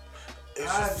him.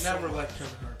 I've never liked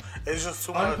Kevin Hart. It's just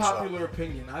too much. Unpopular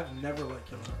opinion. I've never liked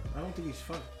Kevin Hart. I don't think he's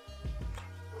funny.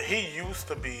 He used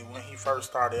to be when he first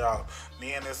started out.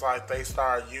 Then it's like they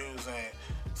started using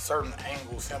certain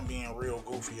angles, him being real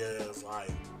goofy as like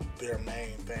their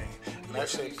main thing. And that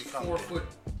shit become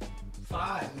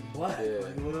 4'5" and black. Yeah.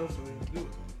 Like, what else are they gonna do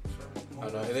with him? I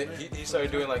know. And then he started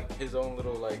doing like his own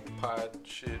little like pod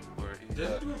shit where he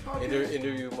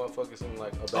interview motherfuckers in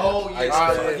like a band. Oh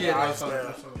yeah, Ice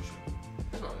Band.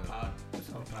 It's not a pod.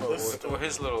 Or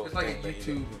his little. It's like a thing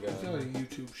YouTube. It's like a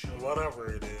YouTube show.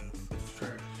 Whatever it is. It's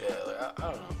trash. Yeah, like, I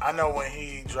don't know. I know when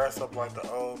he dressed up like the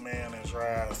old man and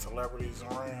drive celebrities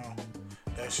around,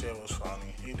 that shit was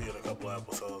funny. He did a couple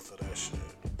episodes of that shit.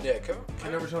 Yeah, Kevin. I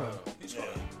never saw that. He's Yeah.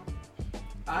 funny.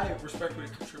 I respect what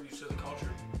he contributes to the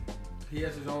culture. He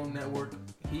has his own network.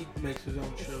 He makes his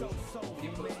own shows. He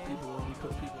puts people in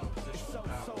positions of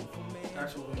power.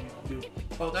 That's what we need to do.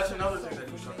 Oh, that's another thing that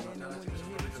he was talking about. That I think is a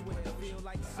really good point.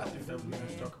 I think that we need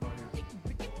to talk about here.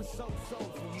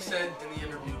 He said in the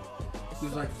interview, he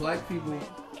was like, black people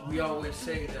we always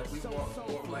say that we want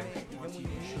more black people on TV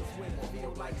shows. We want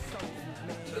more black people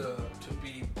to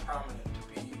be prominent, to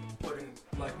be putting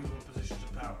black people in positions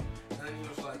of power. And then he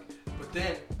was like, but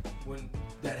then when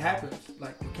that happens,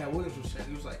 like what Cat Williams was saying,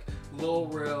 he was like, Lil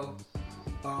Rel,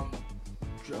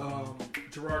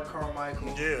 Gerard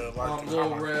Carmichael,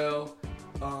 Lil Rel,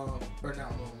 or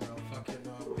not Lil Rel,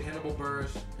 fucking Hannibal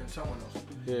Buress, and someone else.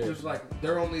 Yeah. It was like,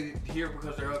 they're only here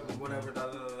because they're ugly, whatever, da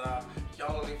da da da.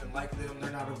 Y'all don't even like them, they're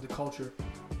not of the culture.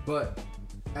 But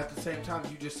at the same time,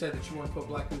 you just said that you want to put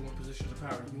black people in positions of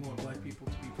power. You want black people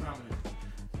to be prominent.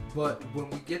 But when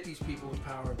we get these people in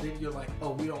power, then you're like,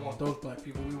 oh, we don't want those black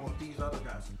people, we want these other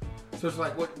guys. So it's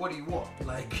like, what do you want?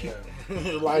 Like,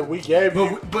 like we gave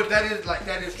you. But that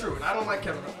is true. And I don't like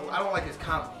Kevin. I don't like his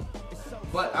comedy.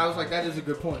 But I was like, that is a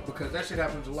good point because that shit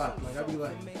happens a lot. Like I'd be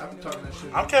talking that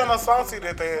shit. I'm kind of salty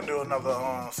that they didn't do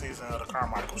another season of the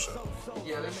Carmichael show.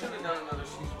 Yeah, they should have done another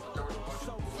season, but there was a bunch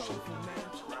of bullshit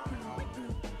surrounding all of it.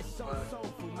 But I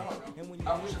don't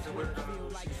know. I wish that they would have done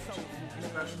another season too,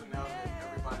 especially now that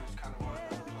everybody's kind of on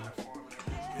another platform and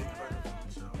everybody's getting better for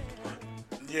themselves.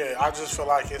 Yeah, I just feel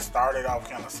like it started off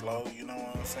kind of slow, you know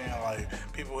what I'm saying?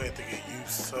 Like, people had to get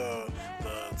used to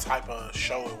the type of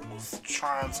show it was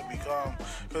trying to become.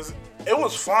 Because it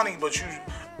was funny, but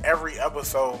every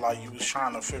episode, like, you was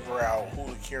trying to figure out who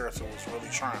the character was really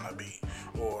trying to be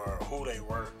or who they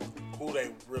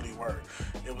really were.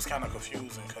 It was kind of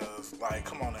confusing because, like,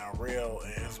 come on now, Real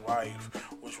and his wife,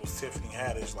 which was Tiffany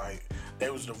Haddish, like, they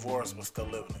was divorced but still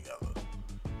living together.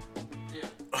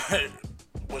 Yeah.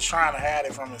 Was trying to hide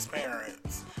it from his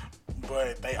parents,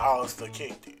 but they all still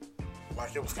kicked it.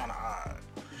 Like, it was kind of odd.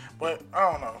 But,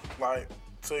 I don't know. Like,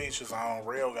 to each his own.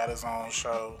 Real got his own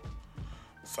show.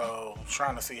 So,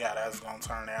 trying to see how that's going to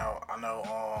turn out. I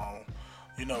know,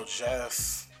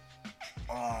 Jess,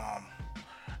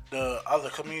 the other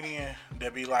comedian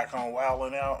that be, like, on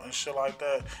Wildin' Out and shit like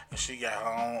that, and she got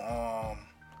her own,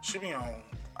 she be on,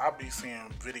 I be seeing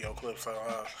video clips of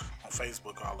her on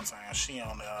Facebook all the time. She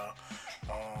on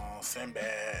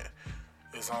Sinbad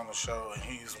is on the show, and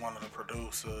he's one of the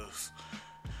producers.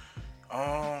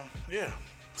 Yeah.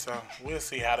 So we'll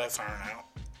see how that turns out.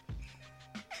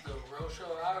 The Real Show,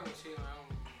 I haven't seen it. I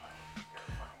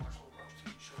don't watch the Real TV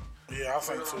show. Yeah, I've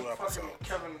seen 2 episodes.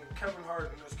 Kevin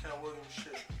Hart and this Cat Williams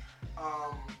shit.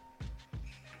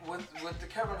 With the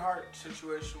Kevin Hart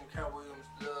situation with Cat Williams,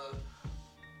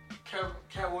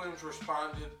 Cat Williams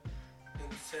responded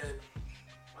and said,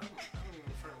 I don't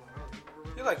even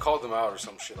remember. He like called him out or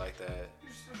some shit like that.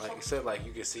 Like he said, like,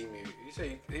 you can see me. He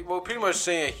said, pretty much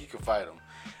saying he could fight him.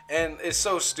 And it's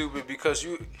so stupid because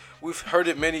we've heard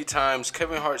it many times.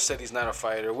 Kevin Hart said he's not a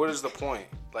fighter. What is the point?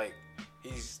 Like,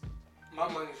 my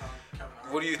money's on Kevin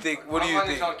Hart. What do you think? My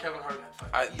money's on Kevin Hart in that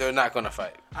fight. They're not gonna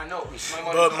fight. I know.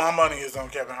 My money is on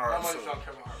Kevin Hart. My money's on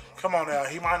Kevin Hart. Come on now,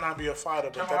 he might not be a fighter,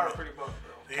 but Kevin Hart's pretty buff,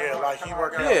 bro. Yeah, like he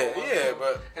working out. Yeah,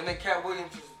 but and then Cat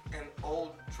Williams is an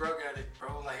old drug addict,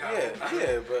 bro. Like,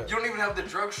 but you don't even have the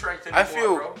drug strength anymore, I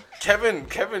feel bro.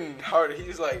 Kevin Hart,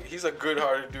 he's a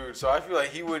good-hearted dude, so I feel like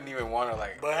he wouldn't even want to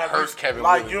hurt Kevin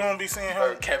like, Williams. You don't be seeing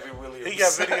him. Kevin Williams. He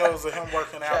got videos of him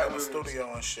working out in the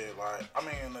studio and shit. Like, I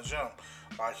mean, in the gym.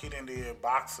 Like, he done did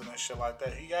boxing and shit like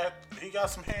that. He got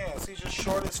some hands. He's just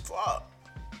short as fuck.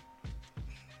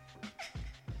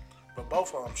 But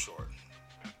both of them short.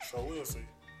 So we'll see.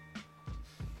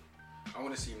 I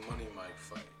want to see Money Mike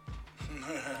fight.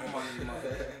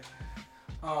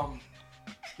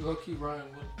 Low key, Ryan,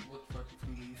 what the fuck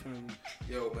you finna do?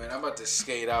 Yo, man, I'm about to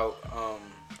skate out. I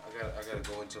gotta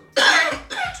go into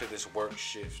to this work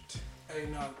shift. Hey,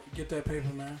 no, get that paper,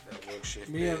 man. That work shift.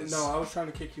 I was trying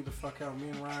to kick you the fuck out. Me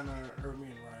and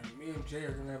Jay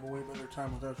are gonna have a way better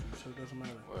time without you, so it doesn't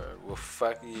matter. Word. Well,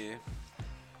 fuck yeah.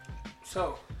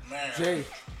 So, man. Jay.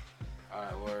 All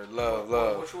right, word. Love.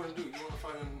 What you wanna do? You wanna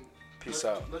fucking peace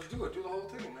out? Let's do it. Do the whole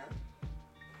thing, man.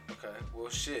 Okay. Well,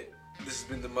 shit. This has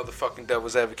been the motherfucking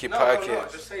Devil's Advocate podcast. No,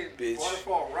 just say bitch.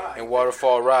 Waterfall Rock. And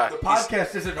Waterfall Rock. The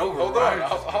podcast isn't over. Hold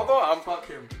on. Fuck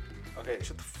him. Okay,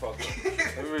 shut the fuck up.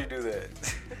 Let me redo that.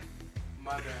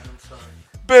 My bad. I'm sorry.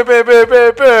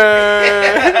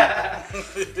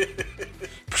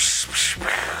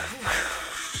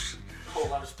 Whole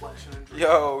lot of splashing and drinking.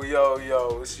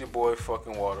 Yo, it's your boy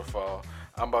fucking Waterfall.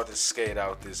 I'm about to skate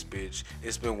out this bitch.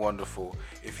 It's been wonderful.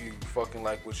 If you fucking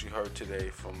like what you heard today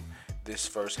from this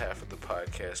first half of the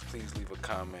podcast, please leave a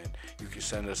comment. You can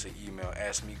send us an email,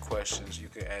 ask me questions. You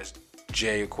can ask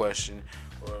Jay a question,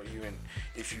 or even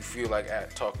if you feel like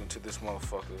talking to this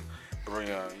motherfucker,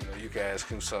 Breon, you can ask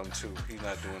him something too. He's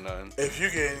not doing nothing. If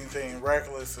you get anything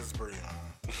reckless, it's Breon.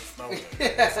 It's No way.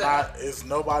 It's not. It's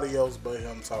nobody else but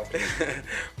him talking.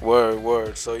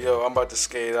 Word. So, yo, I'm about to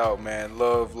skate out, man.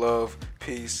 Love,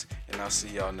 peace, and I'll see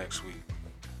y'all next week.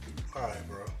 All right,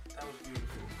 bro. That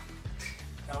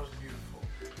was beautiful.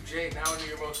 Jay, now into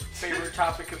your most favorite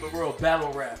topic in the world,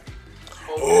 battle rap.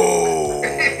 Oh,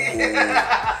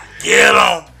 get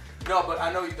him. No, but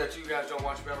I know that you guys don't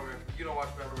watch battle rap. You don't watch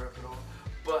battle rap at all.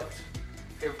 But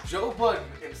if Joe Budden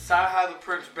and Sci-Hi the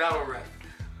Prince battle rap,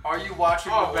 are you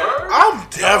watching the battle? I'm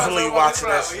definitely watching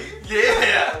that shit.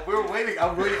 Yeah, we're waiting.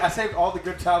 I'm waiting. I saved all the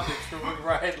good topics for when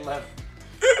Ryan left.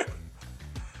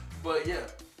 But yeah,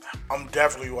 I'm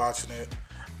definitely watching it.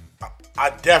 I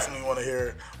definitely want to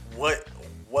hear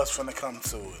what's finna come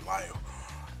to it. Like,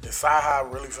 is Sci-Hi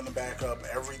really finna back up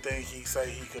everything he say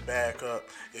he could back up?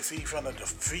 Is he finna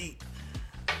defeat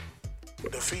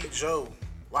Joe?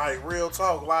 Like, real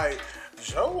talk. Like,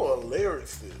 Joe a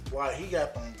lyricist. Like, he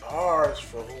got them bars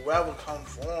for whoever come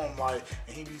for him. Like,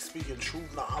 and he be speaking true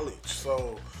knowledge.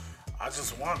 So, I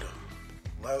just wonder.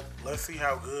 Let's see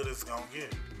how good it's gonna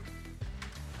get.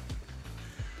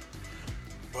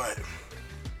 But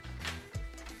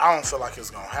I don't feel like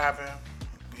it's gonna happen.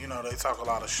 You know, they talk a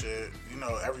lot of shit. You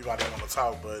know, everybody want to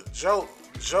talk, but Joe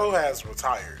has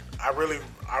retired. I really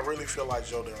feel like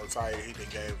Joe didn't retire. He didn't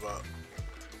gave up.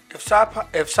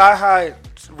 if Sci-Hi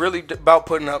really about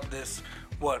putting up this,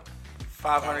 what,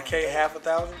 500K, half a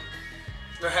thousand?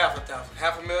 Or half a thousand,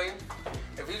 $500,000?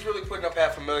 If he's really putting up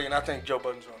 $500,000, I think Joe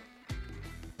Budden's on.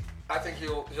 I think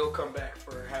he'll come back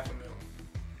for $500,000.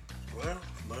 Well,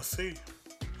 let's see.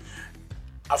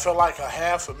 I feel like a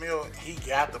 $500,000, he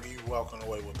got to be walking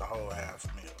away with the whole $500,000.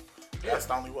 That's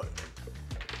the only way.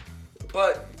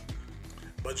 But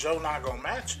Joe not gonna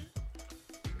match it.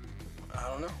 I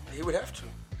don't know. He would have to.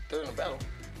 They're in a battle.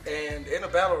 And in a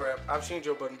battle rap, I've seen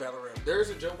Joe Budden battle rap. There is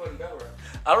a Joe Budden battle rap.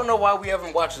 I don't know why we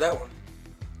haven't watched that one.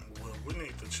 Well, we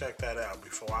need to check that out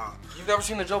before I... You've never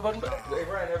seen the Joe Budden battle? Hey,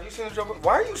 Ryan, have you seen the Joe Budden?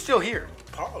 Why are you still here?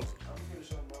 Pause.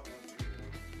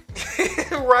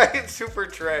 Ryan's super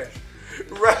trash.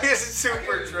 Ryan's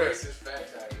super trash.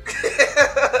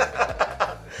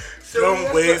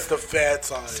 Don't waste the fat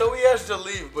time. So he has to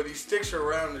leave, but he sticks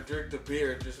around to drink the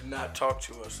beer and just not talk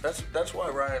to us. That's why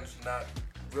Ryan's not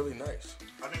really nice.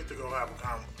 I need to go have a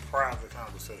private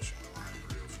conversation with Ryan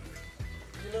real fast.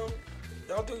 You know,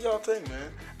 y'all do y'all thing,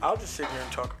 man. I'll just sit here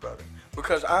and talk about it.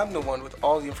 Because I'm the one with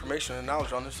all the information and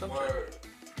knowledge on this subject.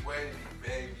 Wendy,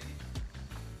 baby.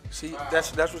 See,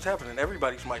 that's what's happening.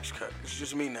 Everybody's mic's cut. It's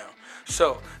just me now.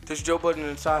 So, this Joe Budden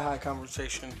and Sci-Hi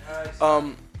conversation.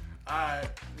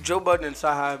 Joe Budden and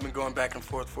Sci-Hi have been going back and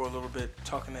forth for a little bit,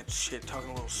 talking that shit, talking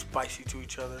a little spicy to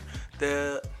each other.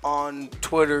 On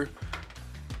Twitter,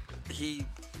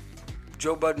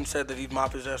 Joe Budden said that he'd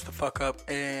mop his ass the fuck up,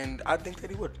 and I think that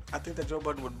he would. I think that Joe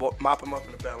Budden would mop him up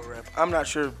in a battle rap. I'm not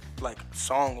sure, like,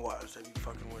 song-wise that he'd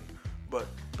fucking win, but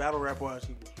battle rap-wise,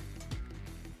 he would.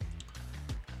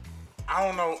 I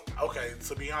don't know. Okay,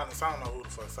 to be honest, I don't know who the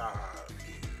fuck Sci-Hi is.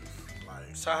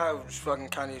 Like, Sci-Hi was fucking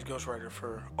Kanye's ghostwriter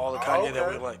for all the Kanye that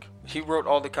we like. He wrote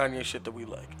all the Kanye shit that we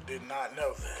like. Did not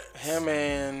know that. Him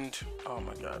and oh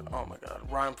my god,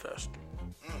 Rhyme Fest.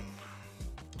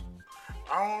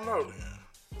 I don't know then.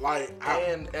 Like,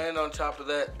 and on top of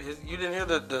that, you didn't hear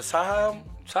the Sci-Hi album?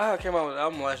 Sci-Hi came out with an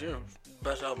album last year.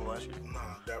 Best album last year. Nah,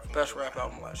 definitely. Best rap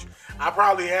album last year. I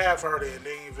probably have heard it and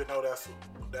didn't even know that's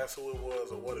who it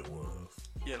was or what it was.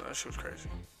 Yeah, no, that shit was crazy.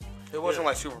 It wasn't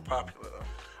like super popular though.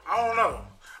 I don't know.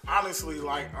 Honestly,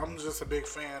 like, I'm just a big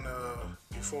fan of,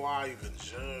 before I even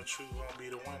judge who's gonna be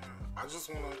the winner, I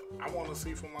wanna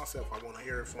see for myself. I wanna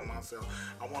hear it for myself.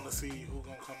 I wanna see who's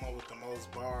gonna come up with the most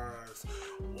bars,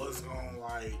 what's gonna,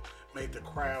 like, make the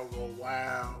crowd go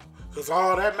wild. Cause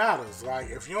all that matters. Like,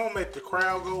 if you don't make the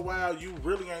crowd go wild, you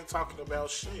really ain't talking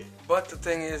about shit. But the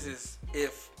thing is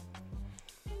if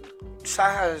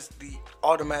Sci-Hi is the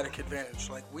automatic advantage.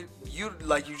 Like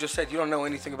you just said, you don't know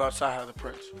anything about Sci-Hi the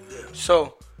Prince. Yeah.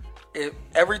 So, if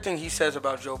everything he says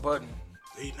about Joe Budden,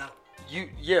 He know.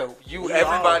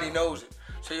 Everybody knows it.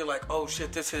 So you're like, oh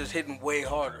shit, this is hitting way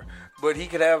harder. But he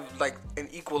could have like an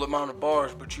equal amount of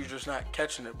bars, but you're just not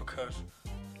catching it because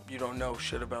you don't know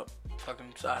shit about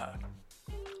fucking Sci-Hi.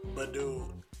 But dude,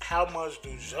 how much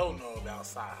do Joe know about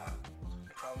Sci-Hi?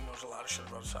 He probably knows a lot of shit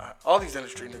about Sci-Hi. All these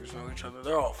industry niggas know each other.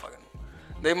 They're all fucking.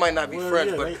 They might not be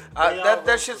friends, but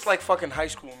that shit's like fucking high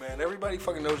school, man. Everybody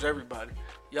fucking knows everybody.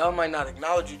 Y'all might not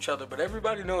acknowledge each other, but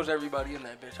everybody knows everybody in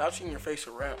that bitch. I've seen your face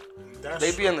around.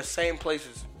 They be in the same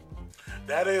places.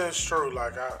 That is true.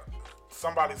 Like,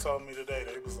 somebody told me today,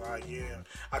 they was like, yeah,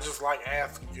 I just like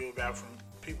asking you about from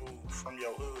people from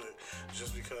your hood.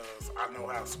 just because I know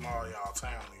how small y'all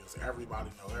town is. Everybody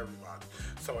know everybody.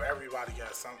 So everybody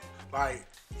got something. Like,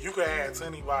 you could ask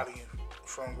anybody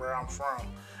from where I'm from,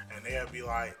 and they'll be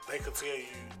like, they could tell you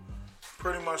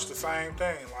pretty much the same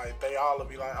thing. Like, they all will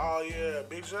be like, oh yeah,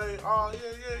 Big J, oh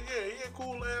yeah,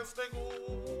 cool ass nigga,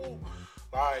 ooh.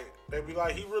 Like, they be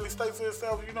like, he really stays to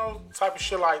himself, you know, type of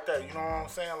shit like that. You know what I'm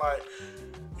saying? Like,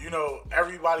 you know,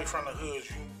 everybody from the hood,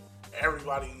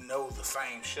 everybody knows the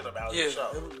same shit about each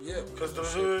other. Yeah, because the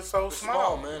hood is so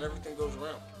small, man. Everything goes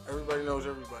around. Everybody knows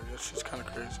everybody. That's just kind of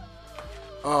crazy.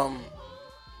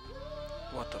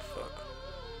 What the fuck?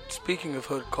 Speaking of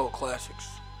hood cult classics,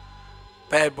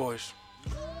 Bad Boys.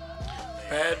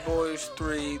 Bad Boys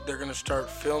 3, they're going to start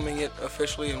filming it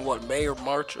officially in May or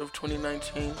March of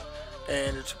 2019.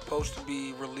 And it's supposed to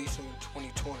be releasing in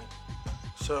 2020.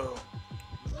 So,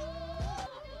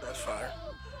 that's fire.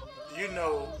 You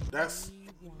know, that's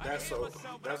gonna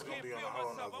be on a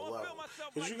whole nother level.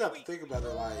 Cause you got to think about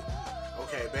it like,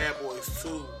 okay, Bad Boys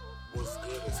 2 was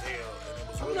good as hell, and it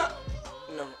was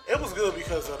really, it was good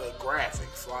because of the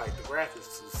graphics. Like, the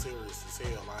graphics was serious as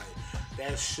hell. Like,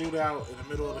 that shootout in the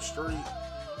middle of the street,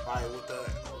 like with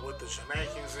the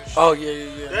shenanigans and shit. Oh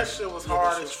yeah. That shit was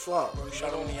hard as fuck.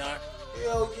 Shot him in the eye.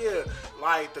 Hell yeah.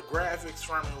 Like, the graphics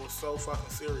from it was so fucking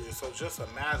serious. So just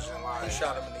imagine, like, he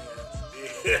shot him in the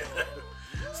ass.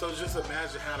 Yeah. So just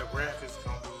imagine how the graphics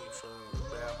gonna be for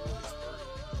Bad Boys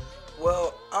 3.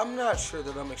 Well, I'm not sure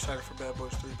that I'm excited for Bad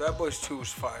Boys 3. Bad Boys 2 was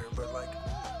fire, but like,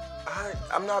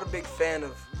 I'm not a big fan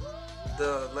of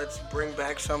the let's bring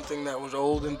back something that was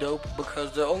old and dope,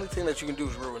 because the only thing that you can do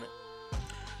is ruin it.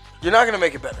 You're not gonna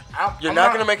make it better. You're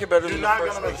not gonna make it better than the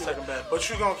first or the second Bad Boys. But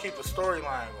you're gonna keep the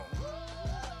storyline going.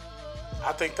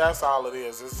 I think that's all it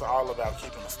is. It's all about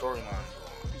keeping the storyline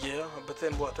going. Yeah, but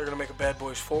then what? They're gonna make a Bad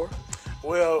Boys 4?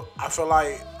 Well, I feel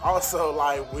like also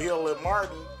like Will and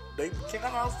Martin, they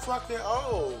kind of fucking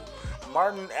old.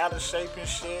 Martin out of shape and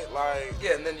shit, like.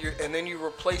 Yeah, and then you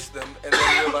replace them, and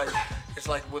then you're like, it's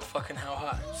like with fucking How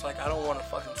High. It's like I don't want to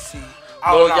fucking see.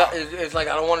 It's like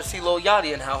I don't want to see Lil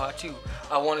Yachty and How High too.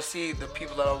 I want to see the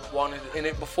people that I wanted in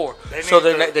it before.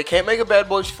 They can't make a Bad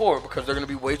Boys 4 because they're gonna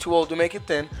be way too old to make it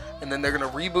then, and then they're gonna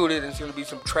reboot it, and it's gonna be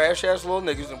some trash ass little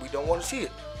niggas, and we don't want to see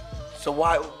it. So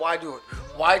why do it?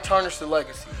 Why tarnish the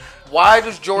legacy? Why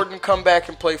does Jordan come back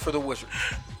and play for the Wizards?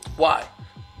 Why?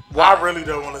 I really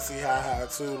don't want to see How High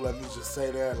too. Let me just say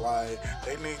that. Like,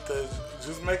 they need to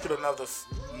just make it another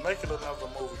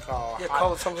movie called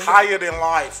call it something Higher Than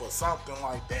Life or something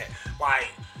like that. Like,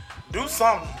 do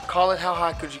something. Call it How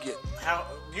High Could You Get?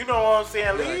 You know what I'm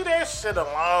saying? Yeah. Leave that shit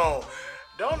alone.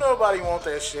 Don't nobody want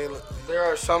that shit. There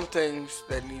are some things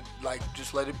that need, like,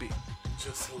 just let it be.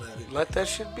 Just let that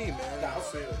shit be, man. I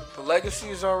feel it. The legacy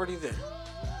is already there.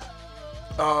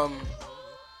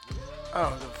 I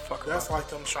don't give a fuck. That's like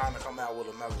them trying to come out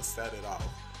with another Set It Off.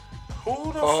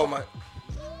 Who the fuck? My.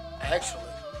 Actually.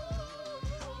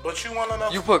 But you want to know?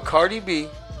 You put Cardi B.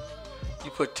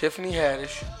 You put Tiffany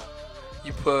Haddish.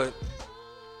 You put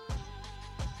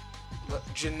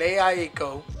Janae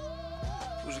Aiko,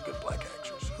 who's a good black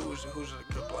actress. Who's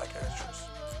a good black actress.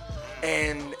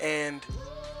 And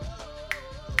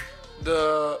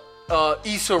the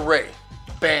Issa Rae.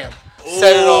 Bam.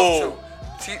 Set it off too.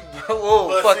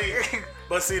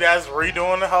 But see, that's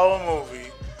redoing the whole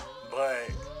movie. But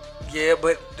yeah,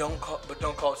 but don't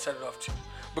call it Set It Off too,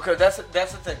 because that's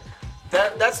the thing.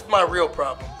 That's my real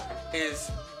problem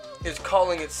is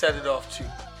calling it Set It Off too.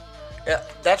 Yeah,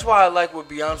 that's why I like what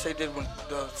Beyonce did when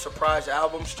the surprise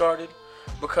album started,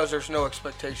 because there's no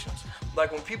expectations.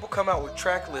 Like when people come out with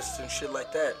track lists and shit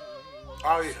like that.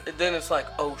 Oh yeah. Then it's like,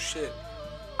 oh shit,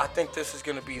 I think this is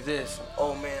gonna be this.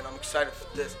 Oh man, I'm excited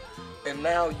for this. And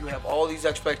now you have all these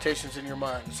expectations in your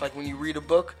mind. It's like when you read a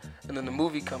book and then the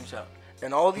movie comes out.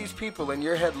 And all these people in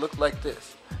your head look like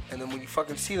this. And then when you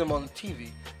fucking see them on the TV,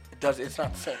 it's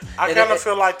not the same. I kind of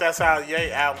feel like that's how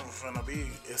Ye album's gonna be.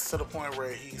 It's to the point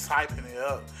where he's hyping it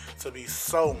up to be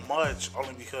so much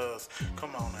only because,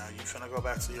 come on now, you finna go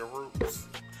back to your roots.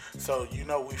 So you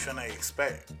know we finna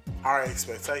expect, our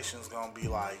expectations gonna be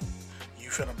like, you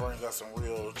finna bring us some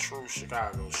real true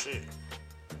Chicago shit.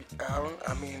 Or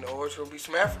it's gonna be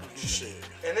some African shit.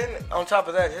 And then on top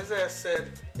of that, his ass said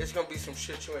it's gonna be some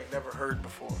shit you ain't never heard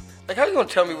before. Like, how you gonna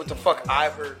tell me what the fuck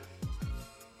I've heard?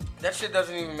 That shit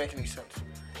doesn't even make any sense.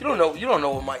 You don't know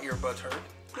what my earbuds heard.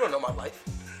 You don't know my life.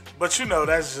 But you know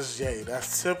that's just Ye.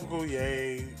 That's typical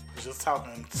Ye. Just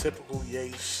talking typical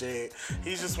Ye shit.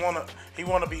 He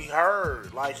wanna be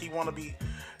heard. Like he wanna be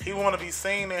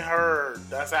seen and heard.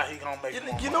 That's how he gonna make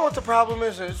it. You know what the problem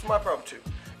is? And it's my problem too.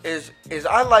 Is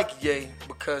I like Ye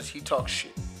because he talks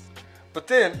shit. But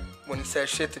then, when he says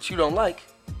shit that you don't like,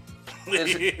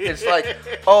 it's like,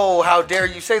 oh, how dare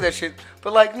you say that shit.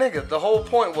 But like, nigga, the whole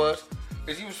point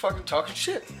is he was fucking talking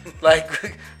shit.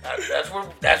 Like, that's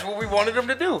what we wanted him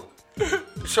to do.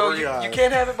 So you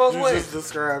can't have it both ways. You just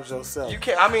described yourself. You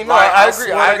can't. I mean, no, Like, I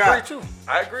agree. I God. agree too.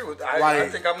 I agree with. I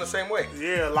Like, think I'm the same way.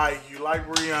 Yeah, like you like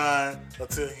Breon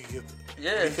until he gets.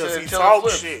 Yeah, because he until it talks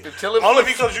flips. shit. Until it Only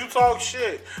flips. because you talk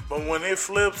shit. But when it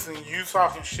flips and you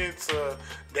talking shit to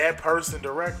that person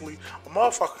directly, a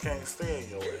motherfucker can't stand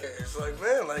your ass. It's like,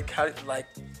 man,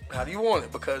 how do you want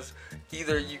it? Because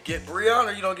either you get Breon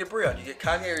or you don't get Breon. You get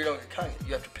Kanye or you don't get Kanye.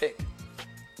 You have to pick.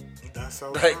 That's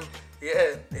so Like, true.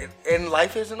 yeah, and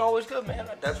life isn't always good, man.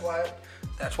 That's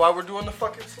why we're doing the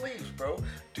fucking sleeves, bro.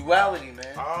 Duality,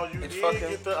 man. Oh, you It's did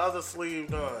get the other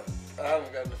sleeve done. I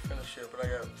haven't gotten to finish yet, but I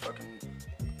got fucking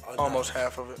almost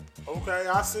half of it. Okay,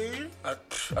 I see you.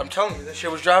 I'm telling you, this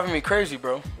shit was driving me crazy,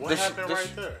 bro. What happened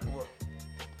right there? What?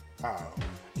 Oh,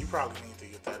 you probably need to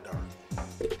get that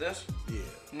dark. This? Yeah.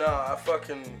 No, I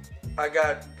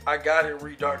got it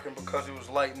redarkened because it was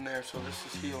light in there, so this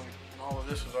is healing. And all of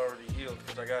this is already healed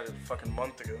because I got it a fucking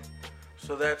month ago.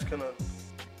 So that's gonna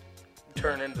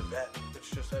turn into that. It's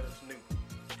just that it's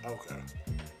new. Okay.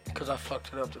 Because I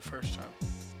fucked it up the first time.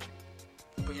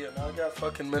 But yeah, now I got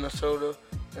fucking Minnesota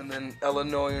and then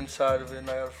Illinois inside of it, and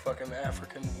I got a fucking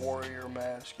African warrior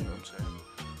mask, you know what I'm saying?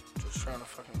 Just trying to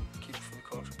fucking keep it for the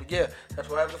culture. But yeah, that's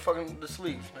why I have the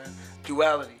sleeves, man.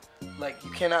 Duality. Like, you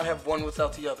cannot have one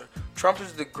without the other. Trump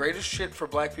is the greatest shit for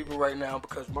black people right now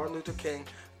because Martin Luther King,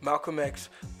 Malcolm X,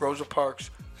 Rosa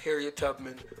Parks, Harriet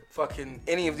Tubman, fucking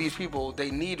any of these people, they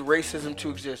need racism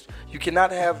to exist. You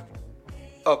cannot have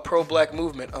a pro-black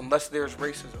movement unless there's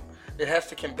racism. It has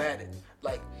to combat it.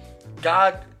 Like,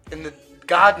 God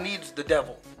needs the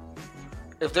devil.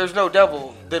 If there's no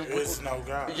devil, then There's no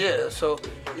God. yeah. So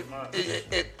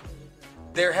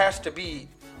there has to be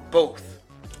both.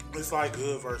 It's like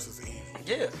good versus evil.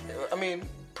 Yeah, I mean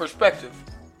perspective.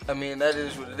 I mean that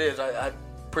is what it is. I'm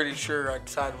pretty sure I'd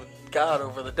side with God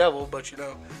over the devil, but you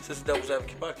know, since the Devil's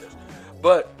Advocate podcast.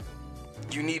 But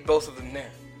you need both of them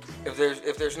there.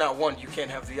 If there's not one, you can't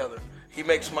have the other. He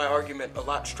makes my argument a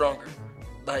lot stronger.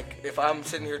 Like, if I'm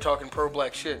sitting here talking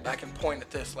pro-black shit, I can point at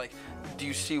this, like, do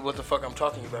you see what the fuck I'm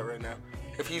talking about right now?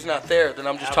 If he's not there, then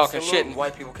I'm just talking shit and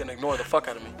white people can ignore the fuck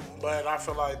out of me. But I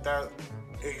feel like that,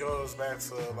 it goes back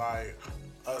to, like,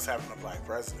 us having a black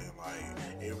president.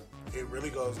 Like, it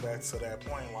really goes back to that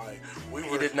point. Like,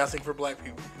 He did nothing for black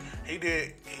people.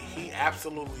 He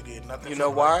absolutely did nothing You for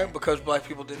know black why? people. Because black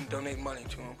people didn't donate money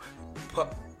to him.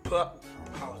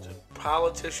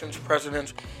 Politicians,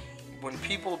 presidents, when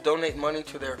people donate money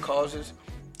to their causes,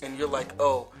 and you're like,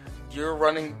 oh, you're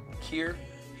running here,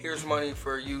 here's money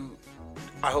for you,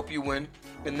 I hope you win.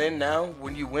 And then now,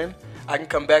 when you win, I can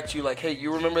come back to you like, hey,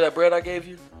 you remember that bread I gave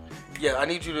you? Yeah, I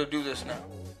need you to do this now.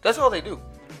 That's all they do.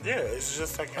 Yeah, it's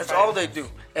just taking That's favors. all they do.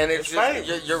 And it's just,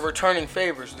 favors. you're returning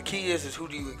favors. The key is who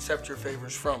do you accept your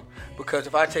favors from? Because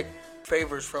if I take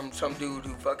favors from some dude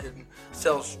who fucking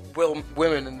sells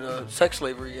women into sex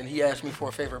slavery and he asks me for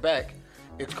a favor back,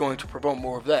 it's going to promote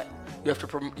more of that.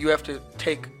 You have to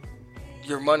take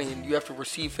your money and you have to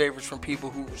receive favors from people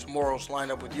whose morals line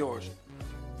up with yours.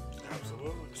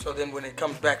 Absolutely. So then when it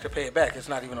comes back to pay it back, it's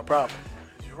not even a problem.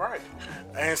 You're right.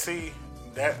 And see,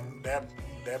 that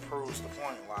proves the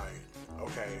point. Like,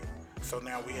 okay, so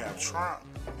now we have Trump,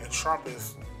 and Trump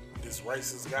is this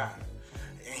racist guy.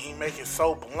 And he make it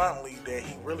so bluntly that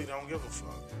he really don't give a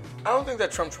fuck. I don't think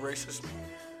that Trump's racist.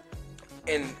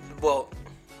 And, well...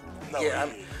 No, yeah,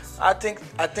 he is. I think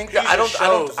that He I just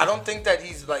don't think that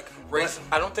he's like racist.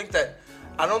 I don't think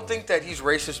that he's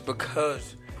racist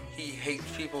because he hates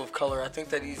people of color. I think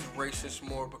that he's racist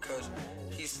more because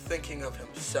he's thinking of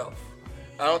himself.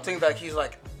 I don't think that he's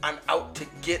like, I'm out to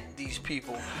get these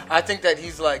people. I think that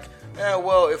he's like,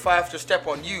 well, if I have to step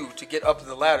on you to get up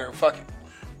the ladder, fuck it.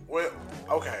 Well,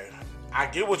 okay, I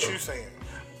get what you're saying.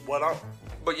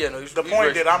 But yeah, no, he's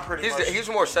racist. He's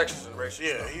more sexist than racist.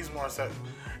 Yeah, he's more sexist.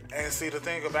 And see, the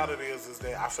thing about it is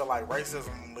that I feel like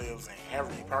racism lives in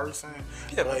every person.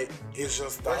 Yeah, but it's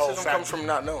just the whole racism fact. comes from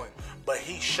not knowing. But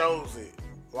he shows it.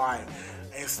 Like,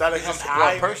 instead of He's him just one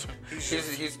hiding, person. he's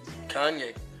He's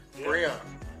Kanye, Yeah. Breon,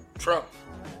 Trump.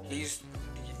 He's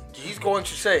going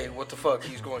to say what the fuck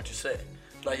he's going to say.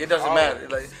 Like, it doesn't matter.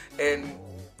 Like, and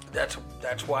that's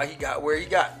why he got where he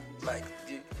got. Like,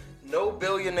 no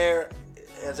billionaire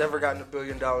has ever gotten $1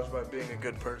 billion by being a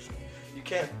good person. You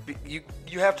can't be,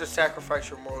 you have to sacrifice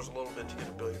your morals a little bit to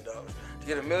get $1 billion. To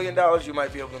get $1 million, you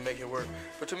might be able to make it work.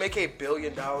 But to make $1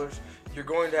 billion, you're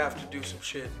going to have to do some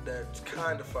shit that's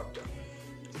kind of fucked up.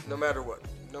 No matter what.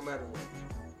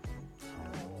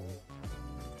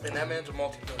 And that man's a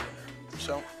multi-billionaire.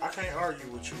 So I can't argue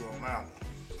with you on that one.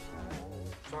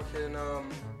 fucking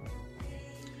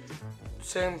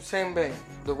same vein.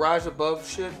 The Rise Above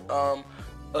shit.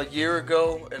 A year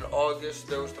ago in August,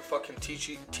 there was the fucking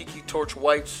Tiki Torch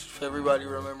Whites. If everybody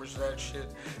remembers that shit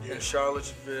in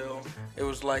Charlottesville. It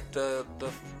was like the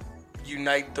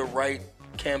Unite the Right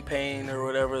campaign or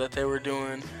whatever that they were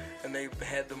doing, and they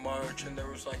had the march, and there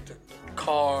was like the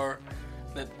car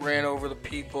that ran over the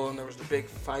people, and there was the big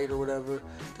fight or whatever.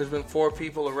 There's been 4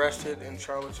 people arrested in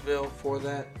Charlottesville for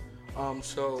that.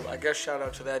 So I guess shout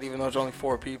out to that, even though it's only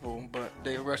 4 people, but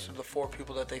they arrested the 4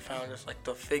 people that they found as like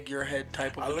the figurehead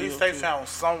type of. At least they found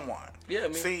someone. Yeah, I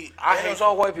mean, see, it was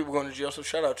all white people going to jail, so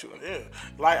shout out to them. Yeah,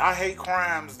 like I hate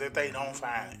crimes that they don't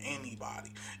find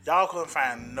anybody. Y'all couldn't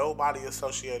find nobody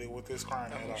associated with this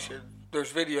crime at all. Shit,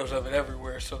 there's videos of it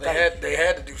everywhere, so they had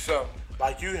to do something.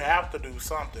 Like you have to do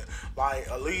something. Like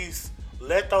at least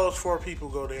let those 4 people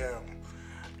go down.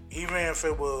 Even if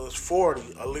it was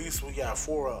 40, at least we got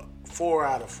 4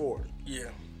 out of 40. Yeah.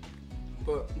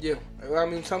 But, yeah. I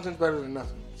mean, something's better than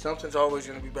nothing. Something's always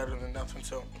going to be better than nothing,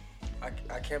 so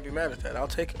I can't be mad at that. I'll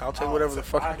take whatever the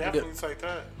fuck I can get. I definitely take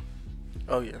that.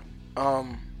 Oh, yeah.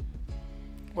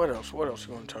 What else? What else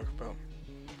you want to talk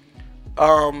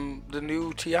about? The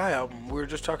new T.I. album. We were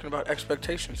just talking about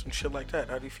expectations and shit like that.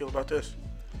 How do you feel about this?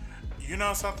 You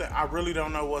know something? I really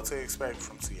don't know what to expect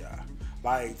from T.I.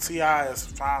 Like, T.I. is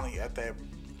finally at that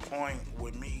point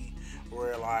with me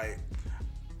where, like,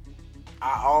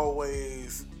 I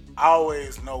always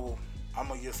know I'm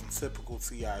going to get some typical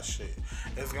T.I. shit.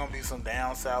 It's going to be some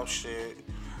down south shit.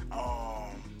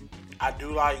 I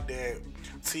do like that.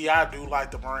 T.I. do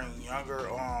like to bring younger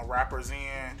rappers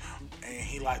in, and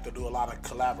he like to do a lot of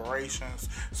collaborations.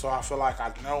 So I feel like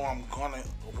I know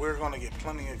we're gonna get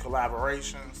plenty of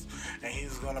collaborations, and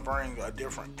he's gonna bring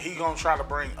he's gonna try to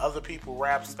bring other people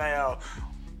rap style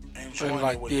and join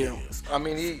it with his. I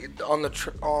mean, he on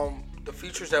the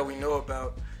features that we know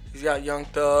about. He's got Young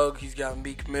Thug, he's got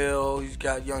Meek Mill, he's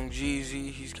got Young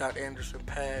Jeezy, he's got Anderson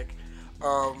 .Paak,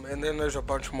 and then there's a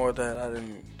bunch more that I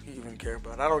didn't even care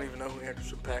about. I don't even know who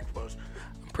Anderson .Paak was.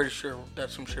 I'm pretty sure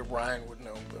that's some shit Ryan would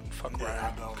know, but fuck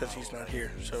Ryan, because he's not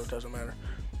here, so it doesn't matter.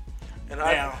 And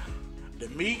now, the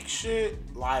Meek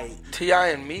shit, like T.I.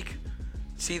 and Meek,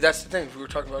 see, that's the thing we were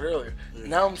talking about earlier. Yeah.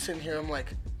 Now I'm sitting here, I'm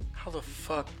like, how the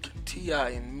fuck can T.I.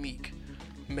 and Meek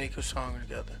make a song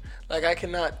together? Like, I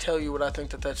cannot tell you what I think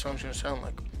that song's gonna sound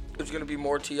like. It's gonna be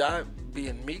more T.I.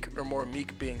 being Meek or more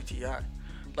Meek being T.I.?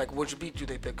 Like, which beat do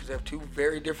they pick? Because they have 2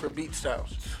 very different beat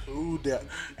styles.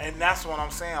 And that's what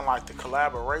I'm saying, like, the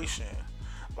collaboration.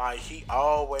 Like, he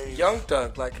always... Young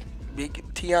Thug, like,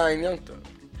 T.I. and Young Thug.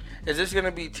 Is this going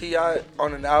to be T.I.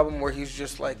 on an album where he's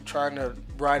just, like, trying to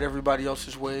ride everybody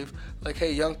else's wave? Like,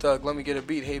 hey, Young Thug, let me get a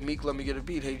beat. Hey, Meek, let me get a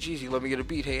beat. Hey, Jeezy, let me get a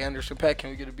beat. Hey, Anderson .Paak, can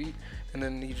we get a beat? And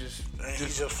then he's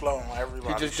just flowing on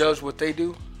everybody. He just does what they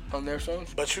do on their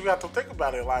songs. But you got to think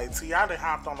about it. Like, T.I. they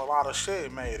hopped on a lot of shit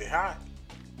and made it hot.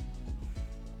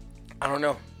 I don't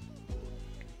know.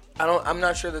 I'm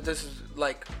not sure that this is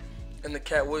like in the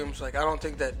Cat Williams. Like, I don't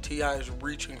think that T.I. is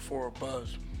reaching for a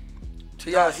buzz.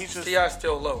 T.I.'s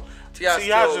still low. T.I.'s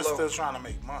just still trying to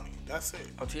make money. That's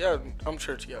it. Oh, T.I., I'm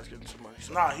sure T.I.'s getting some money.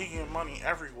 So. Nah, he getting money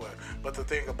everywhere. But the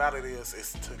thing about it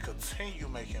is to continue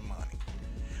making money.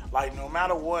 Like, no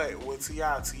matter what, with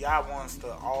T.I. wants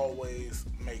to always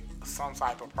make some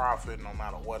type of profit no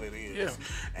matter what it is.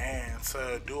 Yeah. And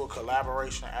to do a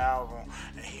collaboration album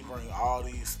and he bring all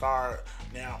these stars.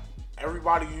 Now,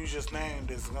 everybody you just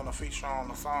named is going to feature on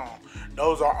the song.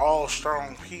 Those are all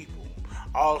strong people.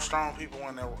 All strong people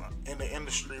in the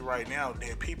industry right now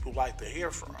that people like to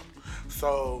hear from.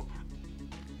 So,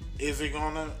 is it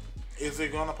gonna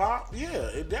pop? Yeah,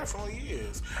 it definitely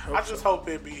is. I just hope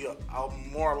it be a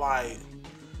more like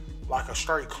a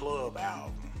straight club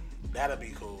album. That'd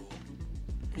be cool.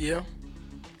 Yeah.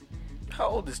 How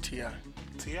old is T.I.?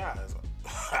 T.I. is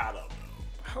I don't know.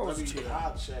 How old is T.I.?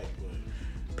 I'll check,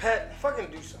 but Pat, fucking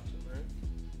do something,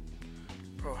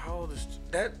 right? Bro, how old is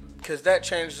that? Because that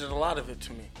changes a lot of it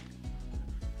to me.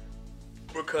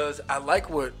 Because I like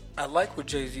what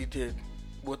Jay-Z did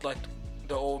with like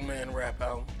the old man rap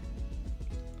album.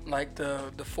 Like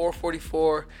the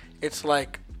 444, it's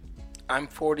like I'm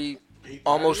 40,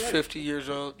 almost 50 years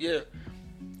old. Yeah.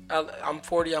 I'm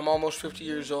 40, I'm almost 50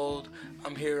 years old.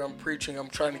 I'm here, I'm preaching, I'm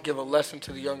trying to give a lesson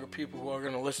to the younger people who are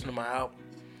going to listen to my album.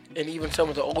 And even some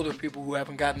of the older people who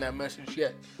haven't gotten that message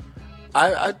yet.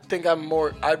 I think I'd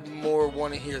more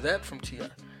want to hear that from T.I.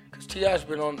 Because T.I.'s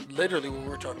been on, literally what we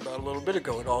were talking about a little bit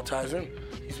ago, it all ties in.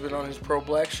 He's been on his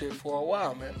pro-black shit for a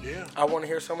while, man. Yeah. I want to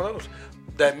hear some of those.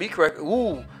 That Meek record,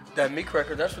 ooh, That Meek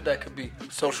record, that's what that could be.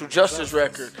 Social justice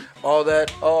record. All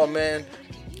that. Oh, man.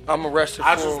 I'm arrested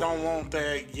I for... just don't want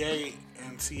that Ye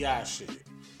and T.I. shit.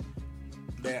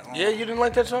 Yeah, you didn't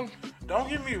like that song? Don't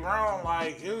get me wrong,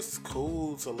 like, it was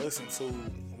cool to listen to,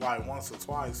 like, once or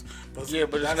twice. But yeah,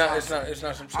 but it's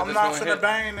not some shit I'm not finna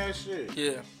bang that shit.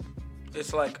 Yeah.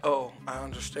 It's like, oh, I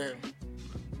understand.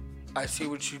 I see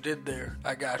what you did there.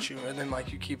 I got you. And then,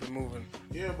 like, you keep it moving.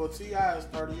 Yeah, but T.I. is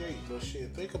 38. But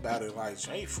shit, think about it. Like,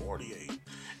 Jay 48.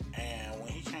 And when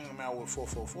he came out with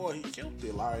 444, he killed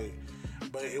it. Like,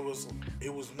 but it was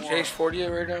more... Jay's 48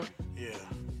 right now? Yeah.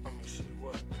 Let me see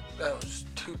what. That was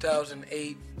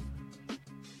 2008.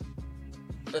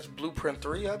 That's Blueprint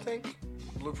 3, I think.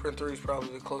 Blueprint 3 is probably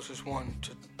the closest one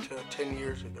to 10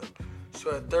 years ago.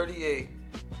 So at 38,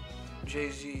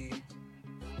 Jay-Z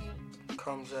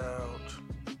comes out.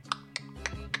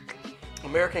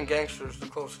 American Gangster is the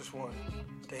closest one.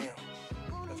 Damn,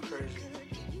 that's crazy.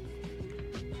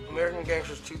 American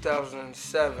Gangster's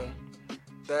 2007.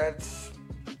 That's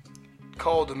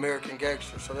called American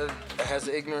Gangster. So that has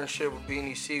the Ignorant Shit with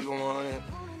Beanie Siegel on it.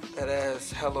 That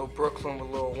has Hello Brooklyn with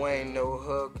Lil Wayne, No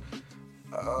Hook.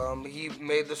 He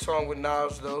made the song with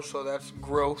Nas though, so that's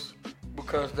growth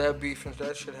because that beef and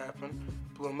that shit happened.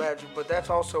 Blue Magic, but that's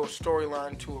also a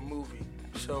storyline to a movie.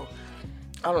 So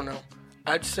I don't know.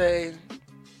 I'd say,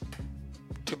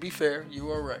 to be fair, you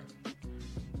are right.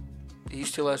 He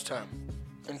still has time.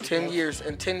 In 10 years,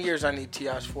 I need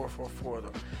T.I.'s 444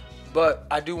 though. But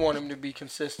I do want him to be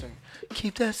consistent.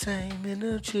 Keep that same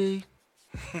energy.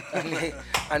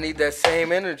 I need that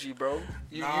same energy, bro.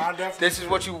 I definitely.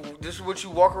 This is what you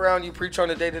walk around. You preach on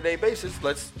a day-to-day basis.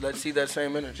 Let's see that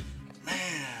same energy.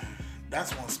 Man,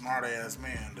 that's one smart ass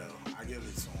man though. I give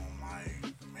it to him.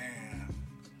 Like, man,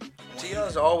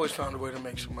 T.I.'s always found a way to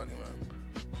make some money, man.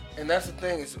 And that's the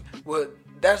thing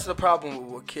that's the problem with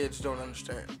what kids don't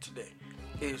understand today.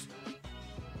 Is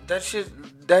that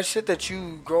shit that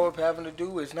you grow up having to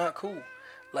do is not cool.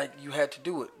 Like, you had to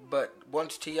do it. But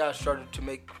once T.I. started to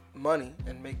make money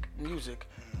and make music,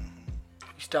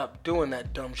 he stopped doing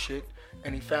that dumb shit,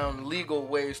 and he found legal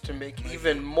ways to make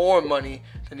even more money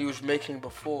than he was making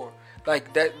before.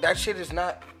 Like, that shit is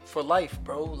not for life,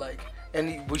 bro. Like,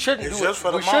 and we shouldn't do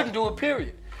it. We shouldn't do it,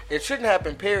 period. It shouldn't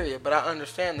happen, period. But I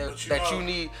understand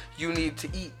that you need to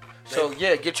eat. So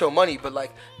yeah, get your money, but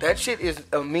like that shit is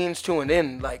a means to an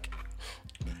end. Like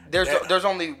there's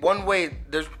only one way.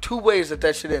 There's two ways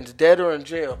that shit ends: dead or in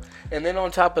jail. And then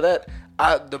on top of that,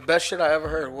 the best shit I ever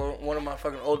heard. One of my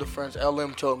fucking older friends,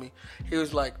 LM, told me. He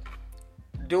was like,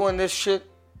 doing this shit,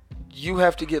 you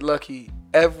have to get lucky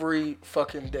every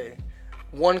fucking day.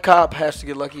 One cop has to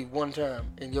get lucky one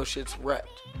time, and your shit's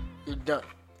wrapped. You're done.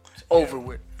 It's over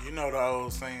with. You know the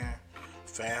old saying,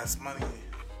 fast money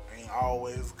ain't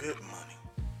always good money.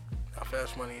 How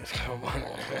fast money is good money.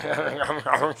 It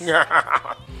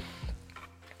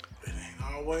ain't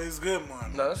always good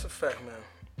money. No, that's a fact, man.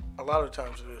 A lot of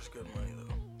times it is good money,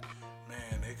 though.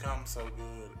 Man, it comes so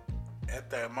good at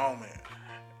that moment.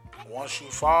 Once you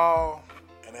fall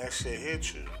and that shit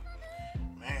hit you,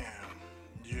 man,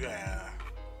 you have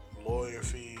lawyer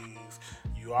fees.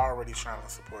 You already trying to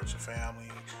support your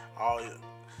family.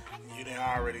 You done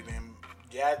already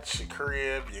got your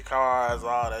crib, your cars,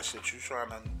 all that shit. You trying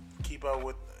to keep up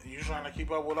with. You trying to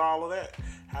keep up with all of that.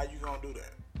 How you gonna do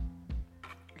that?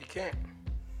 You can't.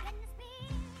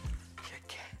 You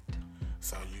can't.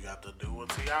 So you got to do what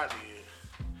T.I. did.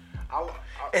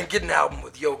 And get an album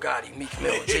with Yo Gotti, Meek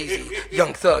Mill, Jay-Z,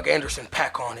 Young Thug, Anderson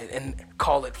 .Paak on it, and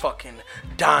call it fucking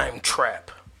Dime Trap.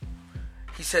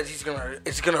 He says it's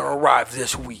gonna arrive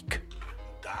this week.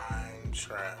 Dime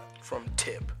Trap. From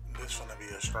Tip. This gonna be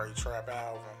a straight trap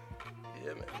album.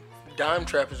 Yeah, man. Dime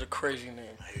Trap is a crazy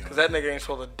name. Because that nigga ain't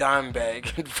sold a dime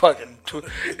bag in fucking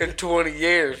in 20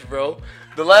 years, bro.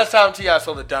 The last time T.I.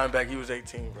 sold a dime bag, he was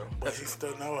 18, bro. But he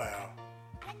still know how.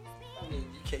 I mean,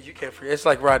 you can't forget. It's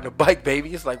like riding a bike,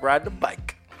 baby. It's like riding a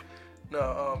bike.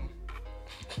 No,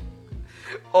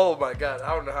 oh my God.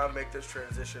 I don't know how to make this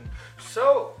transition.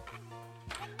 So,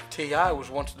 T.I. was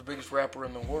once the biggest rapper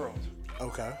in the world.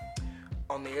 Okay.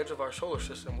 On the edge of our solar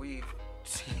system, we've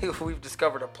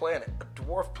discovered a planet, a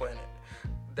dwarf planet,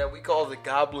 that we call the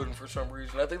Goblin for some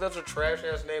reason. I think that's a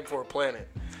trash-ass name for a planet.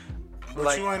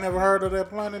 But you ain't never heard of that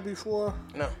planet before?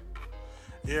 No.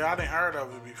 Yeah, I didn't heard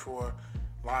of it before.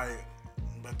 Like,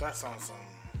 but that's on some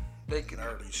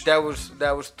nerdy shit.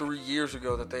 That was 3 years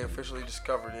ago that they officially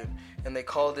discovered it, and they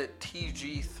called it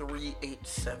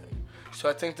TG387. So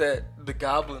I think that the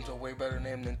Goblin's a way better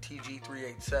name than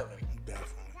TG387.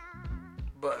 Definitely.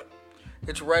 But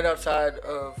it's right outside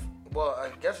of Well, I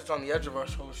guess it's on the edge of our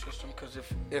solar system because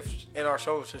if in our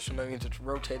solar system, that means it's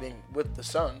rotating with the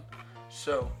sun.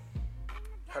 So,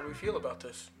 how do we feel about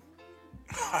this?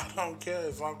 I don't care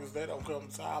as long as they don't come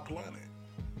to our planet.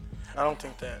 I don't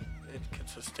think that it could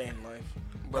sustain life.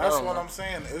 But That's what I'm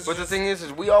saying. But the thing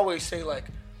is we always say like,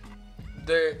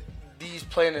 these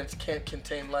planets can't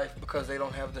contain life because they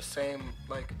don't have the same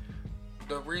like.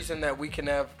 The reason that we can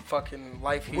have fucking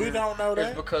life here, we don't know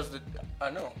that. is because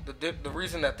the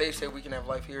reason that they say we can have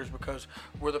life here is because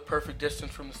we're the perfect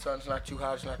distance from the sun. It's not too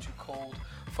hot, it's not too cold.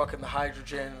 Fucking the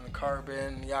hydrogen and the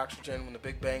carbon and the oxygen when the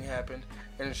Big Bang happened,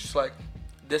 and it's just like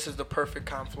this is the perfect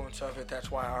confluence of it. That's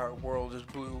why our world is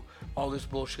blue. All this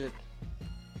bullshit.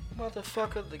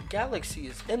 Motherfucker, the galaxy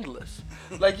is endless.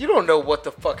 Like, you don't know what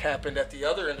the fuck happened at the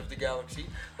other end of the galaxy.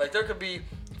 Like, there could be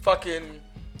fucking...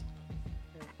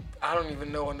 I don't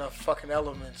even know enough fucking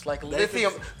elements. Like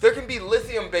lithium. There can be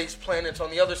lithium-based planets on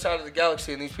the other side of the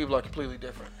galaxy, and these people are completely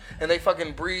different. And they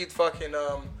fucking breathe fucking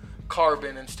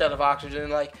carbon instead of oxygen.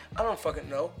 Like, I don't fucking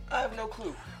know. I have no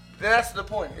clue. That's the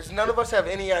point. Is none of us have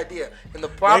any idea. And the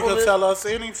problem they could tell us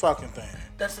any fucking thing.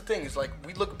 That's the thing. Is like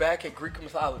we look back at Greek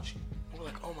mythology, and we're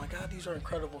like, oh my god, these are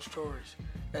incredible stories.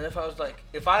 And if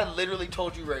I literally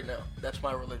told you right now, that's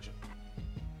my religion.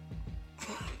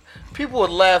 People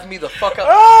would laugh me the fuck out.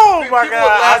 Oh my god! People would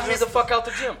laugh me the fuck out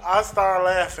the gym. I started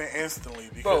laughing instantly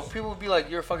because bro, people would be like,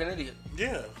 "You're a fucking idiot."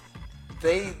 Yeah.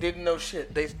 They didn't know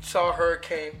shit. They saw a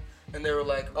hurricane and they were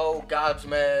like, "Oh, God's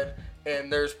mad."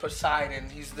 And there's Poseidon.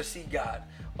 He's the sea god.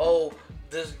 Oh,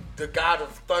 this the god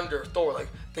of thunder, Thor. Like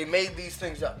they made these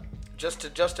things up just to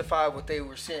justify what they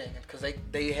were seeing because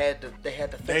they had to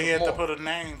think. They had more. to put a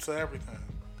name to everything.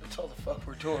 That's all the fuck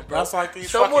we're doing, bro. That's like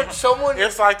these someone.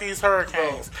 It's like these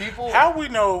hurricanes. Bro, people. How we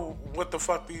know what the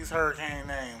fuck these hurricane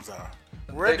names are?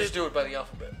 They just do it by the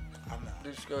alphabet. I know.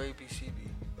 They just go A, B, C, D.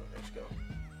 Let's go.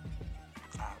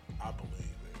 I believe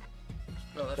it.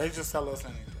 No, they just tell us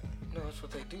anything. No, that's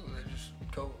what they do. They just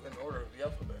go in order of the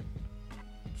alphabet.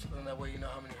 So then that way you know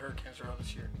how many hurricanes are out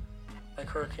this year. Like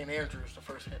Hurricane Andrew is the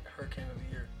first hurricane of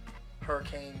the year.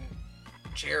 Hurricane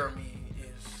Jeremy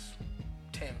is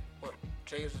 10. What?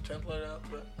 J is the 10th letter out?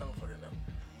 But I don't fucking know.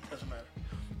 Doesn't matter.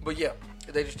 But yeah,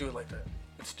 they just do it like that.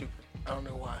 It's stupid. I don't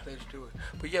know why. They just do it.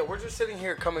 But yeah, we're just sitting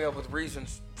here coming up with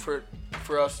reasons for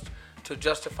us to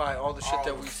justify all the shit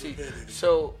that we see.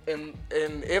 So, and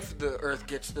if the Earth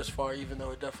gets this far, even though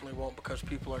it definitely won't because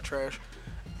people are trash,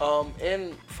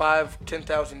 in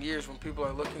 5-10,000 years, when people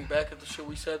are looking back at the shit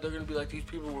we said, they're gonna be like, these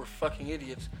people were fucking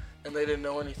idiots and they didn't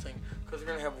know anything because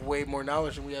they're gonna have way more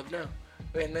knowledge than we have now.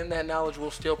 And then that knowledge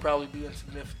will still probably be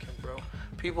insignificant, bro.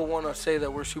 People want to say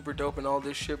that we're super dope and all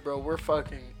this shit, bro. We're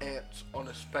fucking ants on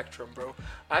a spectrum, bro.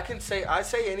 I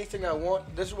say anything I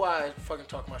want. This is why I fucking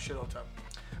talk my shit all the time.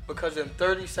 Because in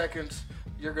 30 seconds,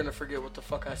 you're going to forget what the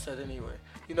fuck I said anyway.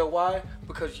 You know why?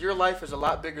 Because your life is a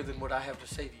lot bigger than what I have to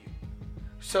say to you.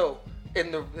 So,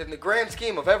 in the grand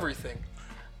scheme of everything,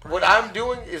 what I'm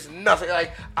doing is nothing.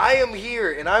 Like, I am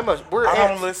here and we're I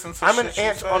ants. don't listen to I'm shit an you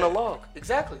ant say. on a log.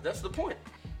 Exactly. That's the point.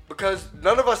 Because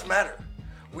none of us matter.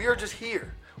 We are just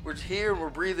here. We're just here and we're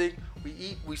breathing. We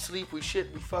eat, we sleep, we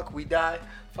shit, we fuck, we die.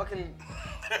 Fucking...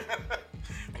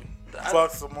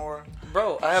 Fuck some more.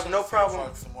 Bro, I have no problem.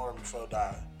 Fuck some more before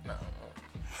die. No.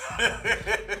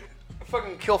 I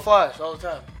fucking kill flies all the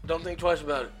time. Don't think twice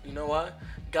about it. You know why?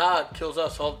 God kills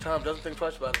us all the time. Doesn't think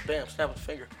twice about it. Bam, snap his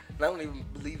finger. And I don't even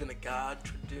believe in a God.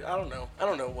 I don't know. I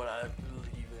don't know what I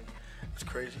believe in. It's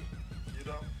crazy. You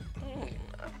don't?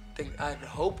 I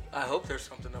hope there's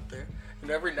something up there.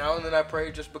 And every now and then I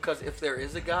pray just because if there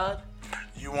is a God,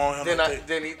 you want him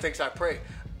then he thinks I pray.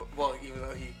 Well, even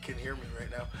though he can hear me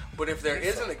right now. But if there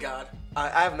isn't a God,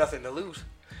 I have nothing to lose.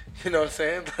 You know what I'm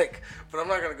saying? Like, but I'm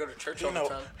not gonna go to church all the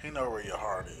time. He know where your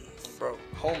heart is, bro.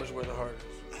 Home is where the heart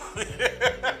is.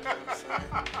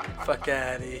 Fuck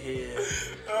out of here.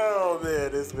 Oh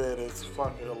man, this man is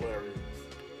fucking hilarious.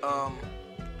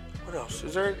 What else?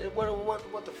 Is there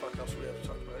what the fuck else we have to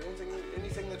talk about?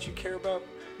 Anything that you care about?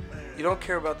 You don't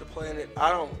care about the planet. I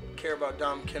don't care about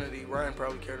Dom Kennedy. Ryan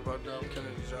probably cared about Dom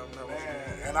Kennedy's album.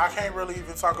 And I can't really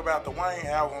even talk about the Wayne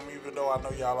album, even though I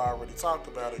know y'all already talked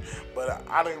about it. But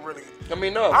I didn't really. I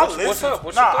mean, no. What's up?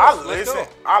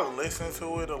 I listened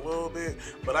to it a little bit,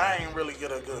 but I ain't really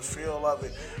get a good feel of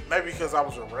it. Maybe because I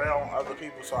was around other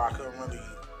people, so I couldn't really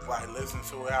listen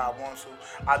to it how I want to.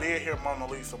 I did hear Mona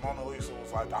Lisa. Mona Lisa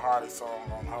was like the hardest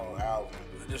song on the whole album.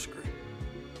 I disagree.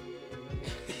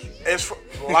 It's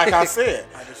like I said.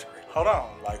 I disagree. Hold on.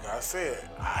 Like I said,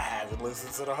 I haven't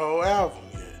listened to the whole album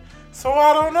yet. So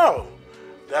I don't know.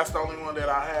 That's the only one that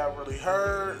I have really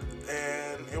heard,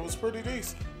 and it was pretty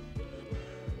decent.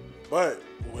 But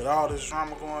with all this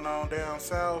drama going on down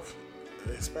south,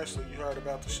 especially you heard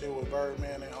about the shit with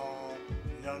Birdman and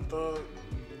Young Thug.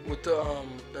 With the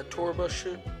that tour bus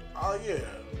shit? Oh yeah.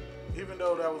 Even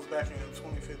though that was back in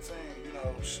 2015, you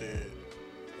know, shit,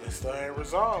 it still ain't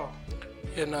resolved.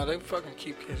 Yeah, nah, they fucking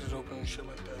keep cases open and shit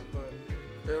like that. But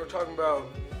they were talking about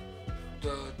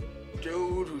the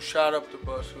dude who shot up the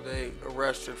bus, who they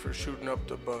arrested for shooting up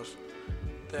the bus,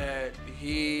 that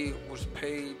he was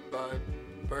paid by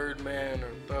Birdman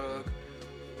or Thug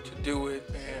to do it,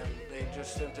 and they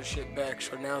just sent the shit back,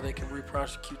 so now they can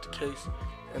re-prosecute the case,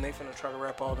 and they finna try to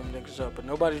wrap all them niggas up, but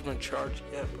nobody's been charged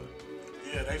yet. But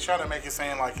yeah, they try to make it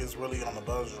seem like it's really on the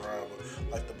bus driver,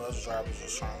 like the bus driver's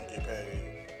just trying to get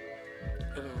paid.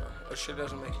 I don't know. That shit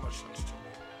doesn't make much sense to me.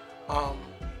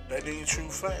 They need true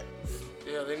facts.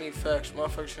 Yeah, they need facts.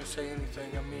 Motherfuckers shouldn't say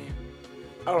anything. I mean,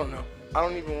 I don't know. I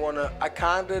don't even want to. I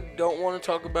kinda don't want to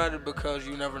talk about it because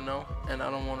you never know, and I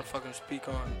don't want to fucking speak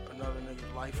on another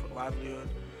nigga's life or livelihood.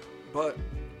 But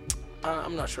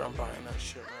I'm not sure I'm buying that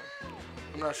shit, man.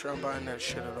 I'm not sure I'm buying that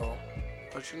shit at all.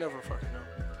 But you never fucking know.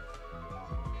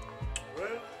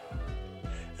 Well,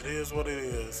 it is what it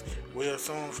is. We'll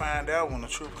soon find out when the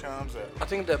truth comes out. I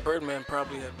think that Birdman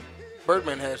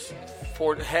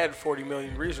had 40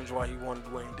 million reasons why he wanted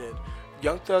Wayne dead.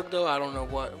 Young Thug, though, I don't know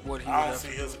what he would have. I don't see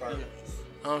his purpose.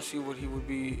 I don't see what he would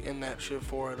be in that shit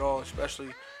for at all, especially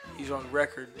he's on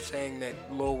record saying that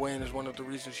Lil Wayne is one of the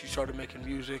reasons he started making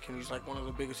music, and he's like one of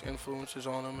the biggest influences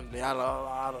on him, and and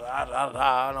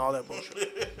all that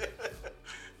bullshit.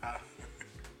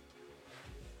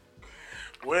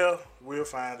 Well, we'll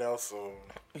find out soon.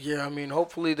 Yeah, I mean,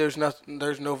 hopefully there's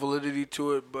no validity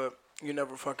to it, but you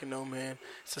never fucking know, man.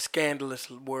 It's a scandalous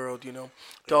world, you know.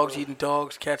 Dogs eating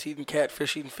dogs, cats eating cat,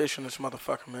 fish eating fish in this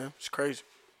motherfucker, man. It's crazy.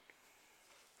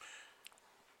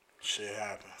 Shit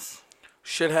happens.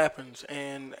 Shit happens,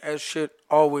 and as shit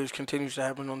always continues to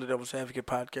happen on the Devil's Advocate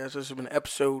podcast, this has been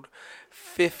episode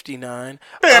 59.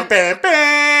 Bam, bam,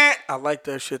 bam. I like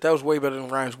that shit. That was way better than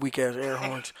Ryan's weak-ass air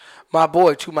horns. My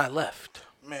boy to my left.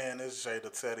 Man, it's Jay the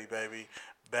Teddy, baby.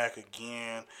 Back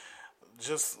again.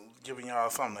 Just giving y'all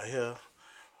something to hear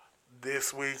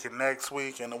this week and next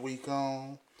week and the week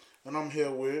on. And I'm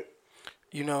here with...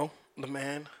 You know, the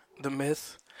man, the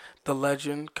myth, the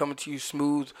legend, coming to you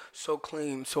smooth, so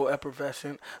clean, so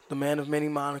effervescent, the man of many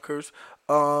monikers.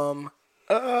 I'm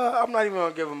not even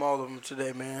going to give them all of them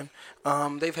today, man.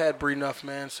 They've had Breon,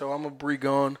 man, so I'm a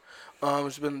Breon.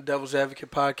 It's been the Devil's Advocate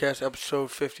podcast,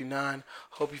 episode 59.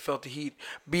 Hope you felt the heat.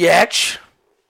 Biatch!